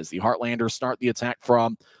off as the Heartlanders start the attack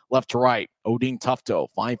from left to right. Odine Tufto,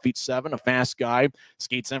 5'7", a fast guy,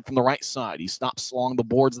 skates in from the right side. He stops along the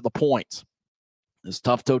boards of the point. As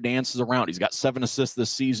Tufto dances around, he's got 7 assists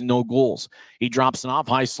this season, no goals. He drops it off,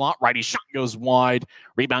 high slot, righty shot goes wide.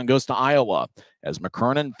 Rebound goes to Iowa as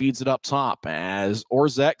McKernan feeds it up top. As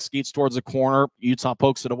Orzek skates towards the corner, Utah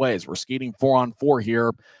pokes it away as we're skating 4-on-4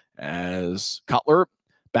 here. As Cutler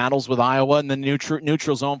battles with Iowa in the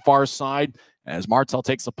neutral zone far side. As Martell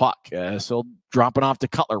takes the puck, so he'll drop it off to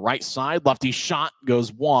Cutler, right side. Lefty shot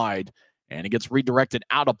goes wide, and it gets redirected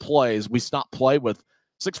out of play as we stop play with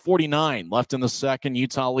 6:49 left in the second.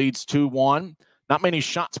 Utah leads 2-1. Not many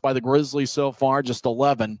shots by the Grizzlies so far, just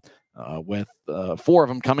 11, with 4 of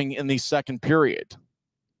them coming in the second period.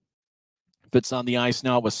 Fitz on the ice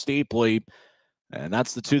now with Stapley. And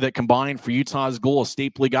that's the two that combined for Utah's goal.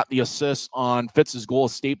 Stapley got the assist on Fitz's goal.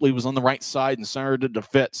 Stapley was on the right side and centered it to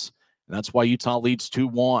Fitz. And that's why Utah leads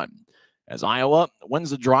 2-1. As Iowa wins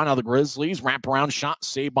the draw, now the Grizzlies wraparound shot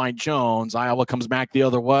saved by Jones. Iowa comes back the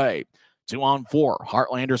other way. 2-on-4.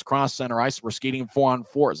 Heartlanders cross center ice. We're skating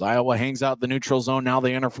 4-on-4. As Iowa hangs out the neutral zone, now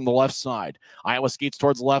they enter from the left side. Iowa skates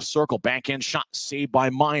towards the left circle. Backhand shot saved by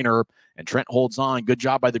Minor. And Trent holds on. Good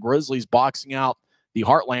job by the Grizzlies boxing out the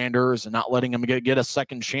Heartlanders and not letting them get a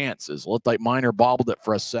second chance. It looked like Minor bobbled it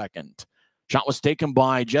for a second. Shot was taken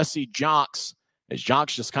by Jesse Jocks, as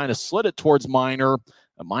Jocks just kind of slid it towards Minor.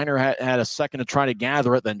 Minor had a second to try to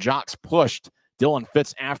gather it. Then Jocks pushed Dylan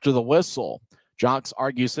Fitz after the whistle. Jocks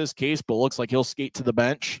argues his case, but looks like he'll skate to the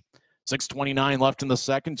bench. 6:29 left in the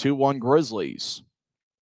second, 2-1 Grizzlies.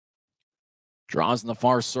 Draws in the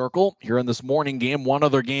far circle. Here in this morning game, one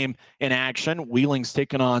other game in action. Wheeling's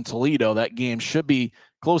taking on Toledo. That game should be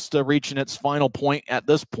close to reaching its final point at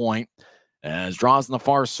this point. As draws in the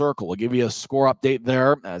far circle, we'll give you a score update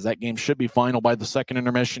there, as that game should be final by the second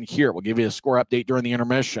intermission here. We'll give you a score update during the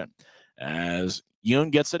intermission. As Yoon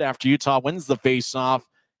gets it after Utah wins the faceoff.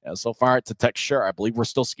 So far it's to Teixeira. I believe we're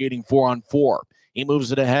still skating 4-on-4. He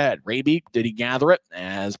moves it ahead. Raby, did he gather it?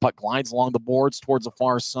 As puck glides along the boards towards the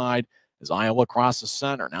far side. As Iowa crosses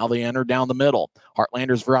center. Now they enter down the middle.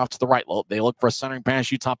 Heartlanders veer off to the right. They look for a centering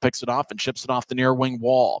pass. Utah picks it off and chips it off the near wing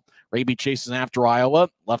wall. Raby chases after Iowa.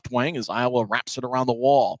 Left wing as Iowa wraps it around the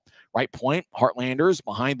wall. Right point, Heartlanders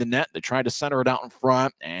behind the net. They try to center it out in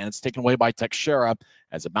front, and it's taken away by Teixeira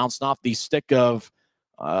as it bounced off the stick of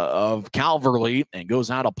Calverley and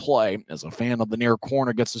goes out of play as a fan of the near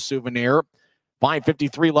corner gets a souvenir.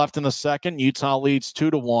 5:53 left in the second. Utah leads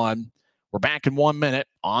 2-1. We're back in 1 minute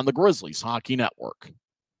on the Grizzlies Hockey Network.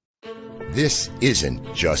 This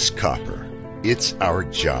isn't just copper. It's our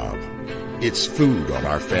job. It's food on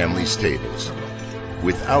our family's tables.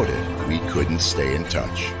 Without it, we couldn't stay in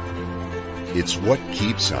touch. It's what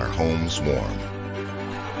keeps our homes warm.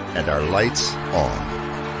 And our lights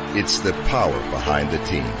on. It's the power behind the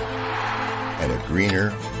team. And a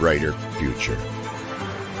greener, brighter future.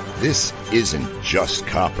 This isn't just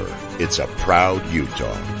copper. It's a proud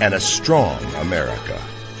Utah and a strong America.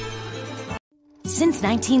 Since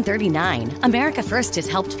 1939, America First has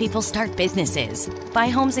helped people start businesses, buy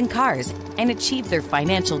homes and cars, and achieve their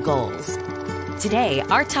financial goals. Today,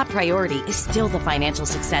 our top priority is still the financial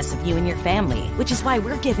success of you and your family, which is why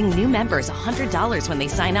we're giving new members $100 when they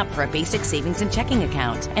sign up for a basic savings and checking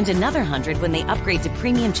account, and another $100 when they upgrade to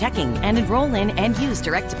premium checking and enroll in and use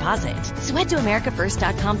direct deposit. So head to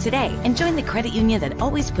AmericaFirst.com today and join the credit union that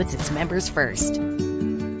always puts its members first.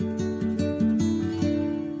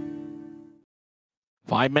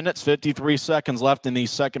 5 minutes, 53 seconds left in the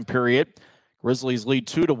second period. Grizzlies lead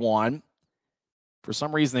 2-1. For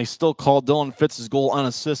some reason, they still called Dylan Fitz's goal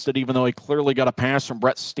unassisted, even though he clearly got a pass from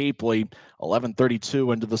Brett Stapley.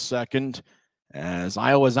 11:32 into the second, as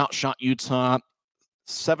Iowa's outshot Utah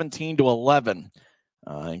 17-11,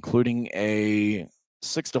 including a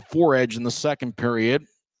 6-4 edge in the second period.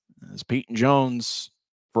 As Peyton Jones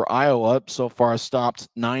for Iowa so far has stopped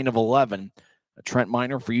 9 of 11. Trent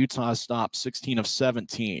Minor for Utah stopped 16 of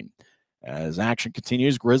 17. As action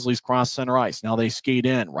continues, Grizzlies cross center ice. Now they skate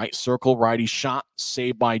in. Right circle, righty shot,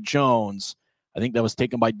 saved by Jones. I think that was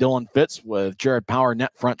taken by Dylan Fitz with Jared Power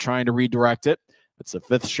net front trying to redirect it. It's the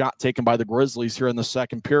fifth shot taken by the Grizzlies here in the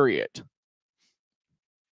second period.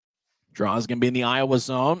 Draw is going to be in the Iowa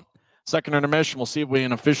zone. Second intermission, we'll see if we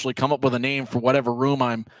can officially come up with a name for whatever room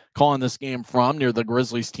I'm calling this game from near the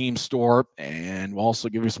Grizzlies team store. And we'll also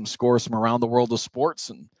give you some scores from around the world of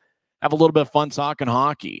sports and have a little bit of fun talking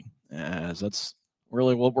hockey, as that's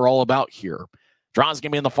really what we're all about here. Draw is going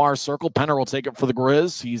to be in the far circle. Penner will take it for the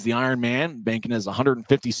Grizz. He's the Iron Man, banking his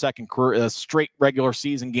 152nd straight regular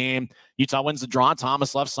season game. Utah wins the draw.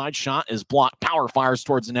 Thomas left side shot is blocked. Power fires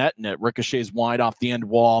towards the net, and it ricochets wide off the end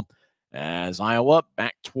wall. As Iowa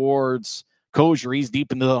back towards Kosher. He's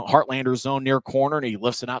deep into the Heartlander zone near corner, and he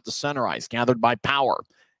lifts it out to center ice, gathered by Power.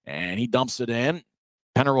 And he dumps it in.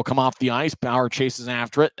 Penner will come off the ice. Power chases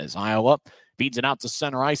after it as Iowa feeds it out to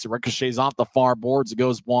center ice. It ricochets off the far boards. It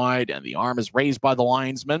goes wide, and the arm is raised by the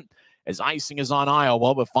linesman as icing is on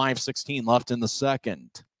Iowa with 5:16 left in the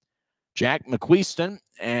second. Jack McQueeston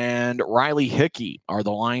and Riley Hickey are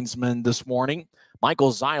the linesmen this morning.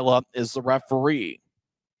 Michael Zyla is the referee.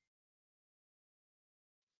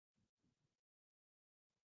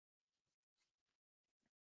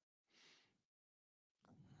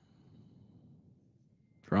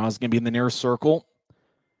 Draw is going to be in the near circle.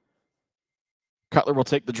 Cutler will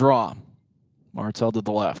take the draw. Martell to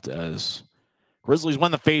the left as Grizzlies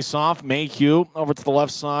win the face-off. Mayhew over to the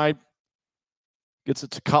left side. Gets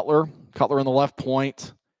it to Cutler. Cutler in the left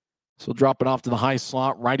point. So drop it off to the high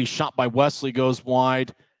slot. Righty shot by Wesley goes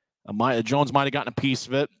wide. Jones might have gotten a piece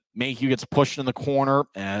of it. Mayhew gets pushed in the corner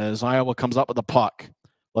as Iowa comes up with the puck.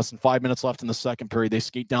 Less than 5 minutes left in the second period. They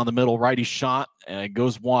skate down the middle. Righty shot, and it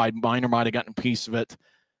goes wide. Minor might have gotten a piece of it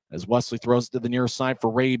as Wesley throws it to the near side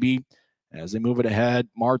for Raby. As they move it ahead,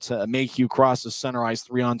 Mayhew crosses center ice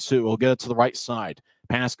 3-on-2. He'll get it to the right side.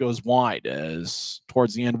 Pass goes wide as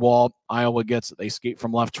towards the end wall, Iowa gets it. They skate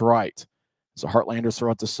from left to right. So Heartlanders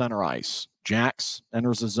throw it to center ice. Jax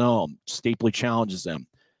enters the zone. Stapley challenges him.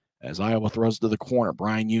 As Iowa throws to the corner,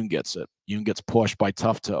 Brian Yoon gets it. Yoon gets pushed by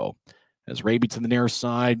Tufto. As Raby to the near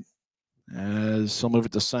side, as he'll move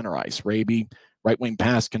it to center ice. Raby, right wing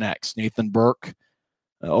pass connects. Nathan Burke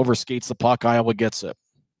overskates the puck. Iowa gets it.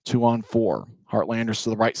 2-on-4. Heartlanders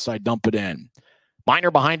to the right side, dump it in.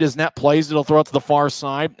 Minor behind his net plays it. He'll throw it to the far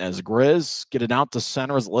side as Grizz get it out to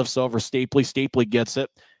center as it lifts over Stapley. Stapley gets it.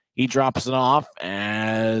 He drops it off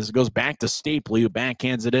as it goes back to Stapley, who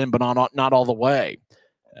backhands it in, but not all the way.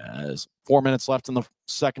 As 4 minutes left in the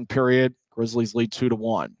second period, Grizzlies lead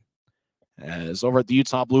 2-1. As over at the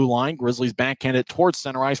Utah blue line, Grizzlies backhand it towards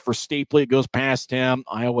center ice for Stapley. It goes past him.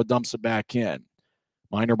 Iowa dumps it back in.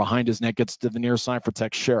 Minor behind his net gets to the near side for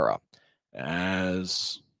Teixeira.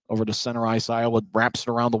 As over to center ice, Iowa wraps it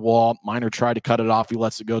around the wall. Minor tried to cut it off. He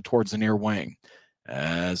lets it go towards the near wing.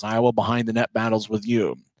 As Iowa behind the net battles with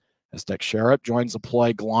you. As Teixeira joins the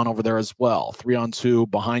play, Gallant over there as well. 3-on-2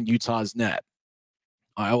 behind Utah's net.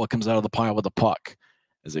 Iowa comes out of the pile with the puck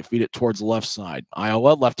as they feed it towards the left side.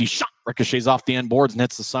 Iowa, lefty shot, ricochets off the end boards and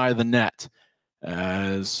hits the side of the net.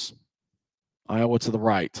 As Iowa to the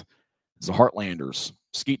right. As the Heartlanders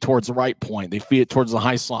skeet towards the right point. They feed it towards the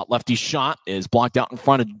high slot. Lefty shot is blocked out in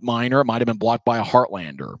front of Minor. It might have been blocked by a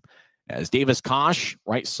Heartlander. As Davis Kosh,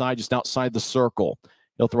 right side, just outside the circle.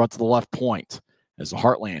 He'll throw it to the left point. As the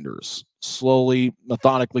Heartlanders slowly,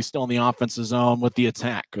 methodically still in the offensive zone with the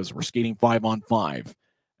attack because we're skating 5-on-5.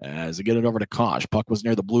 As they get it over to Kosh. Puck was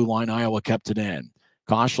near the blue line. Iowa kept it in.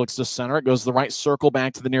 Kosh looks to center. It goes to the right circle,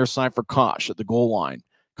 back to the near side for Kosh at the goal line.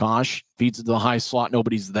 Kosh feeds it to the high slot.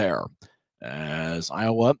 Nobody's there. As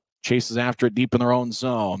Iowa chases after it deep in their own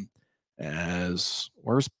zone. As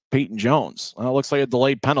where's Peyton Jones? Well, it looks like a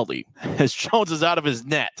delayed penalty as Jones is out of his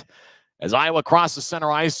net. As Iowa crosses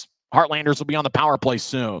center ice, Heartlanders will be on the power play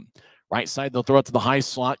soon. Right side, they'll throw it to the high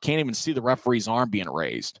slot. Can't even see the referee's arm being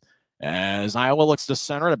raised. As Iowa looks to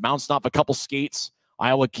center it, it bounced off a couple skates.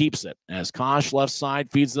 Iowa keeps it. As Kosh left side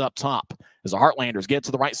feeds it up top. As the Heartlanders get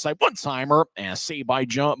to the right side, one-timer, and saved by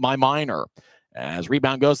Minor. As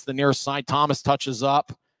rebound goes to the near side, Thomas touches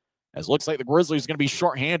up. As looks like the Grizzlies are going to be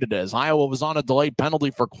shorthanded as Iowa was on a delayed penalty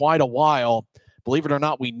for quite a while. Believe it or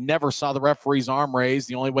not, we never saw the referee's arm raised.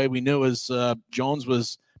 The only way we knew is Jones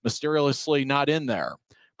was mysteriously not in there.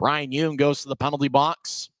 Brian Yoon goes to the penalty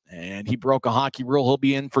box, and he broke a hockey rule. He'll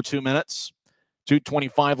be in for 2 minutes.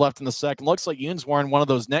 2:25 left in the second. Looks like Yoon's wearing one of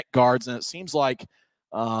those net guards, and it seems like,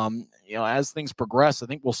 as things progress, I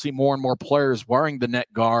think we'll see more and more players wearing the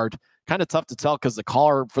net guard. Kind of tough to tell because the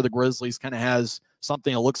collar for the Grizzlies kind of has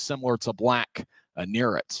something that looks similar to black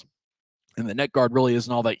near it. And the net guard really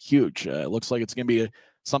isn't all that huge. It looks like it's going to be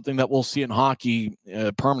something that we'll see in hockey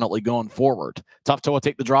permanently going forward. Tufto will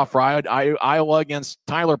take the draw for Iowa against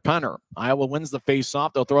Tyler Penner. Iowa wins the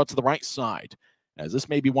faceoff. They'll throw it to the right side. As this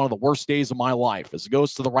may be one of the worst days of my life as it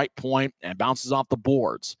goes to the right point and bounces off the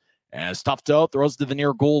boards. As Tufto throws to the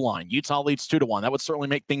near goal line. Utah leads 2-1. That would certainly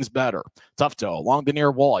make things better. Tufto along the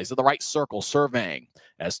near wall. He's at the right circle, surveying.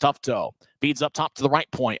 As Tufto feeds up top to the right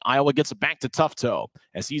point. Iowa gets it back to Tufto.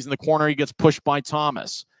 As he's in the corner, he gets pushed by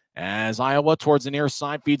Thomas. As Iowa towards the near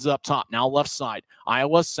side feeds it up top. Now left side.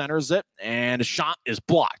 Iowa centers it, and a shot is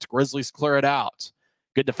blocked. Grizzlies clear it out.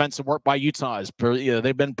 Good defensive work by Utah.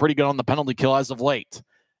 They've been pretty good on the penalty kill as of late.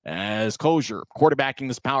 As Kozier, quarterbacking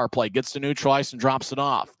this power play, gets to neutral ice and drops it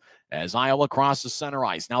off. As Iowa crosses center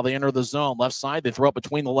ice. Now they enter the zone. Left side, they throw it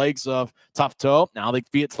between the legs of Tufto. Now they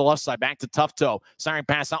feed it to the left side. Back to Tufto. Siren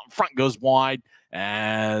pass out in front goes wide.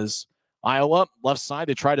 As Iowa, left side,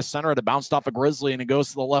 they try to center it. It bounced off a Grizzly, and it goes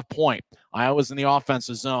to the left point. Iowa's in the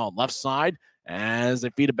offensive zone. Left side, as they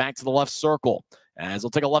feed it back to the left circle. As they'll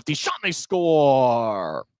take a lefty shot, and they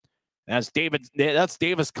score. That's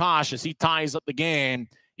Davis Kosh as he ties up the game.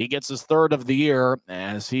 He gets his third of the year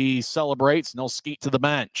as he celebrates, and he'll skeet to the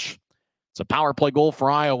bench. It's a power play goal for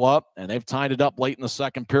Iowa, and they've tied it up late in the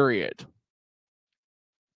second period.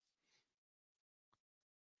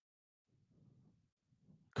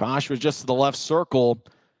 Kosh was just to the left circle.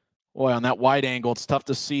 Boy, on that wide angle, it's tough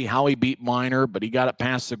to see how he beat Minor, but he got it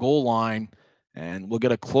past the goal line. And we'll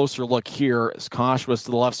get a closer look here as Kosh was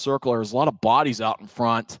to the left circle. There's a lot of bodies out in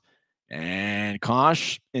front. And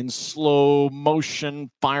Kosh, in slow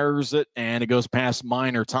motion, fires it, and it goes past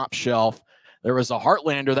Miner, top shelf. There was a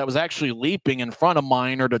Heartlander that was actually leaping in front of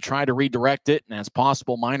Miner to try to redirect it, and it's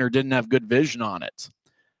possible Miner didn't have good vision on it.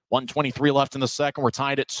 1:23 left in the second. We're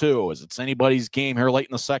tied at 2 as it's anybody's game here late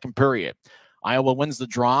in the second period. Iowa wins the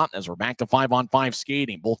draw as we're back to 5-on-5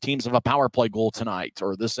 skating. Both teams have a power play goal tonight,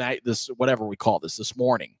 or this whatever we call this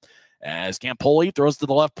morning. As Campoli throws to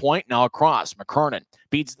the left point, now across. McKernan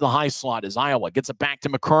beats the high slot as Iowa gets it back to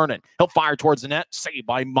McKernan. He'll fire towards the net, saved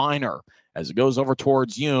by Miner. As it goes over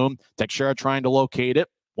towards Hume, Teixeira trying to locate it.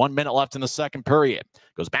 1 minute left in the second period.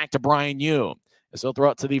 Goes back to Brian Hume. As he'll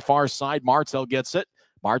throw it to the far side, Martel gets it.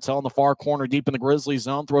 Martel in the far corner, deep in the Grizzly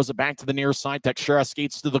zone, throws it back to the near side. Teixeira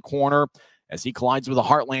skates to the corner as he collides with a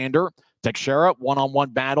Heartlander. Teixeira,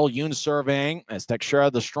 one-on-one battle. Yoon surveying as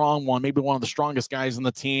Teixeira, the strong one, maybe one of the strongest guys in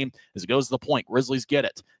the team, as it goes to the point. Grizzlies get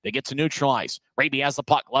it. They get to neutralize. Raby has the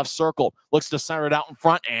puck, left circle, looks to center it out in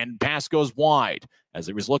front, and pass goes wide as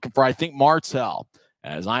he was looking for, I think, Martel.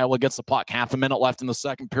 As Iowa gets the puck, half a minute left in the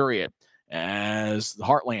second period. As the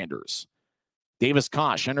Heartlanders, Davis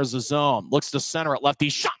Kosh enters the zone, looks to center it, lefty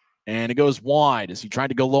shot, and it goes wide as he tried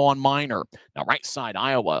to go low on Miner. Now right side,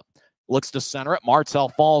 Iowa looks to center it. Martel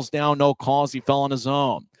falls down, no calls. He fell on his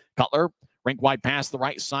own. Cutler, rink wide pass the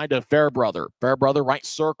right side to Fairbrother. Fairbrother, right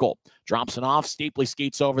circle. Drops it off. Stapley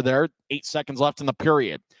skates over there. 8 seconds left in the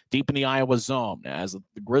period. Deep in the Iowa zone. As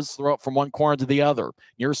the Grizz throw it from one corner to the other.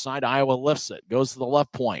 Near side, Iowa lifts it. Goes to the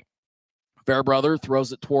left point. Fairbrother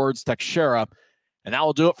throws it towards Teixeira. And that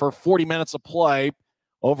will do it for 40 minutes of play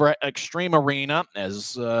over at Extreme Arena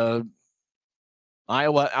as Iowa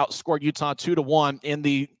outscored Utah 2-1 in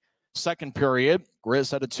the second period.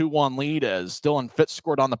 Grizz had a 2-1 lead as Dylan Fitz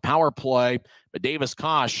scored on the power play, but Davis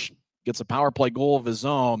Kosh gets a power play goal of his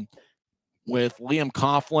own with Liam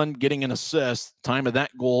Coughlin getting an assist. Time of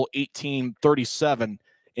that goal, 18:37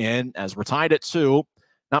 in as we're tied at 2.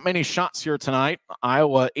 Not many shots here tonight.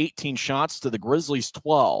 Iowa 18 shots to the Grizzlies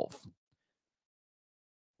 12.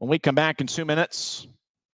 When we come back in 2 minutes,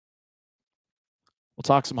 we'll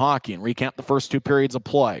talk some hockey and recap the first 2 periods of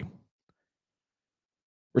play.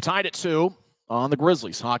 We're tied at 2 on the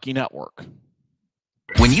Grizzlies Hockey Network.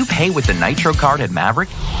 When you pay with the Nitro card at Maverick,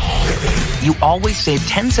 you always save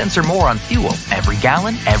 10 cents or more on fuel every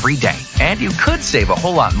gallon, every day. And you could save a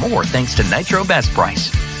whole lot more thanks to Nitro Best Price.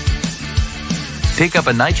 Pick up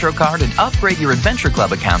a Nitro card and upgrade your Adventure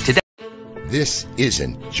Club account today. This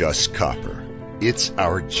isn't just copper. It's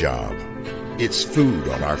our job. It's food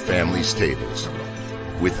on our family's tables.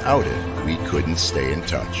 Without it, we couldn't stay in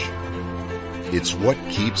touch. It's what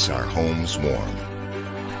keeps our homes warm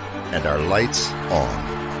and our lights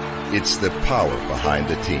on. It's the power behind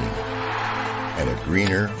the team and a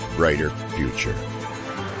greener, brighter future.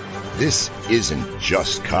 This isn't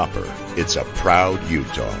just copper. It's a proud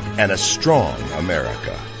Utah and a strong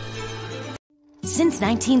America. Since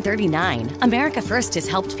 1939, America First has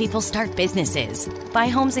helped people start businesses, buy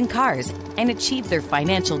homes and cars, and achieve their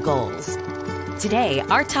financial goals. Today,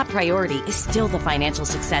 our top priority is still the financial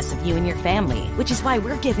success of you and your family, which is why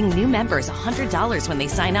we're giving new members $100 when they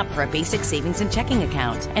sign up for a basic savings and checking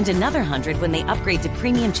account, and another $100 when they upgrade to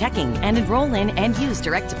premium checking and enroll in and use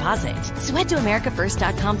direct deposit. So head to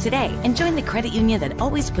AmericaFirst.com today and join the credit union that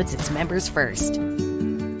always puts its members first.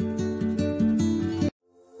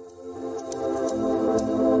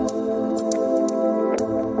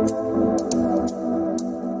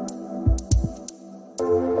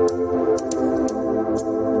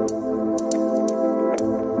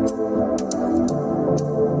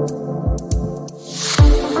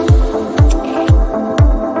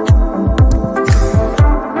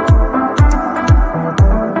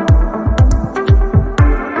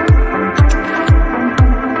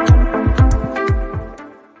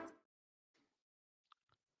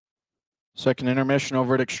 Second intermission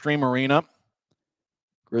over at Extreme Arena.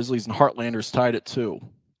 Grizzlies and Heartlanders tied at 2.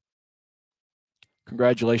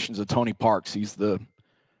 Congratulations to Tony Parks. He's the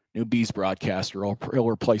new Bees broadcaster. He'll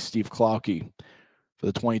replace Steve Klauke for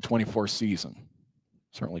the 2024 season.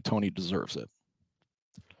 Certainly Tony deserves it.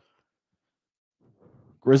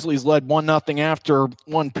 Grizzlies led 1-0 after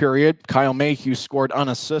one period. Kyle Mayhew scored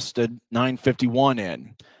unassisted, 9:51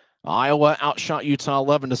 in. Iowa outshot Utah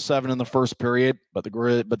 11-7 in the first period, but the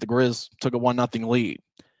Grizz took a 1-0 lead.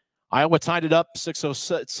 Iowa tied it up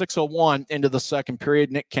 6:01 into the second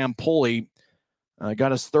period. Nick Campoli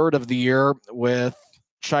got his third of the year with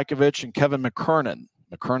Chaykovich and Kevin McKernan.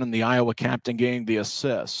 McKernan, the Iowa captain, getting the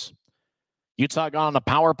assists. Utah got on a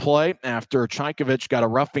power play after Chaykovich got a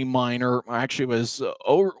roughing minor. Actually, it was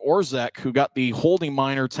Orzek who got the holding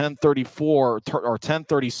minor 10:34 or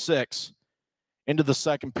 10:36 into the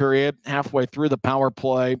second period. Halfway through the power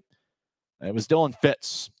play, it was Dylan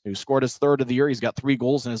Fitz who scored his third of the year. He's got 3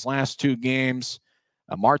 goals in his last 2 games.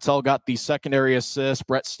 Martell got the secondary assist.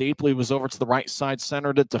 Brett Stapley was over to the right side,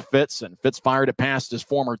 centered it to Fitz, and Fitz fired it past his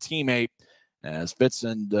former teammate, as Fitz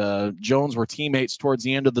and Jones were teammates towards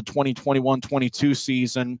the end of the 2021-22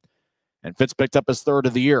 season, and Fitz picked up his third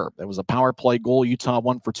of the year. It was a power play goal. Utah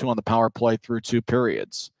 1 for 2 on the power play through 2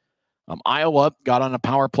 periods. Iowa got on a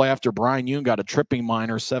power play after Brian Yoon got a tripping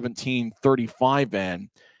minor, 17:35 in.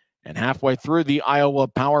 And halfway through the Iowa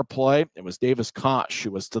power play, it was Davis Koch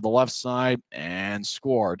who was to the left side and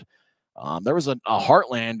scored. There was a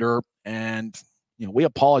Heartlander, and we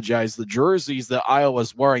apologize. The jerseys that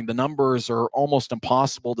Iowa's wearing, the numbers are almost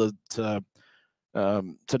impossible to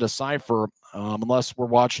decipher unless we're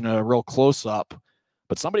watching a real close-up.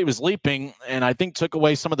 But somebody was leaping, and I think took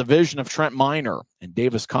away some of the vision of Trent Miner, and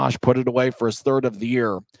Davis Koch put it away for his third of the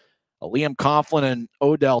year. Liam Coughlin and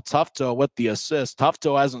Odell Tufto with the assist.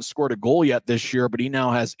 Tufto hasn't scored a goal yet this year, but he now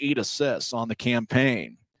has 8 assists on the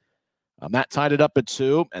campaign. That tied it up at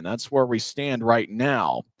 2, and that's where we stand right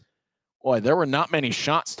now. Boy, there were not many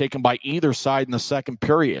shots taken by either side in the second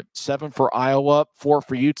period. 7 for Iowa, 4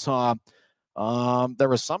 for Utah. There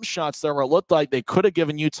were some shots there where it looked like they could have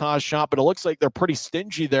given Utah a shot, but it looks like they're pretty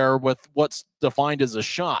stingy there with what's defined as a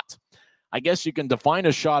shot. I guess you can define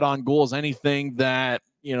a shot on goal as anything that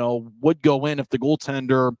would go in if the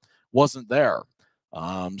goaltender wasn't there.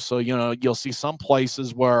 So, you'll see some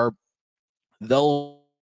places where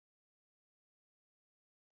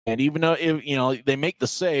and even though, they make the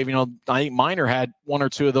save, I think Miner had 1 or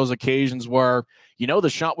 2 of those occasions where, the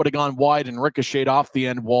shot would have gone wide and ricocheted off the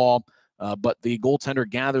end wall, but the goaltender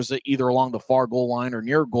gathers it either along the far goal line or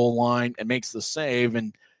near goal line and makes the save.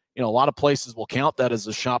 And, a lot of places will count that as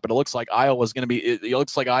a shot, but it looks like Iowa's going to be, it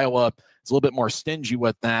looks like Iowa is a little bit more stingy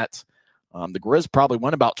with that. The Grizz probably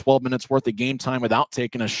went about 12 minutes worth of game time without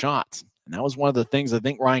taking a shot. And that was one of the things I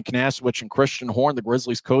think Ryan Kanasowicz and Christian Horn, the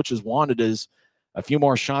Grizzlies coaches, wanted, is a few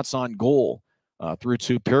more shots on goal through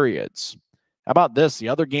 2 periods. How about this? The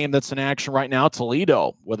other game that's in action right now,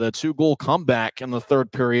 Toledo with a 2-goal comeback in the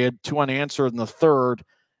third period, 2 unanswered in the third,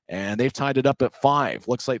 and they've tied it up at 5.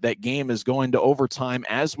 Looks like that game is going to overtime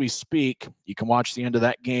as we speak. You can watch the end of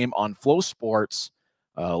that game on Flow Sports.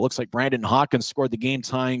 Looks like Brandon Hawkins scored the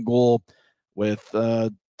game-tying goal with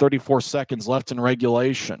 34 seconds left in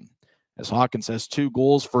regulation, as Hawkins has 2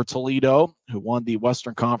 goals for Toledo, who won the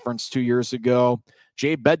Western Conference 2 years ago.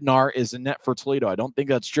 Jay Bednar is in net for Toledo. I don't think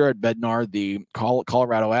that's Jared Bednar, the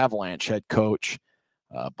Colorado Avalanche head coach.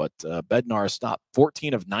 But Bednar stopped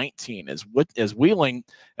 14 of 19 as Wheeling.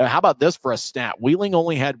 How about this for a stat? Wheeling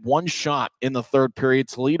only had 1 shot in the third period.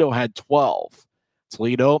 Toledo had 12.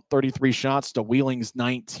 Toledo, 33 shots to Wheeling's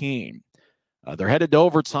 19. They're headed to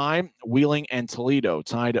overtime. Wheeling and Toledo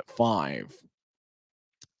tied at 5.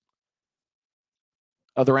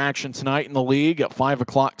 Other action tonight in the league at 5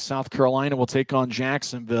 o'clock, South Carolina will take on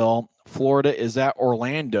Jacksonville. Florida is at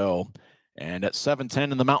Orlando. And at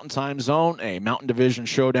 7:10 in the Mountain Time Zone, a Mountain Division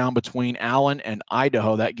showdown between Allen and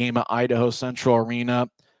Idaho. That game at Idaho Central Arena.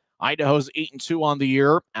 Idaho's 8-2 on the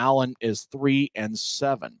year. Allen is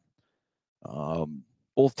 3-7.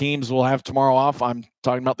 Both teams will have tomorrow off. I'm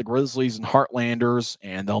talking about the Grizzlies and Heartlanders,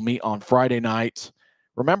 and they'll meet on Friday night.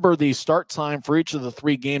 Remember, the start time for each of the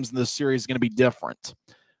 3 games in this series is going to be different.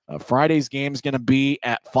 Friday's game is going to be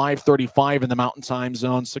at 5:35 in the Mountain Time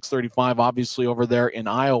Zone, 6:35 obviously over there in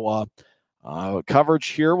Iowa. Coverage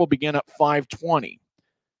here will begin at 5:20.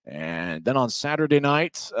 And then on Saturday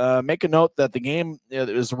night, make a note that the game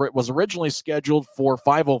was originally scheduled for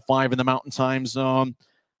 5:05 in the Mountain Time Zone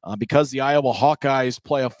because the Iowa Hawkeyes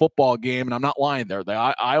play a football game. And I'm not lying there. The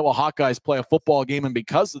Iowa Hawkeyes play a football game, and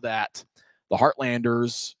because of that, the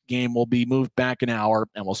Heartlanders game will be moved back an hour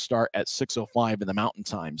and will start at 6:05 in the Mountain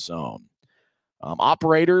Time Zone.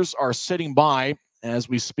 Operators are sitting by as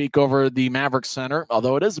we speak over the Maverick Center,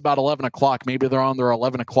 although it is about 11 o'clock. Maybe they're on their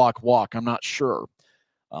 11 o'clock walk. I'm not sure.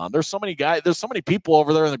 There's so many people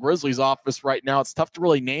over there in the Grizzlies office right now. It's tough to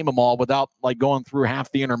really name them all without going through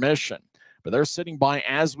half the intermission. But they're sitting by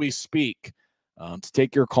as we speak to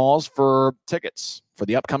take your calls for tickets for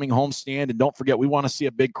the upcoming homestand. And don't forget, we want to see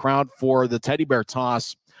a big crowd for the Teddy Bear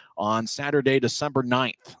Toss on Saturday, December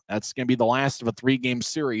 9th. That's going to be the last of a 3-game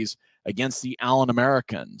series against the Allen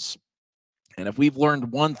Americans. And if we've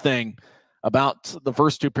learned one thing about the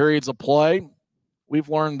first 2 periods of play, we've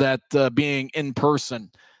learned that being in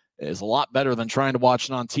person is a lot better than trying to watch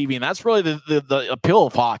it on TV. And that's really the appeal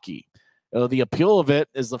of hockey, The appeal of it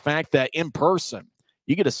is the fact that in person,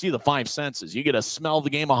 you get to see the five senses. You get to smell the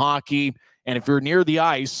game of hockey. And if you're near the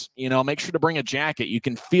ice, make sure to bring a jacket. You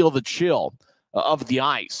can feel the chill of the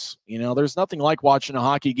ice. There's nothing like watching a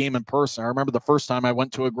hockey game in person. I remember the first time I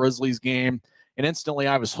went to a Grizzlies game, and instantly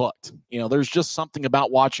I was hooked. There's just something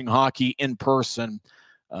about watching hockey in person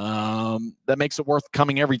that makes it worth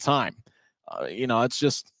coming every time. It's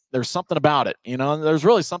just, there's something about it. There's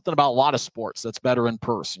really something about a lot of sports that's better in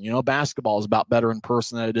person. Basketball is about better in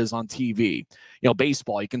person than it is on TV.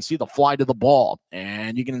 Baseball, you can see the fly to the ball,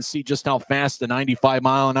 and you can see just how fast the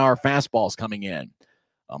 95-mile-an-hour fastball is coming in.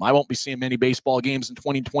 I won't be seeing many baseball games in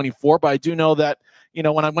 2024, but I do know that,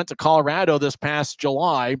 when I went to Colorado this past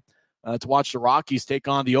July to watch the Rockies take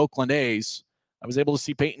on the Oakland A's, I was able to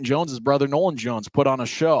see Peyton Jones' brother, Nolan Jones, put on a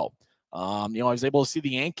show. I was able to see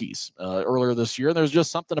the Yankees earlier this year. There's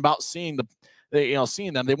just something about seeing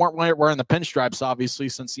seeing them. They weren't wearing the pinstripes, obviously,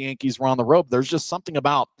 since the Yankees were on the road. There's just something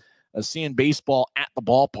about seeing baseball at the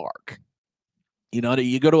ballpark.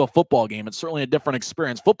 You go to a football game, it's certainly a different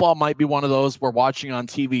experience. Football might be one of those where watching on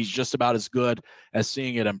TV is just about as good as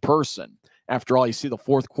seeing it in person. After all, you see the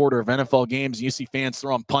fourth quarter of NFL games, and you see fans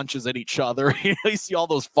throwing punches at each other. You see all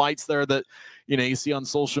those fights there that, you see on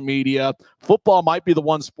social media. Football might be the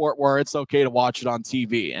one sport where it's okay to watch it on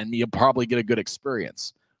TV, and you'll probably get a good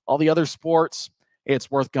experience. All the other sports,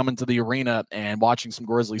 it's worth coming to the arena and watching some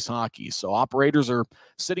Grizzlies hockey. So operators are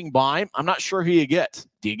sitting by. I'm not sure who you get.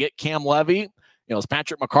 Do you get Cam Levy? Is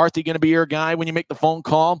Patrick McCarthy going to be your guy when you make the phone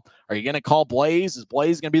call? Are you going to call Blaze? Is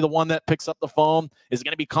Blaze going to be the one that picks up the phone? Is it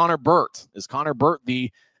going to be Connor Burt? Is Connor Burt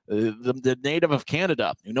the native of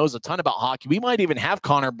Canada who knows a ton about hockey? We might even have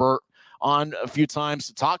Connor Burt on a few times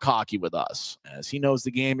to talk hockey with us, as he knows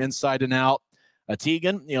the game inside and out.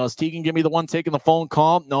 Tegan, is Tegan going to be the one taking the phone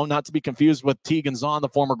call? No, not to be confused with Tegan Zahn, the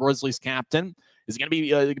former Grizzlies captain. Is it going to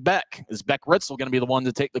be Beck? Is Beck Ritzel going to be the one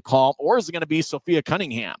to take the call? Or is it going to be Sophia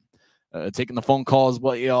Cunningham? Taking the phone calls,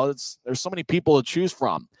 but there's so many people to choose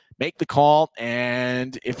from. Make the call,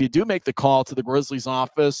 and if you do make the call to the Grizzlies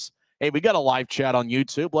office, hey, we got a live chat on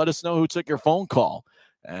YouTube. Let us know who took your phone call,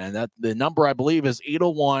 and that the number I believe is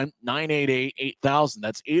 801-988-8000.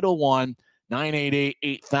 That's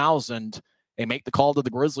 801-988-8000. Hey, make the call to the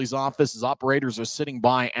Grizzlies office as operators are sitting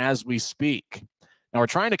by as we speak. Now we're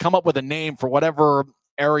trying to come up with a name for whatever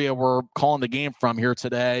area we're calling the game from here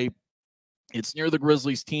today. It's near the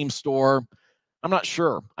Grizzlies team store. I'm not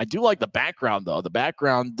sure. I do like the background, though. The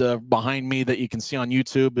background behind me that you can see on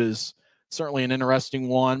YouTube is certainly an interesting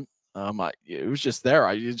one. It was just there.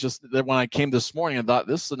 When I came this morning, I thought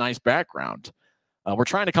this is a nice background. We're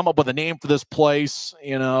trying to come up with a name for this place.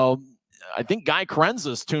 I think Guy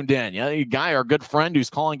Carenzas tuned in. Yeah, Guy, our good friend who's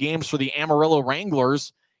calling games for the Amarillo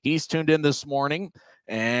Wranglers. He's tuned in this morning,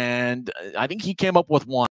 and I think he came up with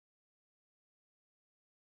one.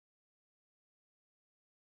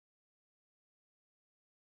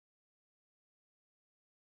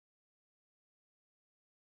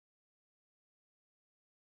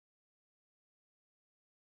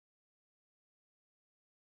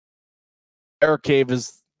 Bear Cave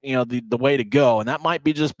is, the way to go, and that might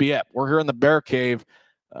just be it. We're here in the Bear Cave,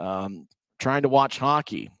 trying to watch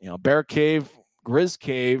hockey. Bear Cave, Grizz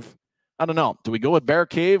Cave. I don't know. Do we go with Bear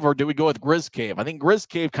Cave or do we go with Grizz Cave? I think Grizz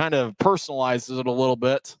Cave kind of personalizes it a little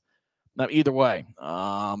bit. Now, either way,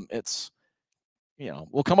 it's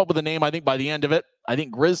we'll come up with a name. I think by the end of it, I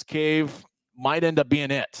think Grizz Cave might end up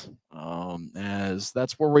being it, as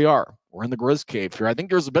that's where we are. We're in the Grizz Cave here. I think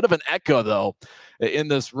there's a bit of an echo, though, in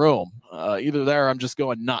this room. Either there, I'm just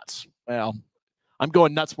going nuts. Well, I'm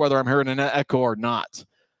going nuts whether I'm hearing an echo or not.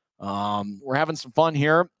 We're having some fun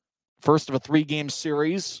here. First of a 3-game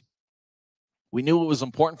series. We knew it was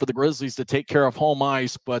important for the Grizzlies to take care of home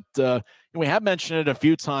ice, but we have mentioned it a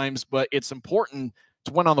few times, but it's important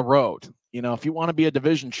to win on the road. If you want to be a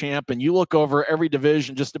division champ, and you look over every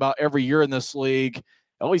division just about every year in this league,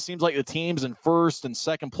 it always seems like the teams in first and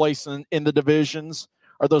second place in the divisions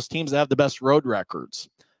are those teams that have the best road records.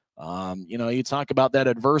 You talk about that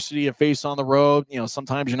adversity you face on the road.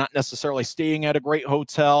 Sometimes you're not necessarily staying at a great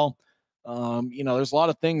hotel. There's a lot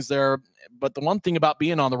of things there, but the one thing about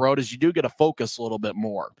being on the road is you do get to focus a little bit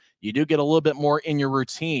more. You do get a little bit more in your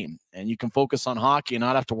routine, and you can focus on hockey and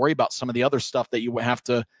not have to worry about some of the other stuff that you have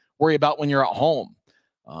to worry about when you're at home.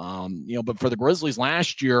 But for the Grizzlies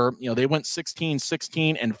last year, they went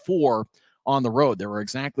 16-16-4 on the road. They were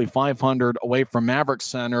exactly 500 away from Maverick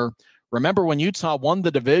Center. Remember when Utah won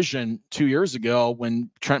the division 2 years ago,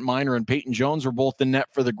 when Trent Miner and Peyton Jones were both in net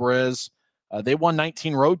for the Grizz, they won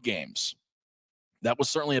 19 road games. That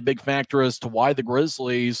was certainly a big factor as to why the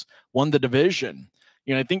Grizzlies won the division.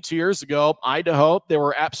 I think 2 years ago, Idaho, they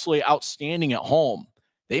were absolutely outstanding at home.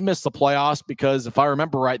 They missed the playoffs because, if I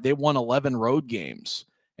remember right, they won 11 road games,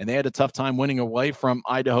 and they had a tough time winning away from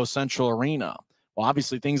Idaho Central Arena. Well,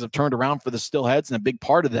 obviously, things have turned around for the Steelheads, and a big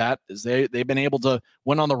part of that is they've been able to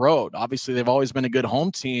win on the road. Obviously, they've always been a good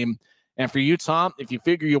home team. And for Utah, if you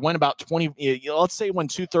figure you win about 20, let's say you win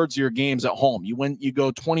 2/3 of your games at home, you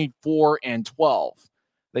go 24-12.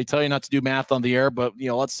 They tell you not to do math on the air, but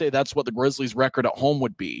let's say that's what the Grizzlies' record at home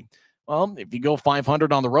would be. Well, if you go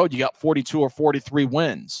 500 on the road, you got 42 or 43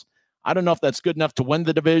 wins. I don't know if that's good enough to win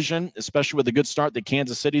the division, especially with the good start that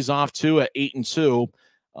Kansas City's off to at 8-2.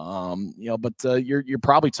 But you're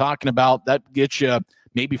probably talking about that gets you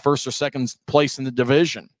maybe first or second place in the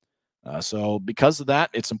division. So because of that,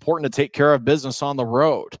 it's important to take care of business on the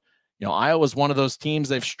road. Iowa's one of those teams,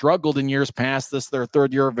 they've struggled in years past. This their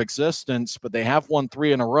third year of existence, but they have won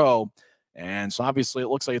 3 in a row. And so obviously it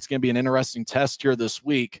looks like it's going to be an interesting test here this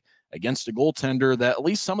week against a goaltender that at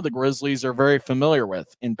least some of the Grizzlies are very familiar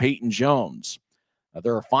with in Peyton Jones.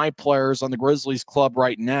 There are 5 players on the Grizzlies club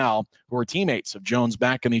right now who are teammates of Jones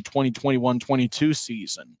back in the 2021-22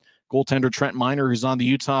 season. Goaltender Trent Miner, who's on the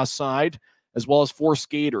Utah side, as well as 4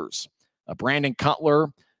 skaters. Brandon Cutler,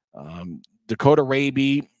 Dakota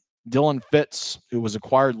Raby, Dylan Fitz, who was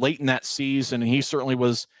acquired late in that season, and he certainly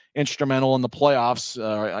was instrumental in the playoffs.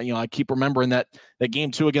 I keep remembering that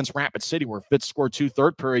game 2 against Rapid City where Fitz scored 2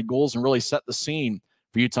 third-period goals and really set the scene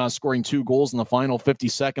for Utah, scoring 2 goals in the final 50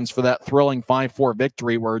 seconds for that thrilling 5-4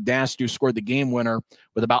 victory where Dastu scored the game winner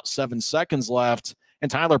with about 7 seconds left.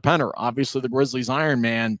 And Tyler Penner, obviously the Grizzlies Iron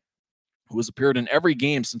Man, who has appeared in every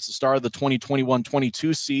game since the start of the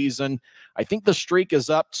 2021-22 season. I think the streak is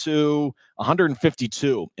up to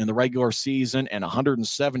 152 in the regular season and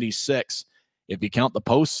 176 if you count the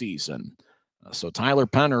postseason. So Tyler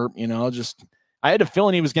Penner, I had a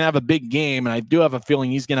feeling he was going to have a big game, and I do have a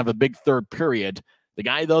feeling he's going to have a big third period. The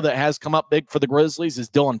guy, though, that has come up big for the Grizzlies is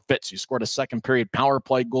Dylan Fitz, who scored a second-period power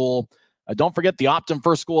play goal. Don't forget the Optum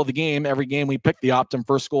first goal of the game. Every game we pick the Optum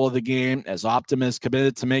first goal of the game, as Optum is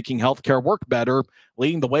committed to making healthcare work better,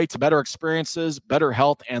 leading the way to better experiences, better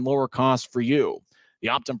health, and lower costs for you. The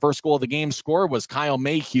Optum first goal of the game score was Kyle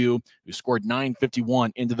Mayhew, who scored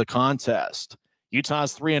 .951 into the contest.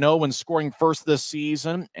 Utah's 3-0 when scoring first this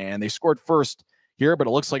season, and they scored first here, but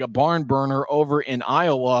it looks like a barn burner over in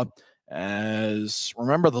Iowa. As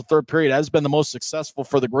remember, the third period has been the most successful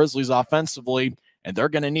for the Grizzlies offensively, and they're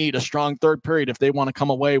going to need a strong third period if they want to come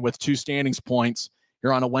away with 2 standings points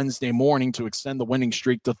here on a Wednesday morning to extend the winning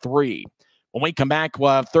streak to 3. When we come back,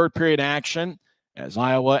 we'll have third period action as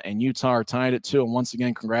Iowa and Utah are tied at 2. And once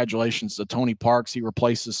again, congratulations to Tony Parks. He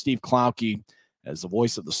replaces Steve Klauke as the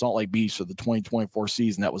voice of the Salt Lake Beast for the 2024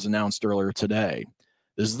 season that was announced earlier today.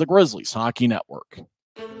 This is the Grizzlies Hockey Network.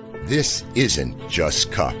 This isn't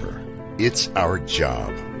just copper. It's our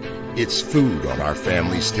job. It's food on our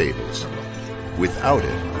family's tables. Without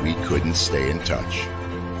it, we couldn't stay in touch.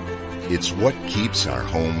 It's what keeps our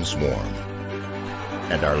homes warm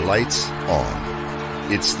and our lights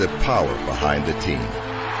on. It's the power behind the team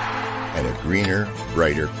and a greener,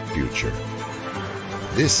 brighter future.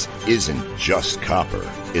 This isn't just copper.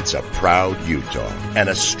 It's a proud Utah and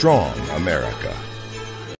a strong America.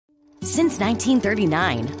 Since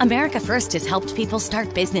 1939, America First has helped people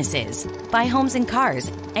start businesses, buy homes and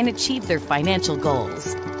cars, and achieve their financial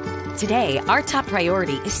goals. Today, our top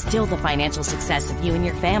priority is still the financial success of you and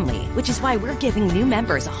your family, which is why we're giving new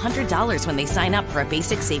members $100 when they sign up for a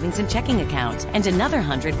basic savings and checking account, and another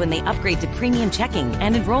 $100 when they upgrade to premium checking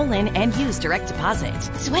and enroll in and use direct deposit.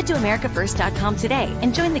 So head to AmericaFirst.com today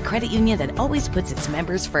and join the credit union that always puts its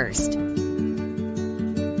members first.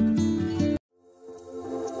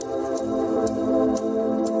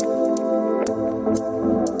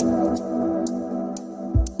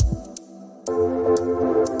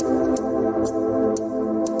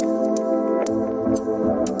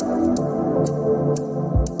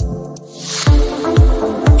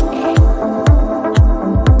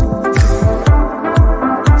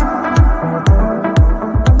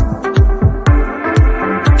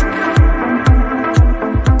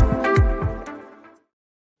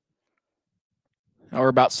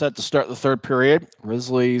 About set to start the third period.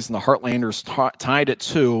 Grizzlies and the Heartlanders tied at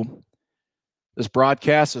 2. This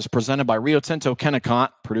broadcast is presented by Rio Tinto Kennecott,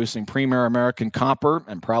 producing premier American copper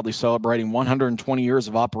and proudly celebrating 120 years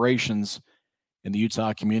of operations in the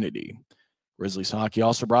Utah community. Grizzlies hockey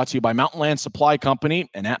also brought to you by Mountain Land Supply Company,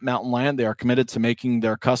 and at Mountain Land, they are committed to making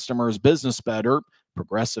their customers' business better,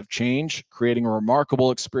 progressive change, creating a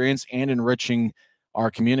remarkable experience, and enriching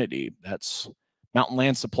our community. That's Mountain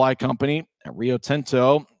Land Supply Company at Rio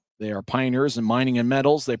Tinto. They are pioneers in mining and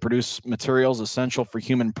metals. They produce materials essential for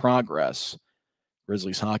human progress.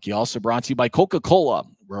 Grizzlies hockey also brought to you by Coca-Cola,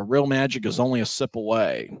 where real magic is only a sip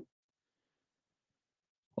away.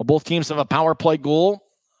 Well, both teams have a power play goal,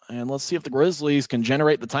 and let's see if the Grizzlies can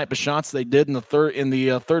generate the type of shots they did in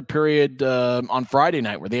the third period on Friday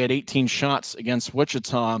night, where they had 18 shots against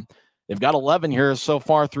Wichita. They've got 11 here so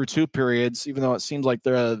far through 2 periods, even though it seems like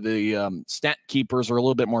the stat keepers are a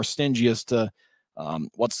little bit more stingy as to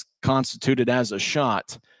what's constituted as a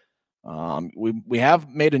shot. We have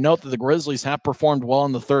made a note that the Grizzlies have performed well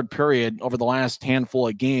in the third period over the last handful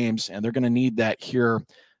of games, and they're going to need that here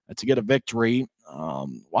to get a victory.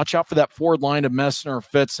 Watch out for that forward line of Messner,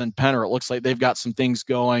 Fitz, and Penner. It looks like they've got some things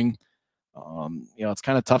going. It's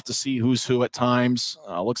kind of tough to see who's who at times.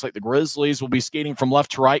 Looks like the Grizzlies will be skating from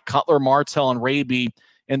left to right. Cutler, Martell, and Raby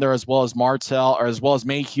in there, as well as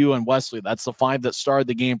Mayhew and Wesley. That's the 5 that started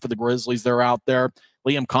the game for the Grizzlies. They're out there.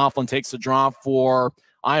 Liam Coughlin takes the draw for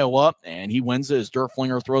Iowa, and he wins it as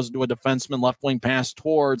Derflinger throws it to a defenseman. Left wing pass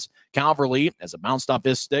towards Calverley as it bounced off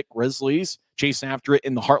his stick. Grizzlies chase after it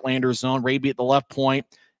in the Heartlanders zone. Raby at the left point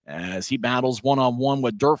as he battles one-on-one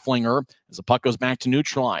with Derflinger as the puck goes back to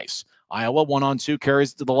neutral ice. Iowa 1-on-2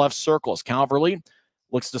 carries it to the left circle as Calverley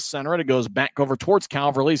looks to center it. It goes back over towards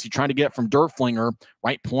Calverley as he trying to get from Derflinger.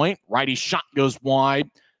 Right point, righty shot goes wide.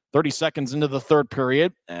 30 seconds into the third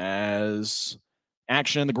period as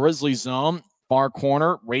action in the Grizzlies zone. Far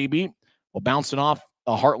corner, Raby will bounce it off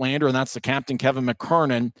a Heartlander, and that's the captain, Kevin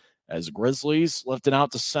McKernan. As Grizzlies lift it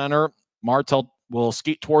out to center, Martell will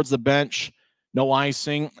skate towards the bench. No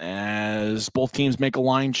icing as both teams make a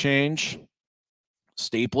line change.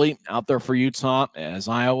 Stapley out there for Utah as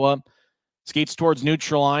Iowa skates towards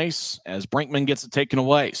neutral ice as Brinkman gets it taken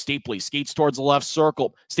away. Stapley skates towards the left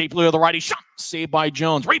circle. Stapley with a righty shot, saved by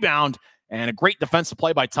Jones. Rebound, and a great defensive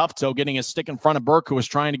play by Tufto, getting his stick in front of Burke, who was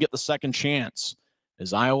trying to get the second chance.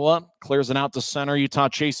 As Iowa clears it out to center, Utah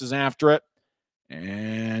chases after it.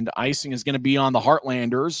 And icing is going to be on the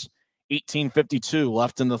Heartlanders. 18:52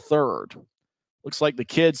 left in the third. Looks like the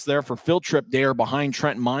kids there for field trip day are behind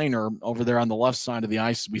Trent Miner over there on the left side of the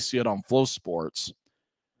ice. We see it on Flow Sports.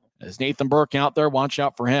 As Nathan Burke out there, watch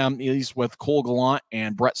out for him. He's with Cole Gallant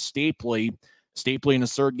and Brett Stapley. Stapley in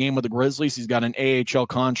his third game with the Grizzlies. He's got an AHL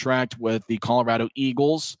contract with the Colorado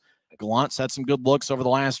Eagles. Gallant's had some good looks over the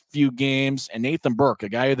last few games. And Nathan Burke, a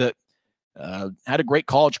guy that had a great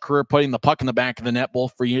college career putting the puck in the back of the net,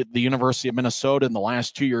 both for the University of Minnesota in the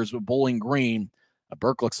last 2 years with Bowling Green.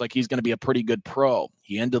 Burke looks like he's going to be a pretty good pro.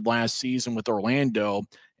 He ended last season with Orlando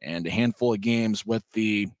and a handful of games with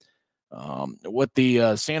the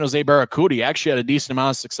San Jose Barracuda. He actually had a decent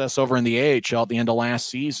amount of success over in the AHL at the end of last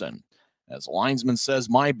season. As the linesman says,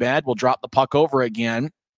 my bad, we'll drop the puck over again.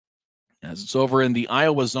 As it's over in the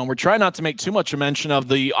Iowa zone, we're trying not to make too much a mention of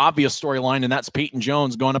the obvious storyline, and that's Peyton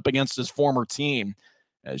Jones going up against his former team.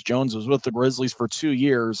 As Jones was with the Grizzlies for 2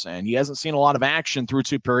 years, and he hasn't seen a lot of action through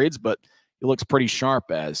 2 periods, but he looks pretty sharp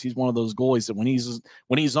as he's one of those goalies that when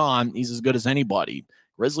he's on, he's as good as anybody.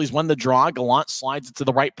 Grizzlies win the draw. Gallant slides it to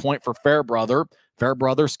the right point for Fairbrother.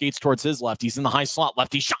 Fairbrother skates towards his left. He's in the high slot.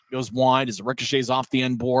 Lefty shot goes wide as it ricochets off the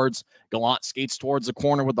end boards. Gallant skates towards the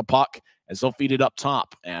corner with the puck as they'll feed it up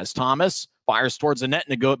top. As Thomas fires towards the net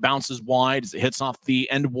and it bounces wide as it hits off the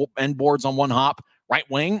end boards on one hop. Right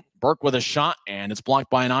wing, Burke with a shot, and it's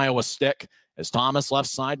blocked by an Iowa stick. As Thomas left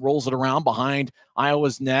side rolls it around behind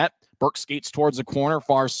Iowa's net. Burke skates towards the corner,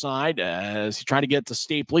 far side, as he tried to get to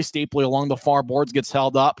Stapley. Stapley along the far boards gets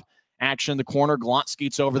held up. Action in the corner. Gallant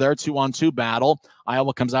skates over there. 2-on-2 battle.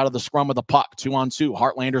 Iowa comes out of the scrum with the puck. 2-on-2.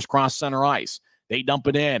 Heartlanders cross center ice. They dump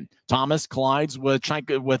it in. Thomas collides with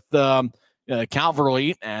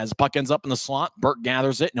Calverley as the puck ends up in the slot. Burke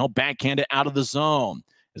gathers it. No backhand it out of the zone.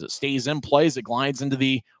 As it stays in play, as it glides into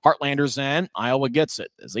the Heartlanders end, Iowa gets it.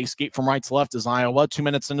 As they skate from right to left is Iowa. 2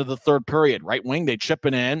 minutes into the third period. Right wing, they chip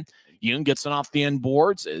it in. Yoon gets it off the end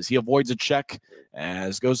boards as he avoids a check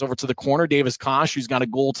as goes over to the corner. Davis Kosh, who's got a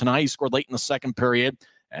goal tonight. He scored late in the second period.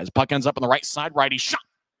 As puck ends up on the right side, righty shot.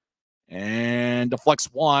 And deflects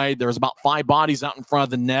wide. There's about 5 bodies out in front of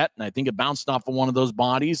the net, and I think it bounced off of one of those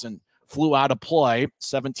bodies and flew out of play.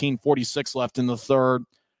 17:46 left in the third.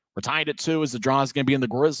 We're tied at 2 as the draw is going to be in the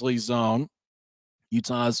Grizzlies zone.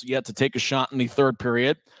 Utah's yet to take a shot in the third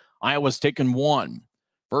period. Iowa's taken 1.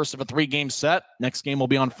 First of a 3-game set. Next game will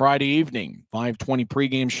be on Friday evening. 5:20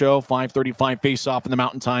 pregame show, 5:35 face-off in the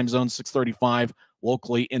Mountain Time Zone, 6:35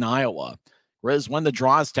 locally in Iowa. Grizz win the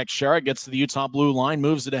draw as Teixeira gets to the Utah blue line,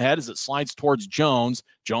 moves it ahead as it slides towards Jones.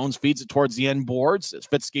 Jones feeds it towards the end boards as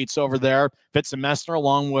Fitz skates over there. Fitz and Messner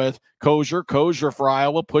along with Kozier. Kozier for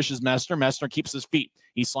Iowa pushes Messner. Messner keeps his feet.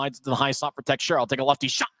 He slides to the high slot for Teixeira. I'll take a lefty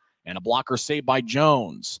shot. And a blocker saved by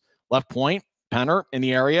Jones. Left point, Penner in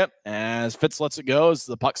the area as Fitz lets it go as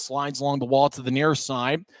the puck slides along the wall to the near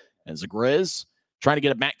side. As the Grizz trying to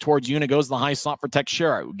get it back towards Yoon. It goes to the high slot for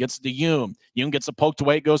Teixeira, who gets it to Yoon. Yoon gets it poked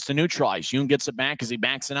away. It goes to neutralize. Yoon gets it back as he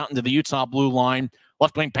backs it out into the Utah blue line.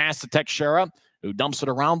 Left wing pass to Teixeira, who dumps it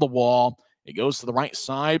around the wall. It goes to the right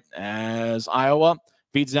side as Iowa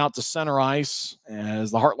feeds it out to center ice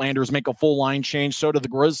as the Heartlanders make a full line change. So do the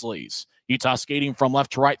Grizzlies. Utah skating from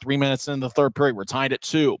left to right, 3 minutes into the third period. We're tied at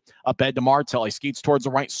 2. Up ahead to Martel. He skates towards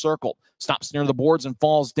the right circle. Stops near the boards and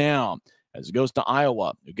falls down as it goes to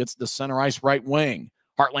Iowa, who gets the center ice right wing.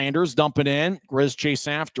 Heartlanders dump it in. Grizz chase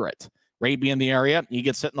after it. Raby in the area. He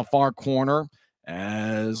gets hit in the far corner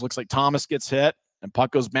as looks like Thomas gets hit. And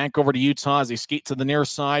puck goes back over to Utah as they skate to the near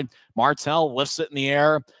side. Martel lifts it in the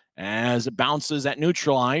air as it bounces at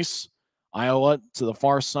neutral ice. Iowa to the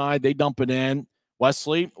far side. They dump it in.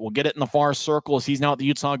 Wesley will get it in the far circle as he's now at the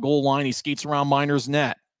Utah goal line. He skates around Miner's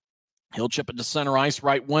net. He'll chip it to center ice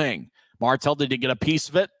right wing. Martel, did he get a piece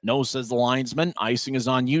of it? No, says the linesman. Icing is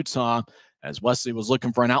on Utah as Wesley was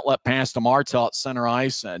looking for an outlet pass to Martel at center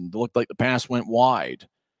ice, and it looked like the pass went wide.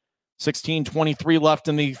 16:23 left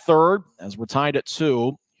in the third as we're tied at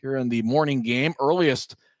 2 here in the morning game.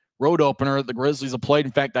 Earliest road opener the Grizzlies have played.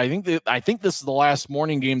 In fact, I think this is the last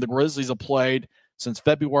morning game the Grizzlies have played since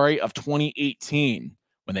February of 2018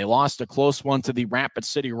 when they lost a close one to the Rapid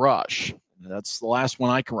City Rush. That's the last one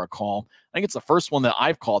I can recall. I think it's the first one that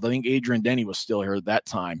I've called. I think Adrian Denny was still here at that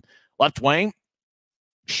time. Left wing,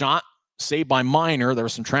 shot, saved by Miner. There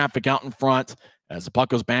was some traffic out in front as the puck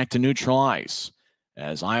goes back to neutral ice.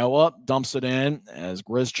 As Iowa dumps it in, as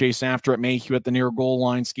Grizz chase after it, Mayhew at the near goal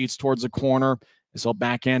line, skates towards the corner. As he'll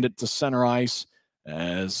backhand it to center ice.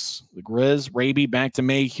 As the Grizz, Raby back to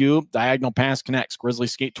Mayhew. Diagonal pass connects.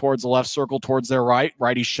 Grizzlies skate towards the left circle, towards their right.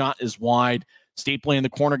 Righty shot is wide. Stapley in the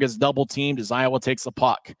corner gets double teamed as Iowa takes the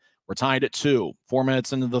puck. We're tied at 2. 4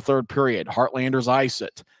 minutes into the third period. Heartlanders ice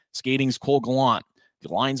it. Skating's Cole Gallant.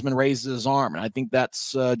 The linesman raises his arm, and I think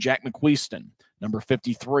that's Jack McQueeston, number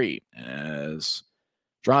 53. As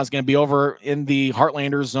draw's going to be over in the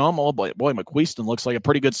Heartlanders zone. Oh, boy, McQueeston looks like a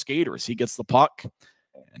pretty good skater as he gets the puck,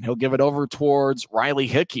 and he'll give it over towards Riley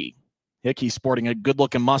Hickey. Hickey sporting a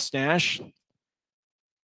good-looking mustache.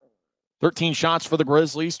 13 shots for the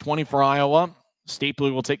Grizzlies, 20 for Iowa.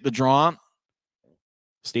 Stapley will take the draw.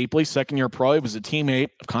 Stapley, second-year pro. He was a teammate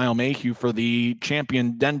of Kyle Mayhew for the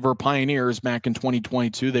champion Denver Pioneers back in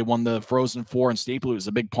 2022. They won the Frozen Four, and Stapley was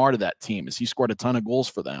a big part of that team as he scored a ton of goals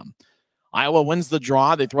for them. Iowa wins the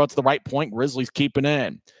draw. They throw it to the right point. Grizzlies keep it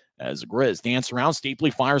in. As the Grizz dance around,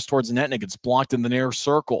 Stapley fires towards the net, and it gets blocked in the near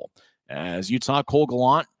circle. As Utah, Cole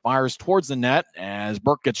Gallant fires towards the net, as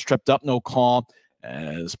Burke gets tripped up, no call.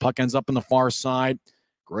 As puck ends up in the far side.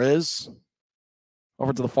 Grizz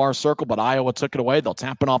over to the far circle, but Iowa took it away. They'll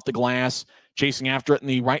tap it off the glass, chasing after it in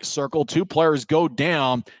the right circle. 2 players go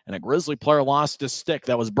down, and a Grizzly player lost his stick.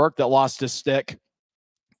 That was Burke that lost his stick.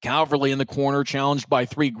 Calverley in the corner, challenged by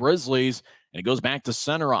 3 Grizzlies, and it goes back to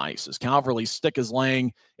center ice as Calverley's stick is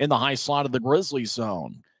laying in the high slot of the Grizzly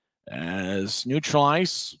zone. As neutral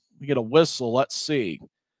ice, we get a whistle. Let's see.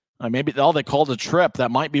 Maybe they called a trip. That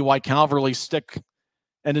might be why Calverley's stick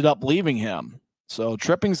ended up leaving him. So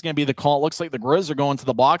tripping's going to be the call. It looks like the Grizz are going to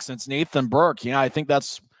the box, and it's Nathan Burke. Yeah, I think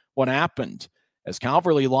that's what happened. As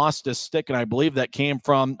Calverley lost his stick, and I believe that came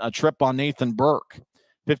from a trip on Nathan Burke.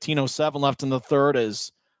 15:07 left in the third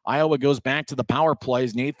as Iowa goes back to the power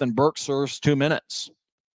plays. Nathan Burke serves 2 minutes.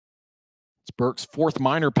 It's Burke's 4th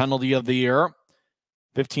minor penalty of the year.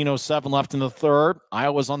 15:07 left in the third.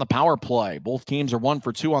 Iowa's on the power play. Both teams are 1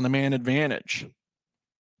 for 2 on the man advantage.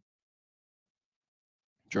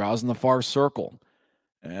 Draws in the far circle.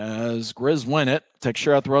 As Grizz win it,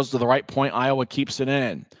 Teixeira throws to the right point. Iowa keeps it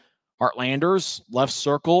in. Heartlanders, left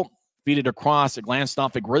circle, feed it across. It glanced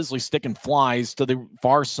off a Grizzly stick and flies to the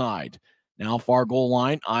far side. Now far goal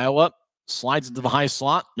line. Iowa slides into the high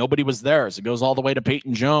slot. Nobody was there as it goes all the way to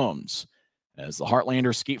Peyton Jones. As the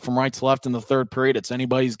Heartlanders skate from right to left in the third period, it's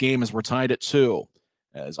anybody's game as we're tied at 2.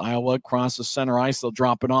 As Iowa crosses center ice, they'll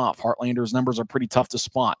drop it off. Heartlanders' numbers are pretty tough to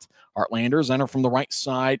spot. Heartlanders enter from the right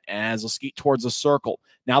side as they skate towards the circle.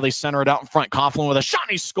 Now they center it out in front. Coughlin with a shot,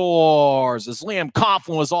 and he scores as Liam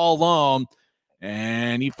Coughlin was all alone.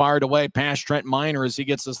 And he fired away past Trent Miner as he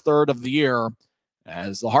gets his 3rd of the year.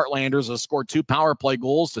 As the Heartlanders have scored 2 power play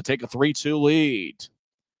goals to take a 3-2 lead.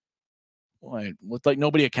 Boy, it looked like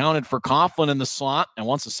nobody accounted for Coughlin in the slot. And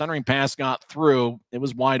once the centering pass got through, it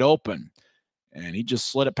was wide open. And he just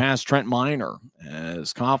slid it past Trent Miner.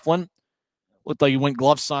 As Coughlin looked like he went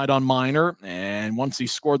glove side on Miner. And once he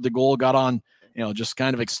scored the goal, got on, just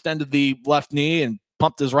kind of extended the left knee and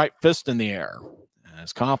pumped his right fist in the air.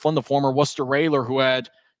 As Coughlin, the former Worcester Railer, who had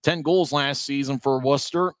 10 goals last season for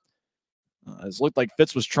Worcester, it looked like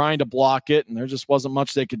Fitz was trying to block it, and there just wasn't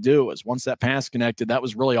much they could do. As once that pass connected, that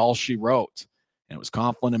was really all she wrote. And it was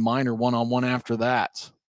Coughlin and Miner one-on-one after that.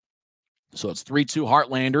 So it's 3-2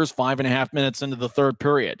 Heartlanders, 5.5 minutes into the third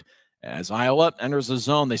period. As Iowa enters the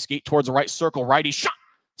zone, they skate towards the right circle. Righty shot.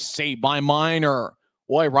 Saved by Miner.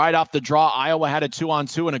 Boy, right off the draw, Iowa had a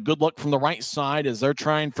 2-on-2 and a good look from the right side as they're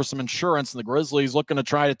trying for some insurance, and the Grizzlies looking to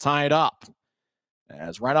try to tie it up.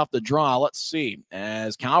 As right off the draw, let's see,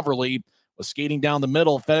 as Calverley was skating down the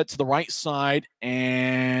middle, fed it to the right side,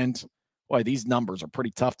 and boy, these numbers are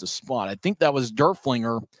pretty tough to spot. I think that was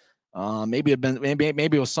Derflinger. Maybe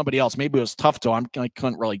it was somebody else. Maybe it was Tufto. I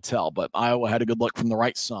couldn't really tell, but Iowa had a good look from the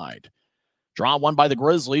right side. Draw won by the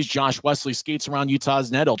Grizzlies. Josh Wesley skates around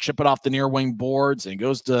Utah's net. He'll chip it off the near wing boards and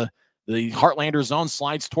goes to the Heartlander zone,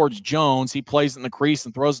 slides towards Jones. He plays in the crease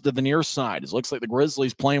and throws it to the near side. It looks like the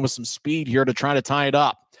Grizzlies playing with some speed here to try to tie it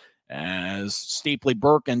up. As Stapley,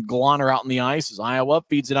 Burke, and Gallant are out on the ice, as Iowa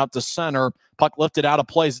feeds it out to center. Puck lifted out of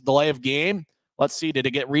play. Delay of game. Let's see, did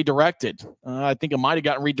it get redirected? I think it might have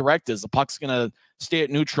gotten redirected as the puck's going to stay at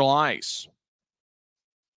neutral ice.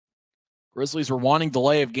 Grizzlies were wanting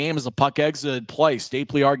delay of game as the puck exited play.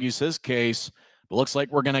 Stapley argues his case, but looks like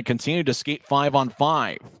we're going to continue to skate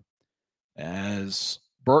 5-on-5. As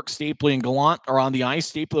Burke, Stapley, and Gallant are on the ice,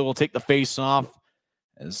 Stapley will take the face off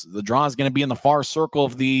as the draw is going to be in the far circle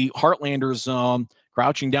of the Heartlanders zone.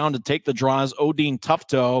 Crouching down to take the draws, Odin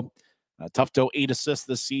Tufto. Tufto 8 assists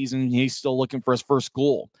this season. He's still looking for his first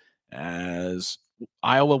goal. As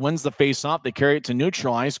Iowa wins the face-off, they carry it to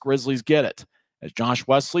neutral ice. Grizzlies get it. As Josh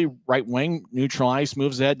Wesley, right wing, neutral ice,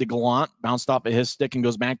 moves ahead to Gallant, bounced off of his stick and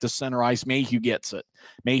goes back to center ice. Mayhew gets it.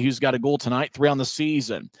 Mayhew's got a goal tonight, 3 on the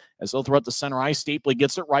season. As they'll throw it to center ice, Stapley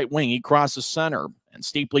gets it right wing. He crosses center, and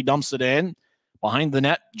Stapley dumps it in. Behind the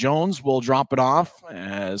net, Jones will drop it off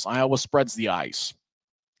as Iowa spreads the ice.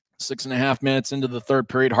 6.5 minutes into the third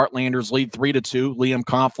period, Heartlanders lead 3-2. Liam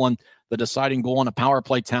Coughlin, the deciding goal on a power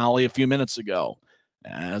play tally a few minutes ago.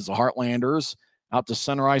 As the Heartlanders out to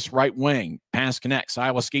center ice right wing. Pass connects.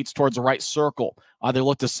 Iowa skates towards the right circle. They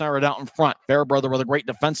look to center it out in front. Fairbrother with a great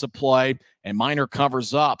defensive play, and Miner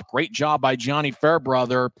covers up. Great job by Johnny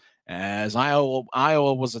Fairbrother as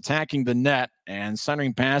Iowa was attacking the net and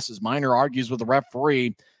centering passes. Miner argues with the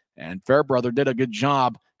referee, and Fairbrother did a good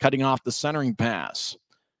job cutting off the centering pass.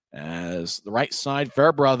 As the right side,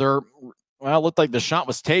 Fairbrother, well, it looked like the shot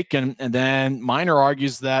was taken, and then Miner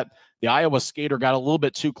argues that the Iowa skater got a little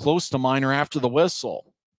bit too close to Miner after the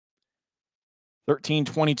whistle.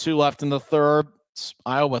 13:22 left in the third. It's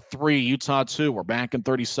Iowa 3, Utah 2. We're back in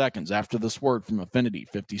 30 seconds after this word from Affinity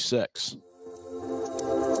 56.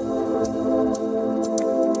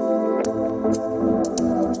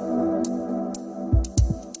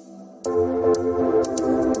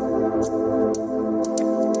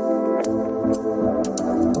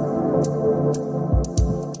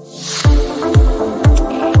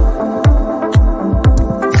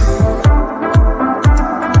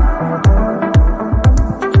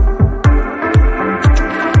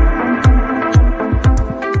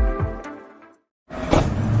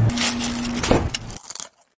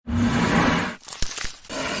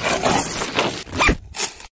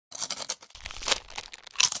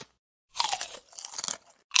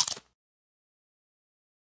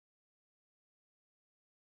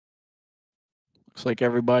 Looks like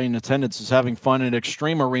everybody in attendance is having fun at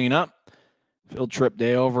Extreme Arena. Field trip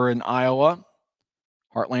day over in Iowa.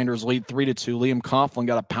 Heartlanders lead 3-2. Liam Coughlin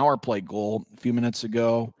got a power play goal a few minutes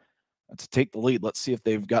ago to take the lead. Let's see if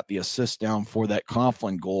they've got the assist down for that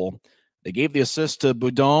Coughlin goal. They gave the assist to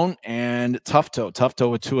Boudon and Tufto.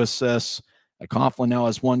 Tufto with 2 assists. Coughlin now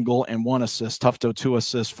has 1 goal and 1 assist. Tufto 2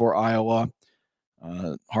 assists for Iowa.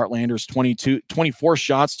 Heartlanders 24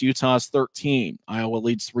 shots to Utah's 13. Iowa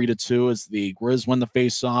leads 3-2 as the Grizz win the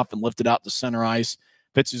face-off and lift it out to center ice.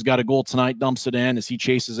 Fitz, who's got a goal tonight, dumps it in as he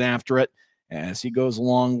chases after it. As he goes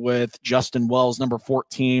along with Justin Wells, number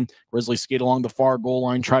 14. Grizzlies skate along the far goal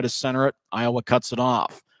line, try to center it. Iowa cuts it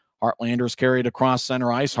off. Heartlanders carry it across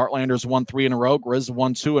center ice. Heartlanders won 3 in a row. Grizz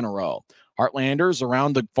won 2 in a row. Heartlanders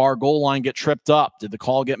around the far goal line get tripped up. Did the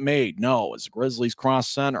call get made? No, as the Grizzlies cross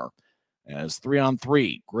center. As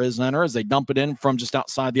 3-on-3, Grizz enter as they dump it in from just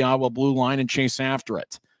outside the Iowa blue line and chase after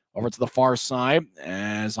it. Over to the far side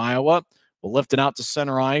as Iowa will lift it out to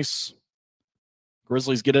center ice.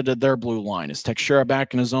 Grizzlies get it at their blue line. As Teixeira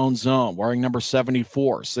back in his own zone, wearing number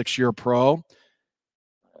 74, 6-year pro.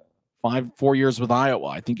 4 years with Iowa.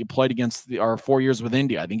 I think he played against 4 years with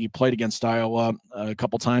India. I think he played against Iowa a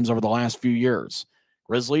couple times over the last few years.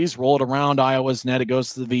 Grizzlies roll it around Iowa's net. It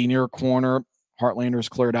goes to the near corner. Heartlanders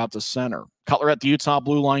cleared out to center. Cutler at the Utah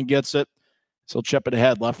blue line gets it. So chip it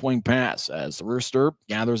ahead, left wing pass as the Rooster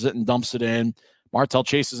gathers it and dumps it in. Martell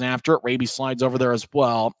chases after it. Raby slides over there as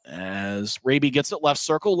well as Raby gets it left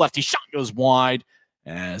circle. Lefty shot goes wide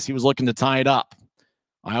as he was looking to tie it up.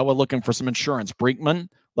 Iowa looking for some insurance. Brinkman,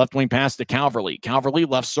 left wing pass to Calverley. Calverley,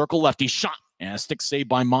 left circle, lefty shot. And a stick saved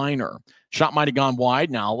by Minor. Shot might have gone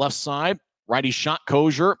wide. Now left side, righty shot,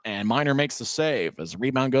 Kosher, and Minor makes the save as the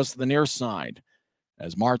rebound goes to the near side.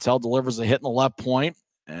 As Martell delivers a hit in the left point,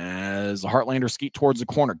 as the Heartlanders skeet towards the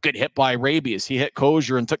corner. Good hit by Raby as he hit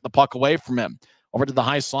Kosher and took the puck away from him. Over to the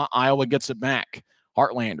high slot, Iowa gets it back.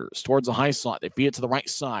 Heartlanders towards the high slot. They feed it to the right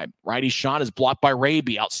side. Righty shot is blocked by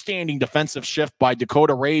Raby. Outstanding defensive shift by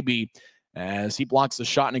Dakota Raby as he blocks the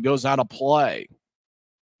shot and it goes out of play.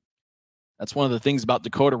 That's one of the things about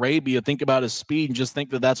Dakota Raby. You think about his speed and just think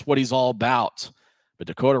that that's what he's all about. But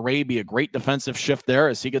Dakota Raby, a great defensive shift there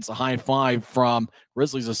as he gets a high five from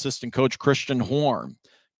Grizzlies assistant coach Christian Horn.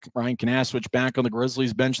 Ryan Kanaswich back on the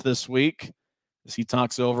Grizzlies bench this week as he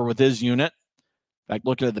talks over with his unit. In fact,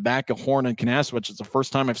 looking at the back of Horn and Kanaswich, it's the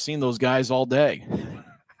first time I've seen those guys all day.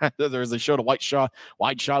 They showed a wide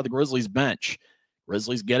shot of the Grizzlies bench.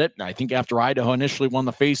 Grizzlies get it, and I think after Idaho initially won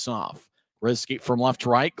the faceoff. Grizz skate from left to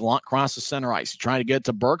right. Gallant crosses center ice. He tried to get it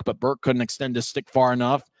to Burke, but Burke couldn't extend his stick far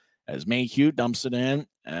enough as Mayhew dumps it in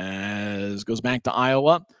as goes back to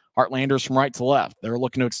Iowa. Heartlanders from right to left. They're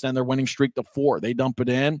looking to extend their winning streak to 4. They dump it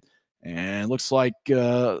in, and looks like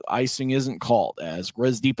icing isn't called as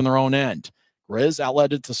Grizz deep in their own end. Grizz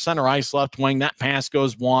outletted to center ice, left wing. That pass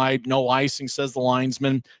goes wide. No icing, says the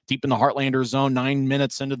linesman. Deep in the Heartlanders zone, 9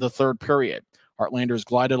 minutes into the third period. Heartlanders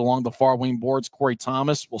glided along the far wing boards. Corey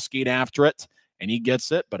Thomas will skate after it, and he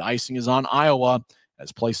gets it, but icing is on Iowa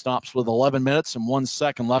as play stops with 11 minutes and 1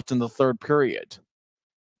 second left in the third period.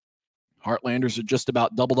 Heartlanders had just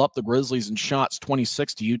about doubled up the Grizzlies in shots,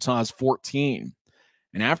 26 to Utah's 14.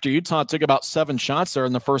 And after Utah took about 7 shots there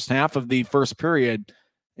in the first half of the first period,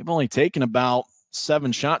 they've only taken about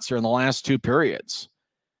 7 shots here in the last 2 periods.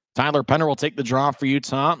 Tyler Penner will take the draw for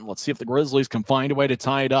Utah. Let's see if the Grizzlies can find a way to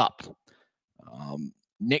tie it up.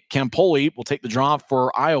 Nick Campoli will take the draw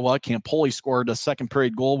for Iowa. Campoli scored a second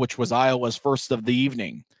period goal, which was Iowa's first of the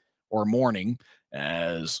evening or morning.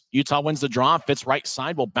 As Utah wins the draw, Fitz right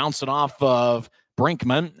side will bounce it off of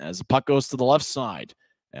Brinkman as the puck goes to the left side.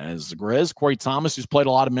 As the Grizz, Corey Thomas, who's played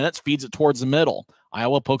a lot of minutes, feeds it towards the middle.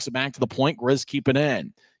 Iowa pokes it back to the point. Grizz keep it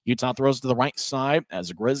in. Utah throws to the right side as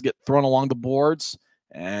the Grizz get thrown along the boards.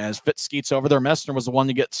 As Fitz skates over there, Messner was the one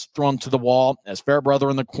that gets thrown to the wall. As Fairbrother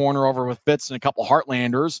in the corner over with Fitz and a couple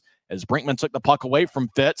Heartlanders. As Brinkman took the puck away from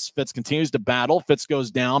Fitz. Fitz continues to battle. Fitz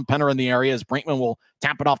goes down. Penner in the area as Brinkman will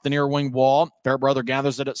tap it off the near wing wall. Fairbrother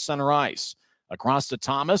gathers it at center ice. Across to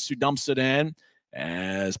Thomas, who dumps it in.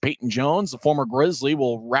 As Peyton Jones, the former Grizzly,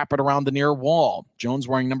 will wrap it around the near wall. Jones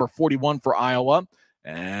wearing number 41 for Iowa.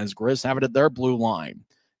 As Grizz have it at their blue line.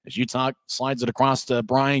 As Utah slides it across to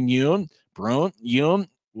Brian Yoon. Yoon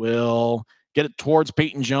will get it towards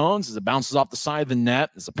Peyton Jones as it bounces off the side of the net.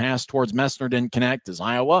 As the pass towards Messner didn't connect. As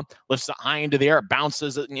Iowa lifts it high into the air,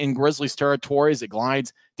 bounces it in Grizzlies territory as it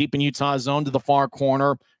glides deep in Utah's zone to the far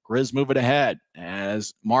corner. Grizz move it ahead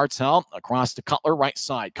as Martell across to Cutler, right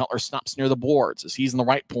side. Cutler stops near the boards as he's in the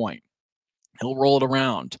right point. He'll roll it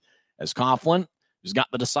around as Coughlin, who's got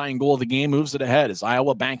the deciding goal of the game, moves it ahead as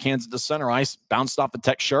Iowa backhands it to center ice, bounced off of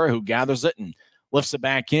Texera, who gathers it and lifts it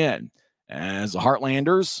back in. As the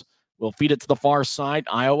Heartlanders will feed it to the far side.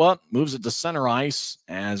 Iowa moves it to center ice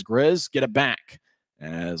as Grizz get it back.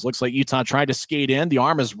 As looks like Utah tried to skate in. The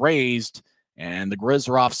arm is raised, and the Grizz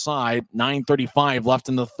are offside. 9:35 left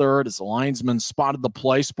in the third as the linesman spotted the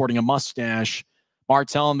play, sporting a mustache.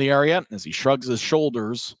 Martell in the area as he shrugs his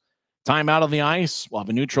shoulders. Time out on the ice. We'll have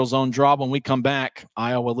a neutral zone draw when we come back.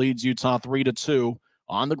 Iowa leads Utah 3-2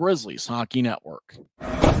 on the Grizzlies Hockey Network.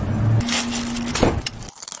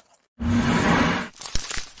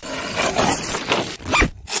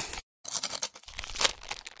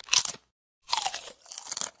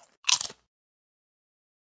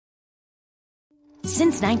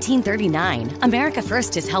 Since 1939, America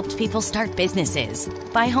First has helped people start businesses,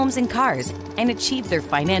 buy homes and cars, and achieve their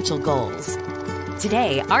financial goals.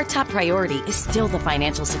 Today, our top priority is still the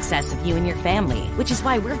financial success of you and your family, which is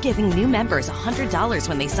why we're giving new members $100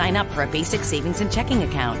 when they sign up for a basic savings and checking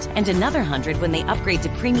account, and another $100 when they upgrade to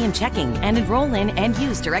premium checking and enroll in and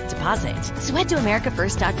use direct deposit. So head to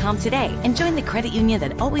AmericaFirst.com today and join the credit union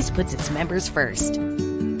that always puts its members first.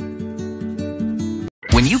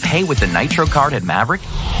 When you pay with the Nitro card at Maverick,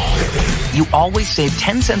 You always save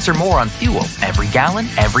 10 cents or more on fuel every gallon,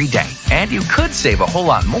 every day. And you could save a whole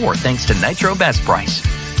lot more thanks to Nitro Best Price.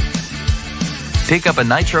 Pick up a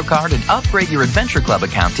Nitro card and upgrade your Adventure Club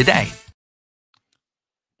account today.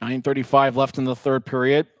 9:35 left in the third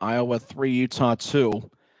period. Iowa 3, Utah 2.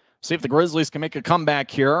 See if the Grizzlies can make a comeback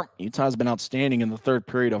here. Utah's been outstanding in the third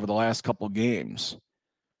period over the last couple games.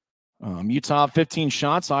 Utah 15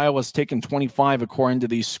 shots. Iowa's taken 25 according to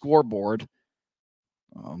the scoreboard.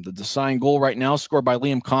 The deciding goal right now scored by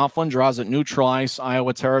Liam Coughlin. Draws at neutral ice,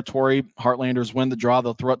 Iowa territory. Heartlanders win the draw.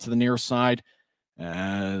 They'll throw it to the near side.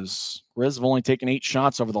 As Grizz have only taken 8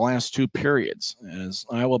 shots over the last 2 periods. As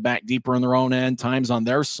Iowa back deeper in their own end, time's on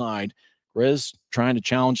their side. Grizz trying to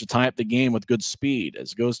challenge to tie up the game with good speed.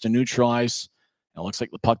 As it goes to neutral ice, it looks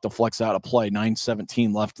like the puck deflects out of play.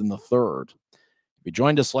 9:17 left in the third. If you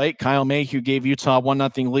joined us late, Kyle Mayhew gave Utah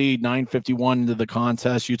 1-0 lead, 9:51 into the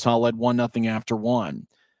contest. Utah led 1-0 after 1.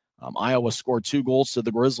 Iowa scored 2 goals to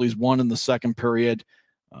the Grizzlies, 1 in the second period.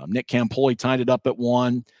 Nick Campoli tied it up at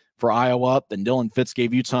 1 for Iowa. Then Dylan Fitz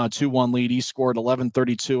gave Utah a 2-1 lead. He scored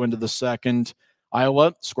 11:32 into the second.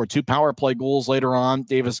 Iowa scored 2 power play goals later on.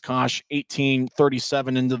 Davis Kosh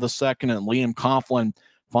 18:37 into the second, and Liam Coughlin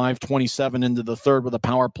 5:27 into the third with a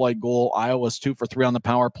power play goal. Iowa's 2 for 3 on the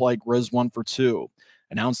power play. Grizz 1 for 2.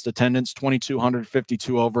 Announced attendance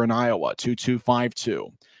 2,252 over in Iowa,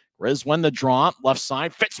 2,252. Grizz win the draw. Left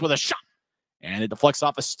side, Fitz with a shot. And it deflects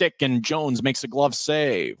off a stick, and Jones makes a glove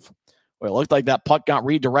save. Well, it looked like that puck got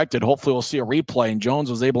redirected. Hopefully we'll see a replay, and Jones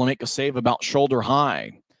was able to make a save about shoulder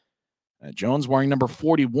high. Jones wearing number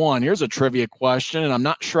 41. Here's a trivia question, and I'm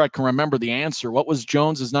not sure I can remember the answer. What was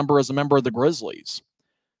Jones's number as a member of the Grizzlies?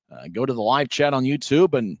 Go to the live chat on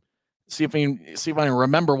YouTube and see if I can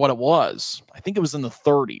remember what it was. I think it was in the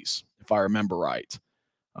 30s, if I remember right.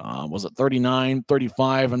 Was it 39,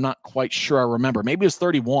 35? I'm not quite sure I remember. Maybe it was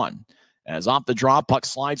 31. As off the draw, puck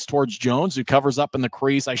slides towards Jones, who covers up in the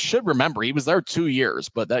crease. I should remember. He was there 2 years,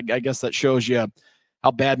 but I guess that shows you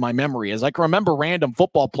how bad my memory is. I can remember random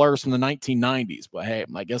football players from the 1990s, but hey,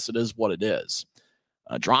 I guess it is what it is.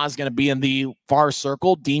 Draw is going to be in the far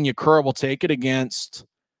circle. Dean Yakura will take it against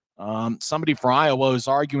somebody for Iowa who's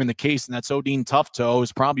arguing the case, and that's Odin Tufto,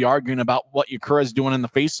 who's probably arguing about what Yakura is doing in the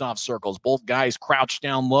faceoff circles. Both guys crouched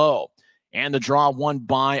down low, and the draw won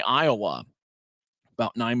by Iowa.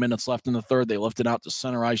 About 9 minutes left in the third. They lifted out to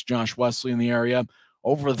center ice. Josh Wesley in the area.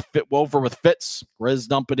 Over with Fitz. Grizz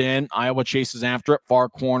dump it in. Iowa chases after it. Far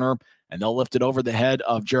corner. And they'll lift it over the head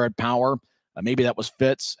of Jared Power. Maybe that was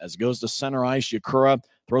Fitz. As it goes to center ice, Yakura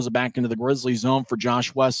throws it back into the Grizzly zone for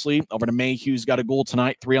Josh Wesley. Over to Mayhew. He's got a goal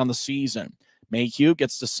tonight. 3 on the season. Mayhew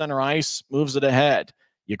gets to center ice. Moves it ahead.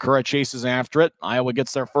 Yakura chases after it. Iowa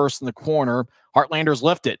gets there first in the corner. Heartlanders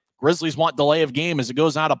lift it. Grizzlies want delay of game as it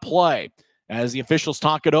goes out of play. As the officials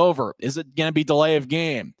talk it over. Is it going to be delay of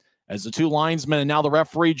game? As the 2 linesmen and now the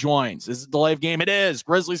referee joins. Is it delay of game? It is.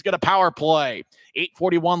 Grizzlies get a power play.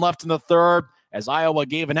 8:41 left in the third as Iowa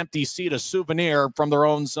gave an empty seat, a souvenir from their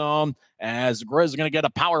own zone. As Grizz are going to get a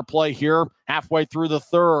power play here halfway through the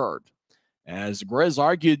third. As Grizz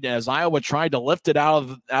argued, as Iowa tried to lift it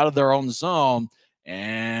out of their own zone,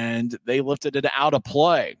 and they lifted it out of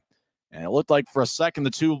play. And it looked like for a second,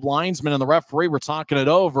 the 2 linesmen and the referee were talking it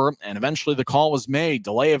over, and eventually the call was made.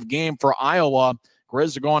 Delay of game for Iowa.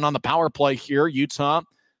 Grizz are going on the power play here. Utah,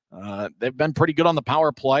 they've been pretty good on the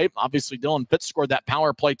power play. Obviously, Dylan Fitz scored that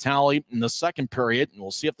power play tally in the second period, and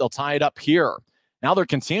we'll see if they'll tie it up here. Now they're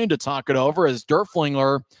continuing to talk it over as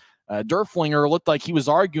Derflinger looked like he was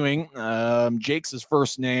arguing. Jake's his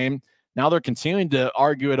first name. Now they're continuing to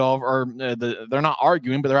argue it over. They're not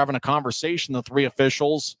arguing, but they're having a conversation, the 3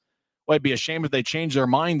 officials. Well, it'd be a shame if they change their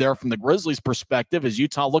mind there from the Grizzlies' perspective. Is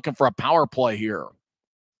Utah looking for a power play here?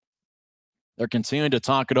 They're continuing to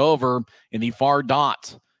talk it over in the far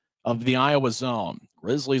dot of the Iowa zone.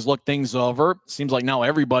 Grizzlies look things over. Seems like now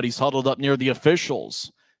everybody's huddled up near the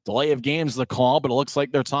officials. Delay of game's the call, but it looks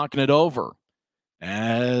like they're talking it over.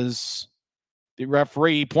 As the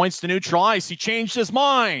referee points to neutral ice, he changed his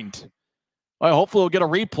mind. Well, hopefully we'll get a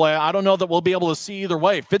replay. I don't know that we'll be able to see either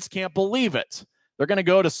way. Fitz can't believe it. They're going to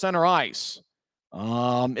go to center ice.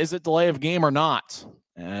 Is it delay of game or not?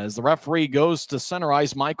 As the referee goes to center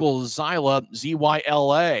ice, Michael Zyla,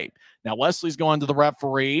 Z-Y-L-A. Now Wesley's going to the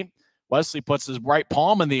referee. Wesley puts his right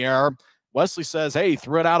palm in the air. Wesley says, hey,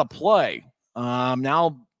 threw it out of play.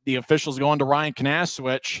 Now the officials going to Ryan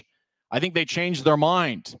Kanasowicz. I think they changed their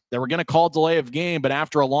mind. They were going to call delay of game, but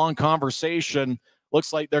after a long conversation,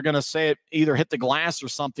 looks like they're going to say it either hit the glass or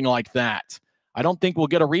something like that. I don't think we'll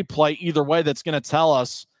get a replay either way that's going to tell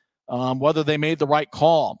us whether they made the right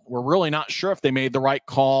call. We're really not sure if they made the right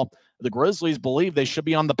call. The Grizzlies believe they should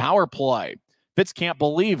be on the power play. Fitz can't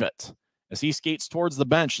believe it as he skates towards the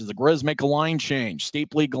bench as the Grizz make a line change.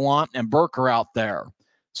 Stapley, Gallant, and Burke are out there.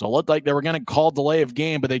 So it looked like they were going to call delay of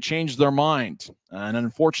game, but they changed their mind. And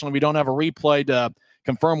unfortunately, we don't have a replay to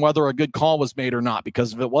confirm whether a good call was made or not,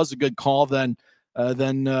 because if it was a good call, then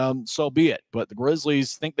so be it. But the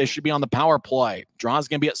Grizzlies think they should be on the power play. Draw's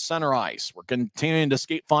going to be at center ice. We're continuing to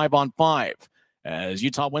skate 5-on-5. As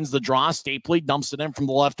Utah wins the draw, Stapley dumps it in from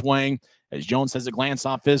the left wing as Jones has a glance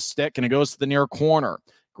off his stick, and it goes to the near corner.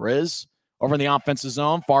 Grizz over in the offensive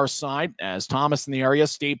zone, far side, as Thomas in the area.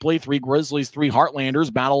 Stapley, 3 Grizzlies, 3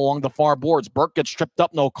 Heartlanders battle along the far boards. Burke gets tripped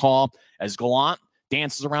up, no call, as Gallant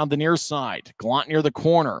dances around the near side. Gallant near the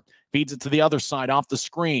corner, feeds it to the other side off the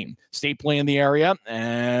screen. Stapley in the area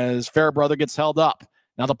as Fairbrother gets held up.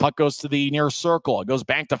 Now the puck goes to the near circle. It goes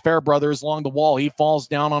back to Fairbrother's along the wall. He falls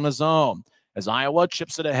down on his own as Iowa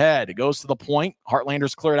chips it ahead. It goes to the point.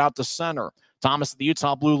 Heartlanders clear it out to center. Thomas at the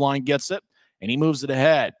Utah blue line gets it, and he moves it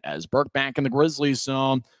ahead as Burke back in the Grizzlies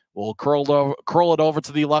zone will curl it over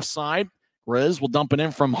to the left side. Grizz will dump it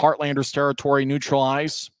in from Heartlanders territory, neutral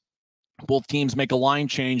ice. Both teams make a line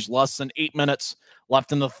change, less than 8 minutes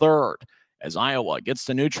left in the third. As Iowa gets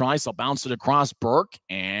to neutral ice, they'll bounce it across Burke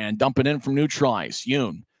and dump it in from neutral ice.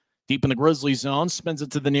 Yoon, deep in the Grizzly zone, spins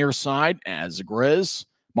it to the near side as the Grizz.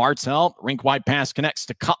 Martell, rink-wide pass connects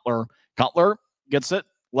to Cutler. Cutler gets it,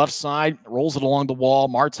 left side, rolls it along the wall.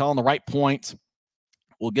 Martell on the right point.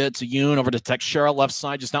 We'll get it to Yoon over to Teixeira, left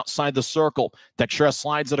side, just outside the circle. Teixeira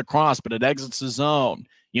slides it across, but it exits the zone.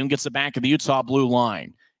 Yoon gets it back at the Utah blue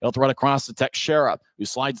line. He'll throw it across to Teixeira, who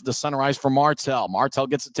slides it to center ice for Martell. Martell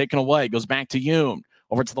gets it taken away, goes back to Yoon.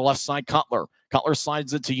 Over to the left side, Cutler. Cutler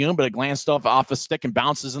slides it to Yoon, but it glanced off a stick and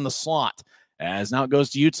bounces in the slot. As now it goes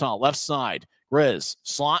to Utah, left side. Grizz,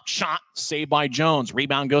 slot, shot, saved by Jones.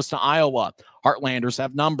 Rebound goes to Iowa. Heartlanders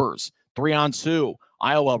have numbers. 3-on-2.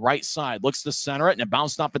 Iowa, right side, looks to center it, and it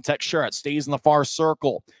bounced off of Teixeira. It stays in the far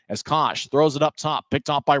circle as Kosh throws it up top, picked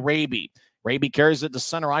off by Raby. Raby carries it to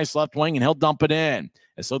center ice, left wing, and he'll dump it in.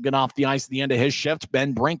 As he'll get off the ice at the end of his shift,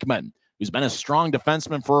 Ben Brinkman, who's been a strong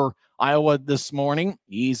defenseman for Iowa this morning.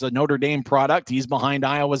 He's a Notre Dame product. He's behind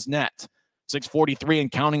Iowa's net. 6:43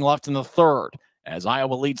 and counting left in the third. As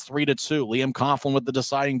Iowa leads 3-2. Liam Coughlin with the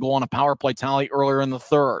deciding goal on a power play tally earlier in the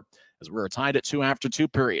third. As we were tied at 2 after 2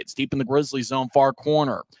 periods. Deep in the Grizzly zone, far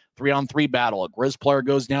corner. 3-on-3 battle. A Grizz player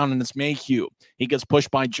goes down, and it's Mayhew. He gets pushed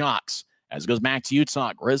by Jocks. As it goes back to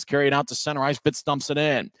Utah, Grizz carried out to center ice. Fitz dumps it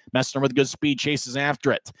in. Messner with good speed chases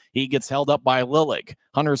after it. He gets held up by Lilig.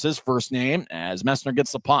 Hunter's his first name as Messner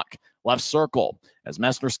gets the puck. Left circle. As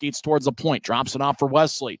Messner skates towards the point. Drops it off for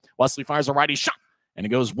Wesley. Wesley fires a righty shot. And it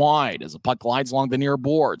goes wide as the puck glides along the near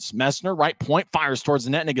boards. Messner, right point, fires towards the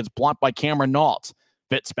net, and it gets blocked by Cameron Nault.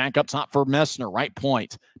 Fitz back up top for Messner, right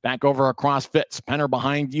point. Back over across Fitz. Penner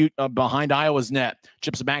behind Iowa's net.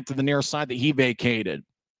 Chips it back to the near side that he vacated.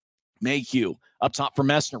 Mayhew up top for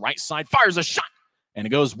Messner, right side, fires a shot. And it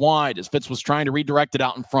goes wide as Fitz was trying to redirect it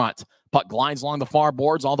out in front. Puck glides along the far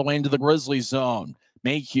boards all the way into the Grizzly zone.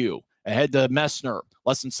 Mayhew ahead to Messner.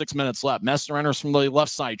 Less than 6 minutes left. Messner enters from the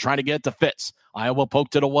left side, trying to get it to Fitz. Iowa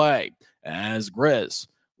poked it away as Grizz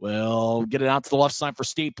will get it out to the left side for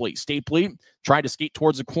Stapley. Stapley tried to skate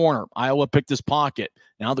towards the corner. Iowa picked his pocket.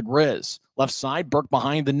 Now the Grizz. Left side, Burke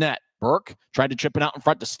behind the net. Burke tried to chip it out in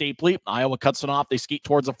front to Stapley. Iowa cuts it off. They skate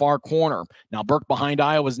towards the far corner. Now Burke behind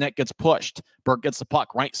Iowa's net gets pushed. Burke gets the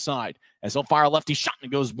puck right side. As he'll fire a lefty shot,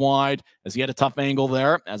 and it goes wide as he had a tough angle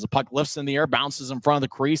there. As the puck lifts in the air, bounces in front of the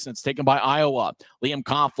crease, and it's taken by Iowa. Liam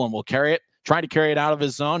Coughlin will carry it, try to carry it out of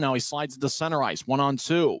his zone. Now he slides it to center ice,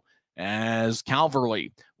 1-on-2. As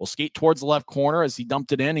Calverley will skate towards the left corner as he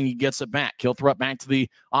dumped it in, and he gets it back. He'll throw it back to the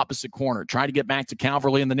opposite corner. Try to get back to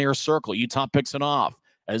Calverley in the near circle. Utah picks it off.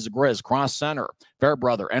 As the Grizz cross center,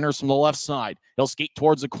 Fairbrother enters from the left side. He'll skate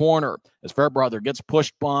towards the corner as Fairbrother gets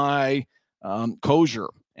pushed by Kozier.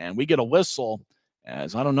 And we get a whistle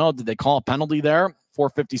as, I don't know, did they call a penalty there?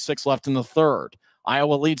 4:56 left in the third.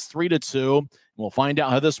 Iowa leads 3-2. We'll find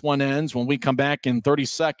out how this one ends when we come back in 30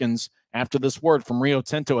 seconds after this word from Rio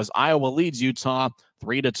Tinto as Iowa leads Utah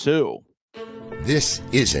 3-2. This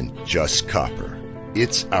isn't just copper.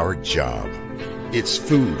 It's our job. It's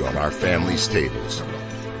food on our family's tables.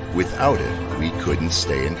 Without it, we couldn't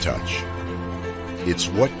stay in touch. It's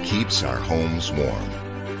what keeps our homes warm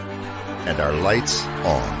and our lights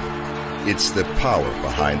on. It's the power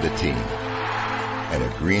behind the team and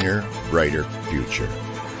a greener, brighter future.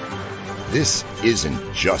 This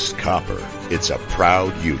isn't just copper. It's a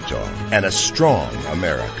proud Utah and a strong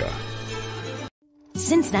America.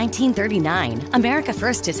 Since 1939, America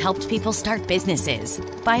First has helped people start businesses,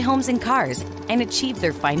 buy homes and cars, and achieve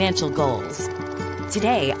their financial goals.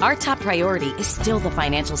 Today, our top priority is still the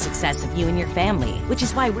financial success of you and your family, which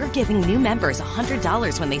is why we're giving new members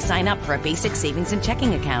 $100 when they sign up for a basic savings and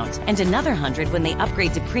checking account, and another $100 when they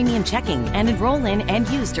upgrade to premium checking and enroll in and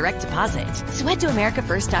use direct deposit. So head to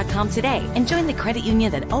americafirst.com today and join the credit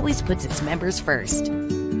union that always puts its members first.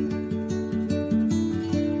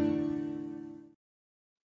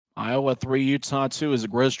 Iowa 3, Utah 2 as the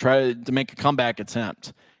Grizz tried to make a comeback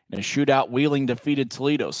attempt. In a shootout, Wheeling defeated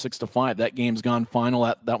Toledo 6-5. That game's gone final.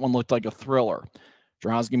 That one looked like a thriller.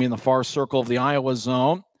 Drow's going to be in the far circle of the Iowa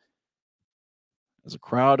zone. There's a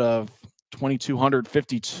crowd of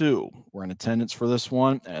 2,252 were in attendance for this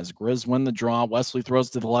one. As Grizz win the draw, Wesley throws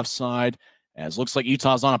to the left side. As looks like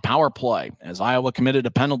Utah's on a power play. As Iowa committed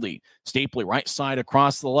a penalty. Stapley right side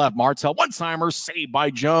across to the left. Martell one-timer saved by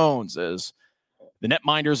Jones as the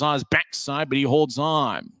netminder's on his backside, but he holds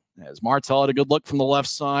on. As Martell had a good look from the left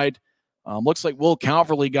side. Looks like Will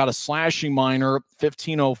Calverley got a slashing minor,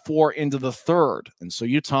 15:04 into the third. And so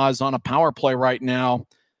Utah is on a power play right now.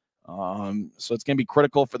 So it's going to be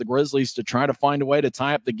critical for the Grizzlies to try to find a way to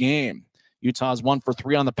tie up the game. Utah's 1 for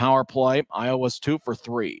 3 on the power play. Iowa's 2 for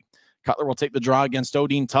 3. Cutler will take the draw against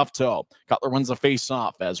Odine Tufto. Cutler wins the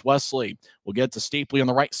face-off as Wesley will get to Stapley on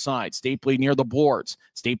the right side. Stapley near the boards.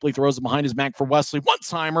 Stapley throws it behind his back for Wesley.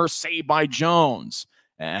 One-timer saved by Jones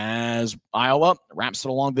as Iowa wraps it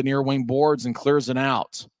along the near wing boards and clears it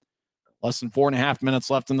out. Less than 4.5 minutes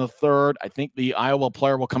left in the third. I think the Iowa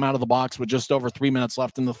player will come out of the box with just over 3 minutes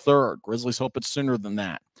left in the third. Grizzlies hope it's sooner than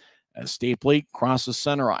that. As Stapley crosses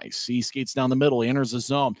center ice. He skates down the middle. He enters the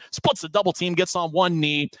zone. Splits the double team. Gets on one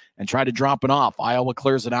knee and try to drop it off. Iowa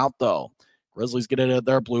clears it out, though. Grizzlies get it at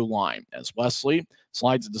their blue line. As Wesley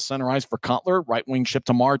slides it to center ice for Cutler. Right wing ship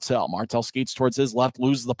to Martell. Martell skates towards his left.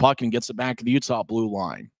 Loses the puck and gets it back to the Utah blue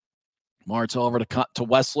line. Martell over to cut to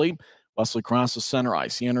Wesley. Wesley crosses center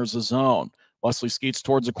ice. He enters the zone. Wesley skates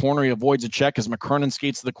towards the corner. He avoids a check as McKernan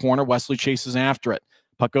skates to the corner. Wesley chases after it.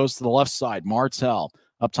 Puck goes to the left side. Martell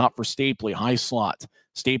up top for Stapley, high slot.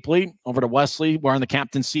 Stapley over to Wesley, wearing the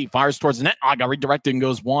captain's seat, fires towards the net. Got redirected and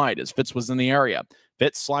goes wide as Fitz was in the area.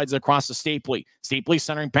 Fitz slides across to Stapley. Stapley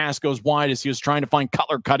centering pass goes wide as he was trying to find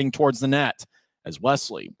Cutler cutting towards the net. As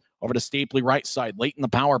Wesley over to Stapley right side, late in the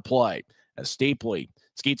power play. As Stapley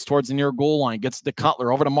skates towards the near goal line, gets to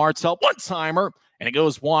Cutler, over to Martell, one-timer, and it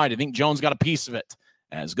goes wide. I think Jones got a piece of it.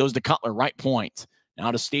 As it goes to Cutler, right point. Now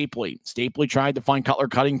to Stapley. Stapley tried to find Cutler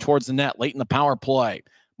cutting towards the net late in the power play.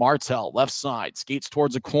 Martell, left side, skates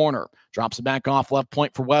towards the corner. Drops it back off left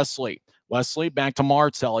point for Wesley. Wesley back to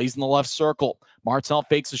Martell. He's in the left circle. Martell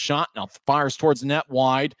fakes a shot. Now fires towards the net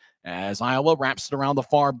wide as Iowa wraps it around the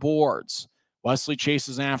far boards. Wesley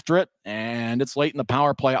chases after it, and it's late in the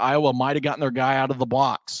power play. Iowa might have gotten their guy out of the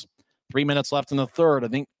box. 3 minutes left in the third. I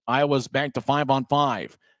think Iowa's back to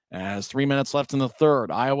 5-on-5. As 3 minutes left in the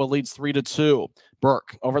third, Iowa leads 3-2.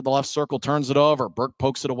 Burke over at the left circle turns it over. Burke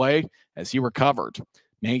pokes it away as he recovered.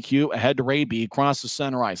 Mayhew ahead to Raby, across the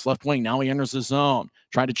center ice, left wing. Now he enters the zone.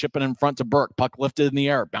 Tried to chip it in front to Burke. Puck lifted in the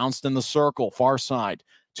air, bounced in the circle, far side.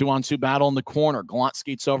 2-on-2 battle in the corner. Gallant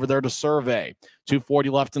skates over there to survey.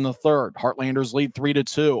 2:40 left in the third. Heartlanders lead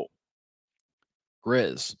 3-2.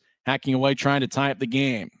 Grizz hacking away, trying to tie up the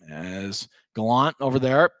game. As Gallant over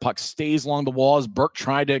there, puck stays along the wall as Burke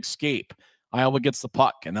tried to escape. Iowa gets the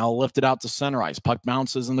puck, and they'll lift it out to center ice. Puck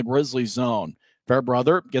bounces in the Grizzlies zone.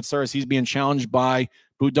 Fairbrother gets there as he's being challenged by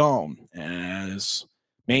Boudon. As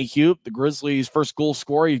Mayhew, the Grizzlies' first goal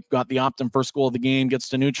scorer, he got the opt-in first goal of the game, gets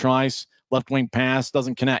to neutralize. Left wing pass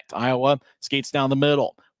doesn't connect. Iowa skates down the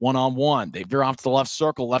middle. 1-on-1. They veer off to the left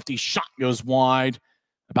circle. Lefty shot goes wide.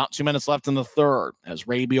 About 2 minutes left in the third. As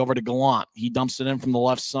Raby over to Gallant. He dumps it in from the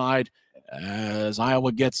left side as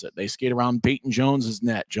Iowa gets it. They skate around Peyton Jones's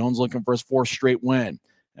net. Jones looking for his fourth straight win.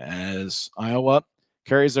 As Iowa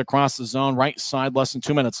carries it across the zone. Right side, less than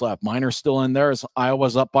 2 minutes left. Minor's still in there as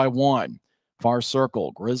Iowa's up by 1. Far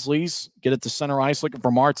circle. Grizzlies get it to center ice looking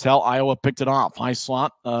for Martell. Iowa picked it off. High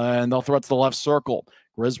slot, and they'll throw it to the left circle.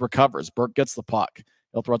 Grizz recovers. Burke gets the puck.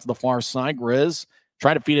 They'll throw it to the far side. Grizz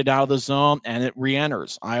try to feed it out of the zone, and it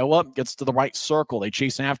re-enters. Iowa gets to the right circle. They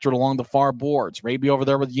chase after it along the far boards. Raby over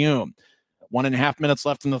there with Hume. 1.5 minutes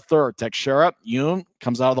left in the third. Teixeira, Hume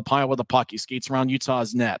comes out of the pile with the puck. He skates around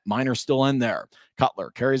Utah's net. Minor's still in there.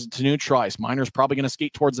 Cutler carries it to neutralize. Minor's probably going to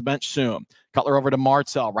skate towards the bench soon. Cutler over to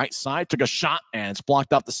Martell. Right side, took a shot, and it's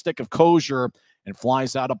blocked off the stick of Kozier and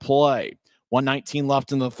flies out of play. 1:19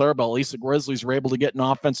 left in the third, but at least the Grizzlies were able to get an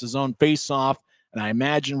offensive zone face-off. And I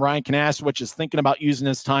imagine Ryan Kanasowicz is thinking about using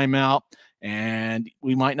his timeout And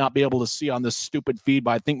we might not be able to see on this stupid feed,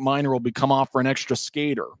 but I think Minor will be come off for an extra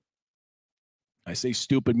skater. I say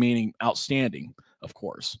stupid meaning outstanding, of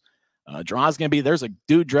course. Draw's going to be, there's a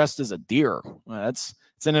dude dressed as a deer. It's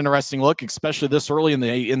an interesting look, especially this early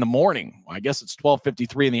in the morning. I guess it's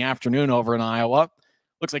 12:53 in the afternoon over in Iowa.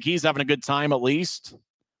 Looks like he's having a good time at least.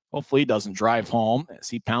 Hopefully he doesn't drive home as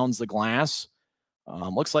he pounds the glass.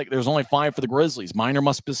 Looks like there's only 5 for the Grizzlies. Minor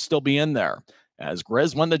must still be in there. As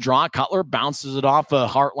Grizz won the draw, Cutler bounces it off a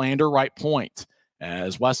Heartlander right point.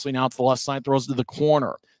 As Wesley now to the left side throws to the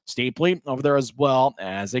corner. Stapley over there as well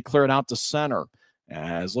as they clear it out to center.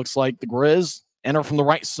 As looks like the Grizz enter from the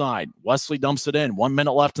right side. Wesley dumps it in. 1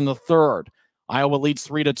 minute left in the third. Iowa leads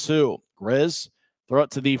 3-2. Grizz throw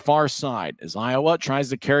it to the far side as Iowa tries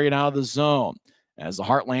to carry it out of the zone. As the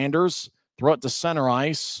Heartlanders throw it to center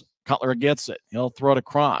ice. Cutler gets it. He'll throw it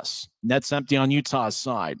across. Net's empty on Utah's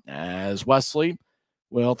side. As Wesley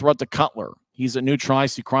will throw it to Cutler. He's at neutral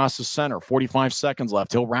ice. He crosses center. 45 seconds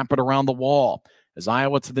left. He'll wrap it around the wall. As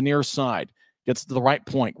Iowa to the near side. Gets to the right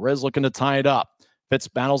point. Grizz looking to tie it up. Fitz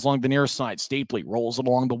battles along the near side. Stapley rolls it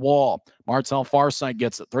along the wall. Martell far side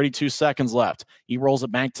gets it. 32 seconds left. He rolls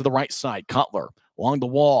it back to the right side. Cutler along the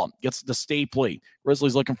wall. Gets it to Stapley.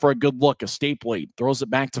 Grizzlies looking for a good look. As Stapley throws it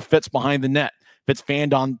back to Fitz behind the net. Fitz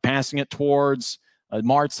fanned on passing it towards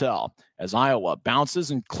Martell. As Iowa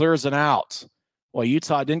bounces and clears it out. Well,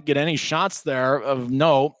 Utah didn't get any shots there of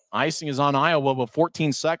note. Icing is on Iowa with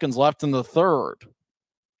 14 seconds left in the third.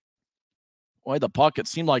 Boy, the puck, it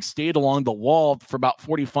seemed like stayed along the wall for about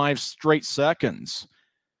 45 straight seconds.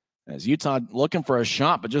 As Utah looking for a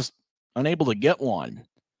shot, but just unable to get one.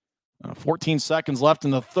 14 seconds left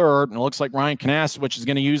in the third, and it looks like Ryan Kanasowicz is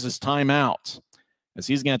going to use his timeout. As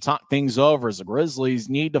he's going to talk things over as the Grizzlies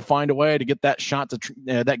need to find a way to get that shot,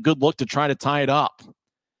 that good look to try to tie it up.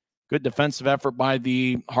 Good defensive effort by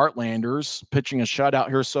the Heartlanders, pitching a shutout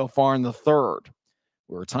here so far in the third.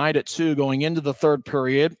 We're tied at 2 going into the third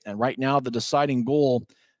period, and right now the deciding goal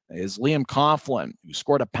is Liam Coughlin, who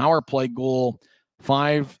scored a power play goal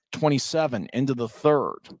 5:27 into the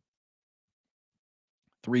third.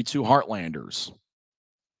 3-2 Heartlanders.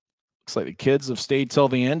 Looks like the kids have stayed till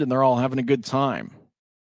the end, and they're all having a good time.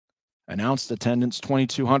 Announced attendance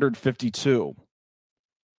 2,252.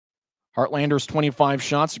 Heartlanders 25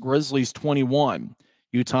 shots, Grizzlies 21.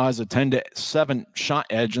 Utah has a 10-7 shot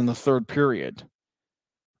edge in the third period.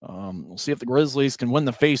 We'll see if the Grizzlies can win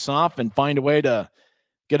the face-off and find a way to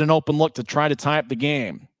get an open look to try to tie up the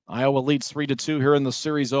game. Iowa leads 3-2 here in the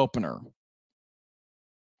series opener.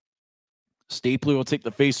 Stapley will take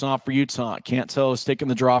the face-off for Utah. Cantel is taking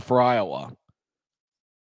the draw for Iowa.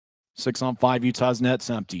 6-on-5, Utah's net's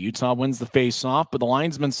empty. Utah wins the face-off, but the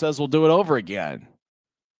linesman says we'll do it over again.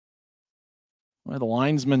 Well, the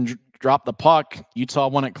linesman dropped the puck. Utah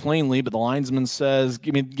won it cleanly, but the linesman says,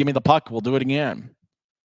 give me the puck. We'll do it again.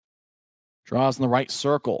 Draws in the right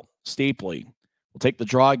circle. Stapley will take the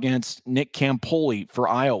draw against Nick Campoli for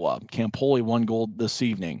Iowa. Campoli won goal this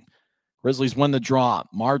evening. Grizzlies win the draw.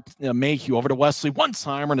 Mayhew over to Wesley.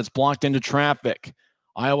 One-timer, and it's blocked into traffic.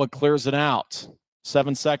 Iowa clears it out.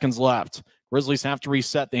 7 seconds left. Grizzlies have to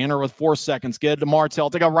reset. They enter with 4 seconds. Get it to Martell.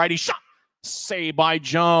 Take a righty shot. Saved by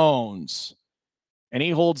Jones. And he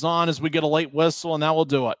holds on as we get a late whistle, and that will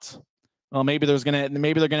do it. Well, maybe they're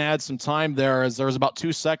gonna add some time there, as there was about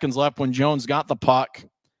 2 seconds left when Jones got the puck.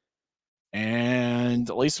 And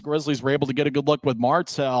at least the Grizzlies were able to get a good look with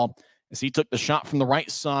Martell as he took the shot from the right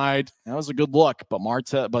side. That was a good look,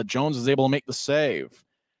 but Jones was able to make the save.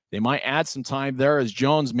 They might add some time there as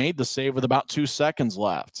Jones made the save with about 2 seconds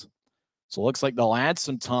left. So it looks like they'll add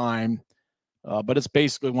some time, but it's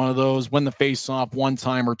basically one of those win the face-off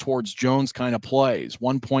one-timer towards Jones kind of plays.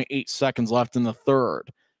 1.8 seconds left in the third.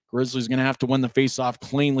 Grizzlies going to have to win the face-off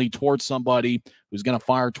cleanly towards somebody who's going to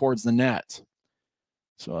fire towards the net.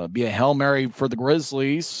 So it'll be a Hail Mary for the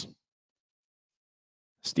Grizzlies.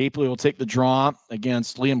 Stapley will take the draw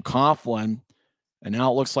against Liam Coughlin. And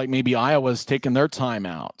now it looks like maybe Iowa's taking their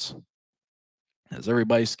timeout as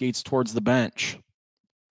everybody skates towards the bench.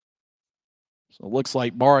 So it looks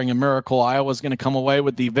like, barring a miracle, Iowa's going to come away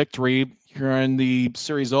with the victory here in the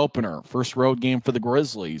series opener. First road game for the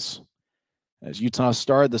Grizzlies. As Utah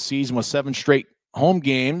started the season with 7 straight home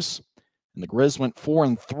games, and the Grizz went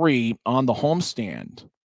 4-3 on the homestand.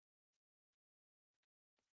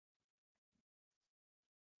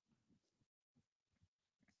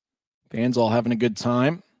 Fans all having a good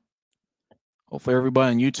time. Hopefully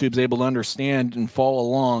everybody on YouTube's able to understand and follow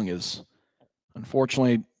along, as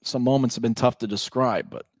unfortunately some moments have been tough to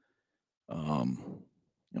describe, but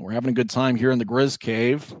we're having a good time here in the Grizz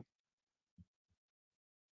Cave.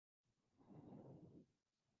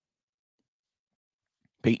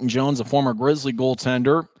 Peyton Jones, a former Grizzly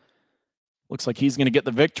goaltender, looks like he's going to get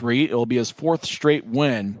the victory. It will be his 4th straight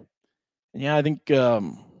win. And yeah, I think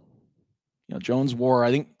Jones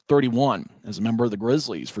wore, 31 as a member of the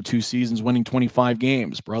Grizzlies for 2 seasons, winning 25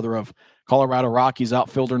 games. Brother of Colorado Rockies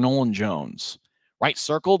outfielder Nolan Jones. Right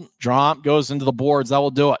circled, drop, goes into the boards. That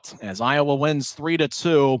will do it as Iowa wins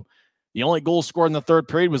 3-2. The only goal scored in the 3rd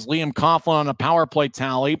period was Liam Coughlin on a power play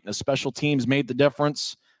tally. The special teams made the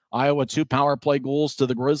difference. Iowa 2 power play goals to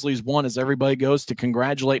the Grizzlies 1 as everybody goes to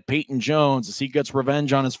congratulate Peyton Jones as he gets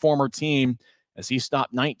revenge on his former team as he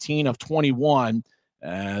stopped 19 of 21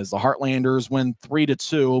 as the Heartlanders win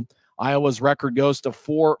 3-2. Iowa's record goes to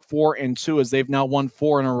 4-2 as they've now won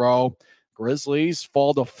 4 in a row. Grizzlies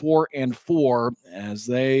fall to 4-4 as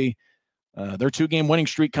their 2-game winning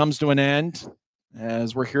streak comes to an end.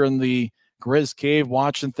 As we're here in the Grizz cave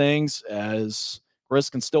watching things, as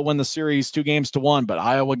Grizz can still win the series 2-1, but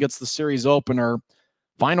Iowa gets the series opener.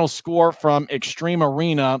 Final score from Extreme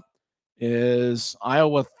Arena is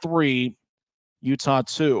Iowa 3, Utah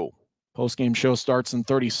 2. Post-game show starts in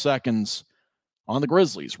 30 seconds on the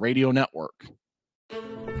Grizzlies Radio Network.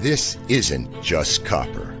 This isn't just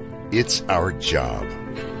copper. It's our job.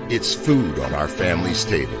 It's food on our family's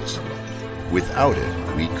tables. Without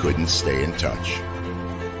it, we couldn't stay in touch.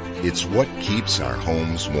 It's what keeps our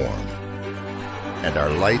homes warm. And our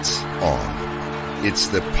lights on. It's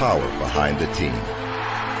the power behind the team.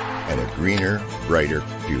 And a greener, brighter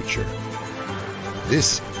future.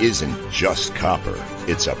 This isn't just copper.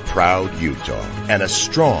 It's a proud Utah and a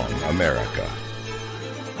strong America.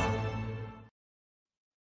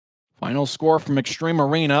 Final score from Extreme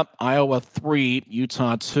Arena, Iowa 3,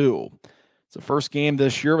 Utah 2. It's the first game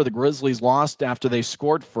this year where the Grizzlies lost after they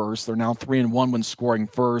scored first. They're now 3-1 when scoring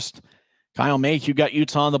first. Kyle Mayhew got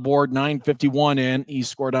Utah on the board, 9:51 in. He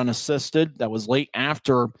scored unassisted. That was late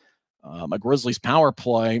after a Grizzlies power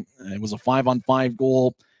play. It was a 5-on-5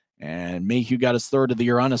 goal, and Mayhew got his 3rd of the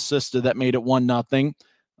year unassisted. That made it 1-0.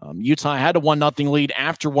 Utah had a 1-0 lead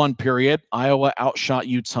after 1 period. Iowa outshot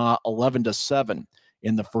Utah 11-7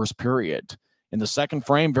 in the 1st period. In the 2nd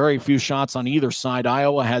frame, very few shots on either side.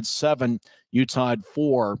 Iowa had 7, Utah had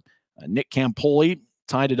 4. Nick Campoli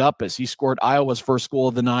tied it up as he scored Iowa's 1st goal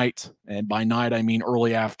of the night. And by night, I mean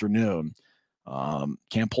early afternoon.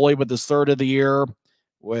 Campoli with his 3rd of the year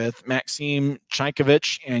with Maxim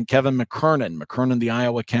Chaikovich and Kevin McKernan. McKernan, the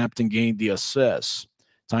Iowa captain, gained the assist.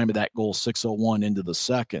 Time of that goal, 6:01 into the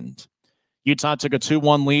 2nd. Utah took a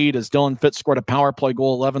 2-1 lead as Dylan Fitz scored a power play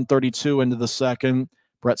goal, 11:32 into the 2nd.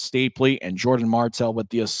 Brett Stapley and Jordan Martell with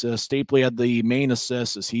the assist. Stapley had the main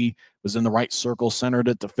assist as he was in the right circle, centered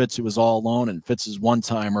it to Fitz, who was all alone, and Fitz's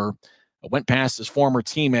one-timer went past his former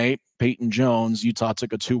teammate, Peyton Jones. Utah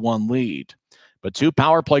took a 2-1 lead. But 2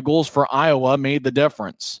 power play goals for Iowa made the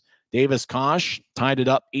difference. Davis Kosh tied it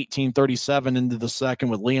up 18:37 into the 2nd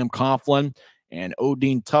with Liam Coughlin and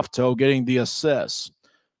Odin Tufto getting the assist.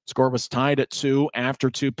 Score was tied at 2 after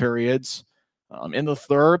 2 periods. In the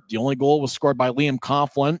 3rd, the only goal was scored by Liam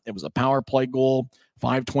Coughlin. It was a power play goal,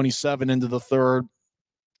 5:27 into the 3rd,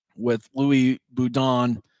 with Louis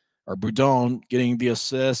Boudon getting the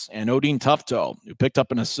assist, and Odin Tufto, who picked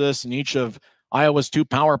up an assist in each of Iowa's 2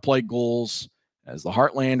 power play goals as the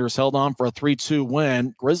Heartlanders held on for a 3-2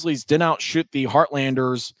 win. Grizzlies did outshoot the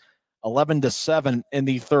Heartlanders 11-7 in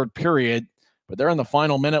the 3rd period, but there in the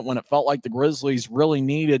final minute when it felt like the Grizzlies really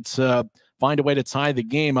needed to find a way to tie the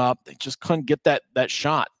game up, they just couldn't get that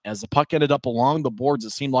shot. As the puck ended up along the boards, it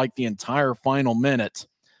seemed like the entire final minute.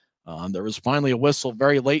 There was finally a whistle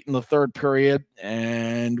very late in the 3rd period,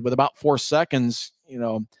 and with about 4 seconds,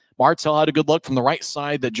 Martell had a good look from the right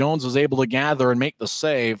side that Jones was able to gather and make the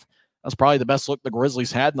save. That's probably the best look the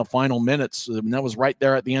Grizzlies had in the final minutes, and that was right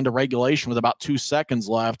there at the end of regulation with about 2 seconds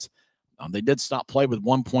left. They did stop play with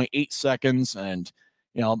 1.8 seconds, and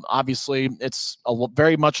obviously it's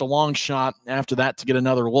very much a long shot after that to get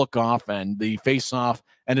another look off, and the face-off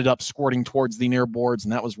ended up squirting towards the near boards,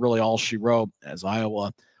 and that was really all she wrote as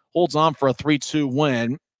Iowa holds on for a 3-2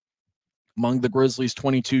 win. Among the Grizzlies'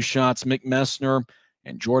 22 shots, Mick Messner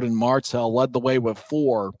and Jordan Martell led the way with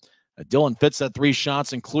 4. Dylan Fitz had 3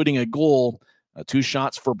 shots, including a goal. 2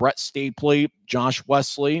 shots for Brett Stapley, Josh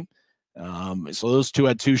Wesley. So those 2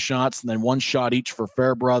 had 2 shots, and then 1 shot each for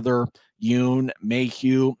Fairbrother, Yoon,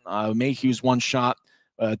 Mayhew. Mayhew's 1 shot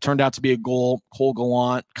turned out to be a goal. Cole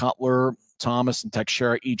Gallant, Cutler, Thomas, and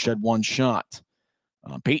Teixeira each had 1 shot.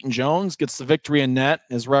 Peyton Jones gets the victory in net.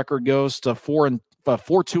 His record goes to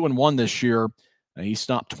 4-2-1 this year. He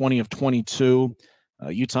stopped 20 of 22.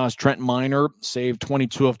 Utah's Trent Miner saved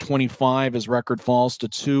 22 of 25. His record falls to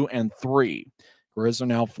 2-3. Grizz are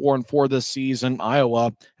now 4-4 this season.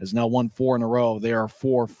 Iowa has now won 4 in a row. They are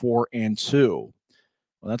 4-4-2.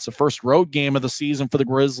 Well, that's the first road game of the season for the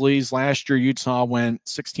Grizzlies. Last year, Utah went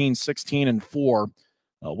 16-16-4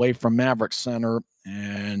 away from Maverick Center.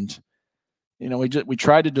 And, you know, we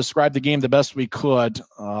tried to describe the game the best we could.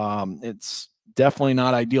 It's definitely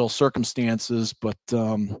not ideal circumstances, but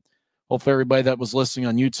hopefully everybody that was listening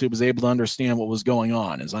on YouTube was able to understand what was going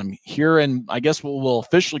on. As I'm here in, I guess what we'll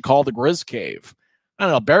officially call the Grizz Cave. I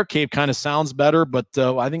don't know, Bear Cave kind of sounds better, but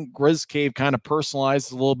I think Grizz Cave kind of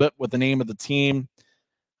personalized a little bit with the name of the team.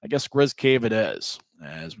 I guess Grizz Cave it is,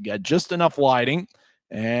 as we got just enough lighting.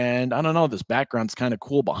 And I don't know, this background's kind of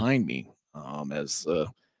cool behind me. We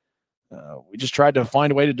just tried to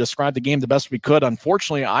find a way to describe the game the best we could.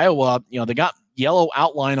 Unfortunately, Iowa, you know, they got yellow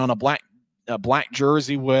outline on a black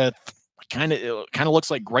jersey with kind of looks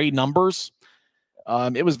like gray numbers.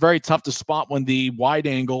 It was very tough to spot when the wide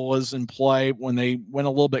angle was in play. When they went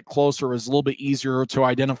a little bit closer, it was a little bit easier to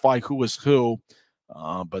identify who was who.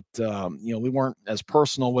 But you know, we weren't as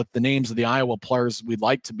personal with the names of the Iowa players we'd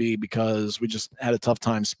like to be, because we just had a tough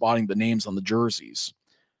time spotting the names on the jerseys.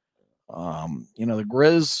 You know, the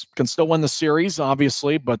Grizz can still win the series,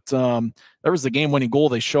 obviously, but there was the game-winning goal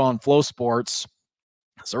they show on Flow Sports.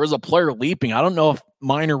 So there was a player leaping. I don't know if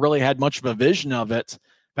Miner really had much of a vision of it.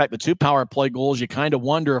 In fact, the 2 power play goals, you kind of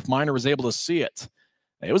wonder if Miner was able to see it.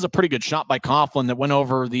 It was a pretty good shot by Coughlin that went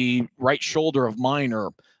over the right shoulder of Miner.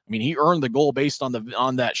 I mean, he earned the goal based on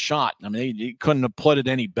that shot. I mean, he couldn't have put it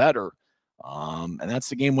any better. And that's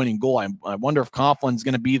the game-winning goal. I wonder if Coughlin's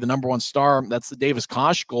going to be the #1 star. That's the Davis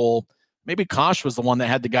Kosh goal. Maybe Kosh was the one that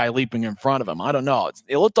had the guy leaping in front of him. I don't know.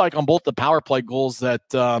 It looked like on both the power play goals that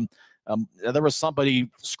there was somebody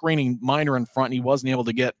screening Miner in front, and he wasn't able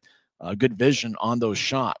to get good vision on those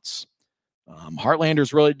shots.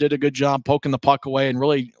 Heartlanders really did a good job poking the puck away and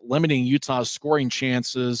really limiting Utah's scoring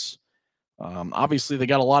chances. Obviously, they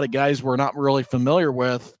got a lot of guys we're not really familiar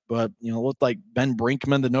with, but, you know, it looked like Ben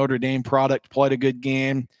Brinkman, the Notre Dame product, played a good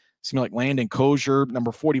game. Seemed like Landon Kozier,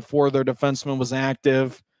 number 44, their defenseman, was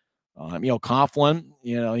active. You know, Coughlin,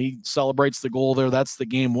 you know, he celebrates the goal there. That's the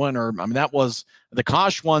game winner. I mean, that was the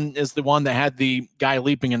Kosh one is the one that had the guy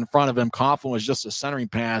leaping in front of him. Coughlin was just a centering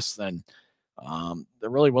pass. Then there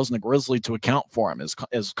really wasn't a Grizzly to account for him, as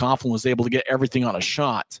Coughlin was able to get everything on a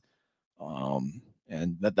shot.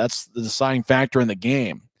 And that's the deciding factor in the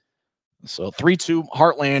game. So 3-2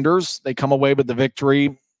 Heartlanders, they come away with the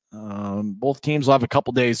victory. Both teams will have a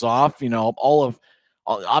couple days off, you know,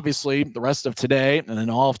 obviously the rest of today and then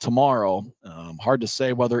all of tomorrow. Hard to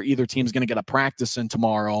say whether either team's going to get a practice in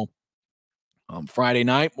tomorrow. Friday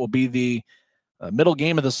night will be the middle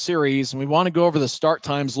game of the series, and we want to go over the start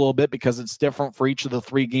times a little bit because it's different for each of the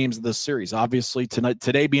 3 games of this series. Obviously,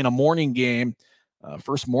 today being a morning game,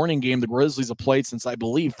 first morning game the Grizzlies have played since, I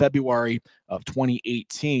believe, February of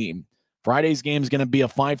 2018. Friday's game is going to be a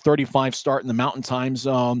 5:35 start in the Mountain Time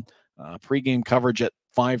Zone, pregame coverage at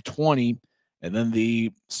 5:20. And then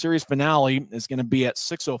the series finale is going to be at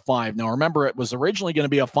 6:05. Now, remember, it was originally going to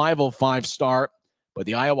be a 5:05 start, but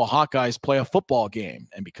the Iowa Hawkeyes play a football game.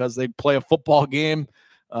 And because they play a football game,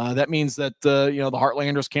 that means that, you know, the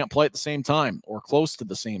Heartlanders can't play at the same time or close to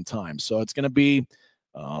the same time. So it's going to be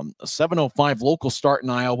a 7:05 local start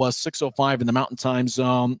in Iowa, 6:05 in the Mountain Time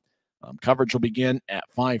Zone. Coverage will begin at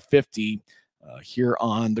 5:50 here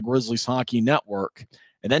on the Grizzlies Hockey Network.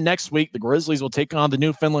 And then next week, the Grizzlies will take on the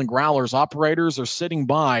Newfoundland Growlers. Operators are sitting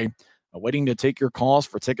by, waiting to take your calls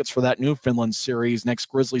for tickets for that Newfoundland series. Next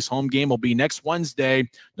Grizzlies home game will be next Wednesday,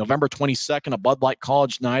 November 22nd, a Bud Light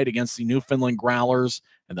College night against the Newfoundland Growlers.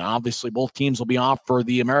 And then obviously both teams will be off for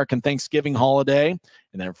the American Thanksgiving holiday.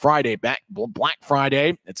 And then Friday, Black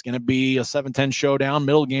Friday, it's going to be a 7:10 showdown,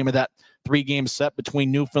 middle game of that 3-game set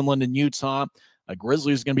between Newfoundland and Utah.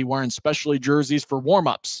 Grizzlies is going to be wearing specialty jerseys for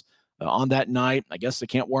warm-ups on that night. I guess they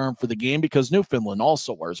can't wear them for the game because Newfoundland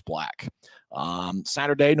also wears black.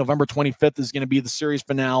 Saturday, November 25th is going to be the series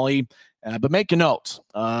finale. But make a note,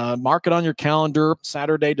 mark it on your calendar.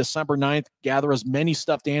 Saturday, December 9th, gather as many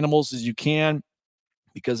stuffed animals as you can,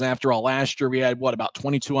 because after all, last year we had, about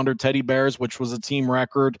 2,200 teddy bears, which was a team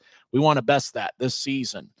record. We want to best that this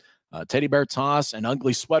season. Teddy Bear Toss and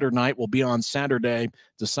Ugly Sweater Night will be on Saturday,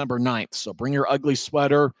 December 9th. So bring your ugly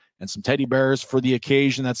sweater and some teddy bears for the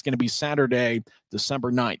occasion. That's going to be Saturday,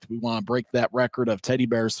 December 9th. We want to break that record of teddy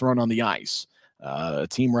bears thrown on the ice, a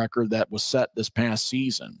team record that was set this past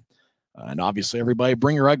season. And obviously, everybody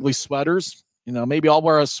bring your ugly sweaters. You know, maybe I'll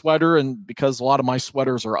wear a sweater, and because a lot of my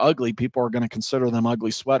sweaters are ugly, people are going to consider them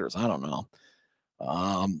ugly sweaters. I don't know.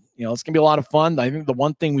 You know, it's going to be a lot of fun. I think the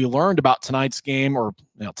one thing we learned about tonight's game, or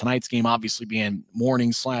tonight's game obviously being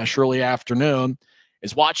morning / early afternoon,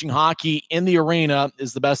 is watching hockey in the arena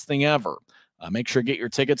is the best thing ever. Make sure to get your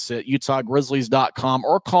tickets at utahgrizzlies.com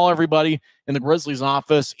or call everybody in the Grizzlies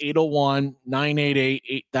office,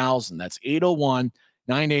 801-988-8000. That's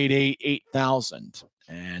 801-988-8000.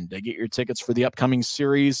 And get your tickets for the upcoming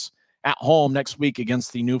series at home next week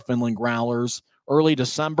against the Newfoundland Growlers. Early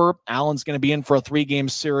December, Allen's going to be in for a 3-game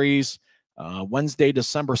series. Wednesday,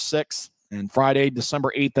 December 6th, and Friday,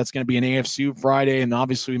 December 8th. That's going to be an AFCU Friday. And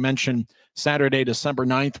obviously, we mentioned Saturday, December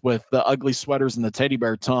 9th with the ugly sweaters and the teddy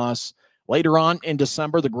bear toss. Later on in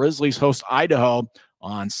December, the Grizzlies host Idaho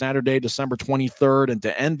on Saturday, December 23rd. And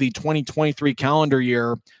to end the 2023 calendar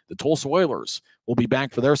year, the Tulsa Oilers will be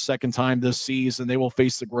back for their second time this season. They will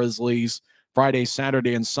face the Grizzlies Friday,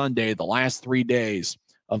 Saturday, and Sunday, the last 3 days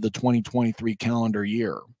of the 2023 calendar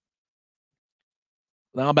year.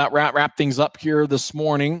 Now about wrap things up here this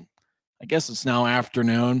morning. I guess it's now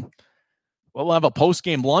afternoon. We'll have a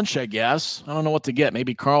post-game lunch, I guess. I don't know what to get.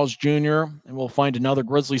 Maybe Carl's Jr., and we'll find another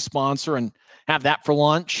Grizzly sponsor and have that for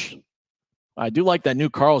lunch. I do like that new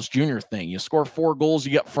Carl's Jr. thing. You score 4 goals,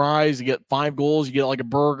 you get fries. You get 5 goals, you get like a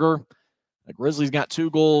burger. The Grizzlies got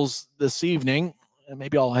 2 goals this evening, and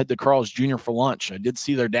maybe I'll head to Carl's Jr. for lunch. I did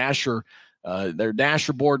see their dasher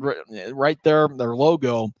board right there, their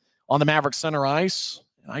logo on the Maverick Center ice.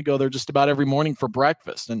 I go there just about every morning for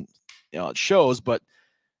breakfast, and it shows, but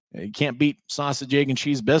you can't beat sausage, egg, and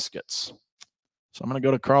cheese biscuits. So I'm going to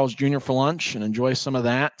go to Carl's Jr. for lunch and enjoy some of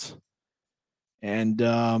that. And,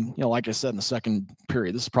 like I said in the second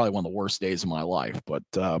period, this is probably one of the worst days of my life. But,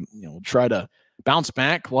 we'll try to bounce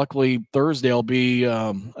back. Luckily, Thursday will be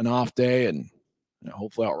an off day, and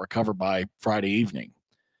hopefully I'll recover by Friday evening.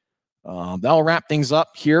 That'll wrap things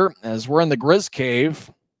up here as we're in the Grizz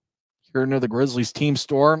Cave here near the Grizzlies team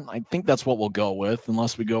store. I think that's what we'll go with,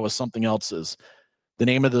 unless we go with something else as the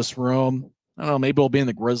name of this room. I don't know, maybe we'll be in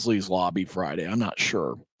the Grizzlies lobby Friday. I'm not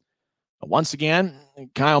sure. But once again,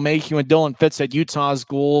 Kyle Mayhew and Dylan Fitz had Utah's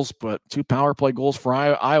goals, but 2 power play goals for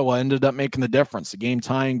Iowa ended up making the difference. A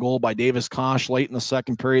game-tying goal by Davis Kosh late in the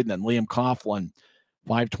second period, and then Liam Coughlin,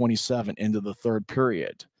 5:27 into the third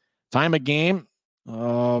period. Time of game,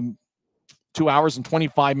 2 hours and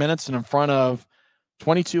 25 minutes, and in front of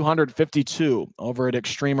 2,252 over at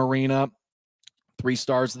Extreme Arena. 3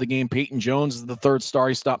 stars of the game. Peyton Jones is the third star.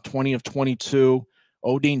 He stopped 20 of 22.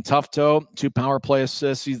 Odin Tufto, 2 power play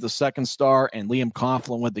assists. He's the second star. And Liam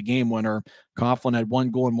Coughlin with the game winner. Coughlin had 1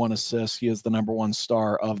 goal and 1 assist. He is the number 1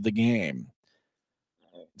 star of the game.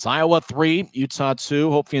 It's Iowa 3, Utah 2.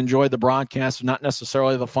 Hope you enjoyed the broadcast, not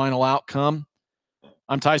necessarily the final outcome.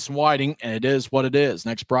 I'm Tyson Whiting, and it is what it is.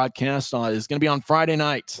 Next broadcast is going to be on Friday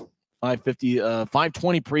night,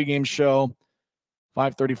 5:20 pregame show,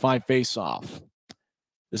 5:35 face-off.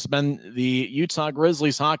 This has been the Utah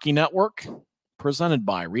Grizzlies Hockey Network, presented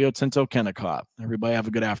by Rio Tinto Kennecott. Everybody have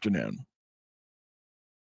a good afternoon.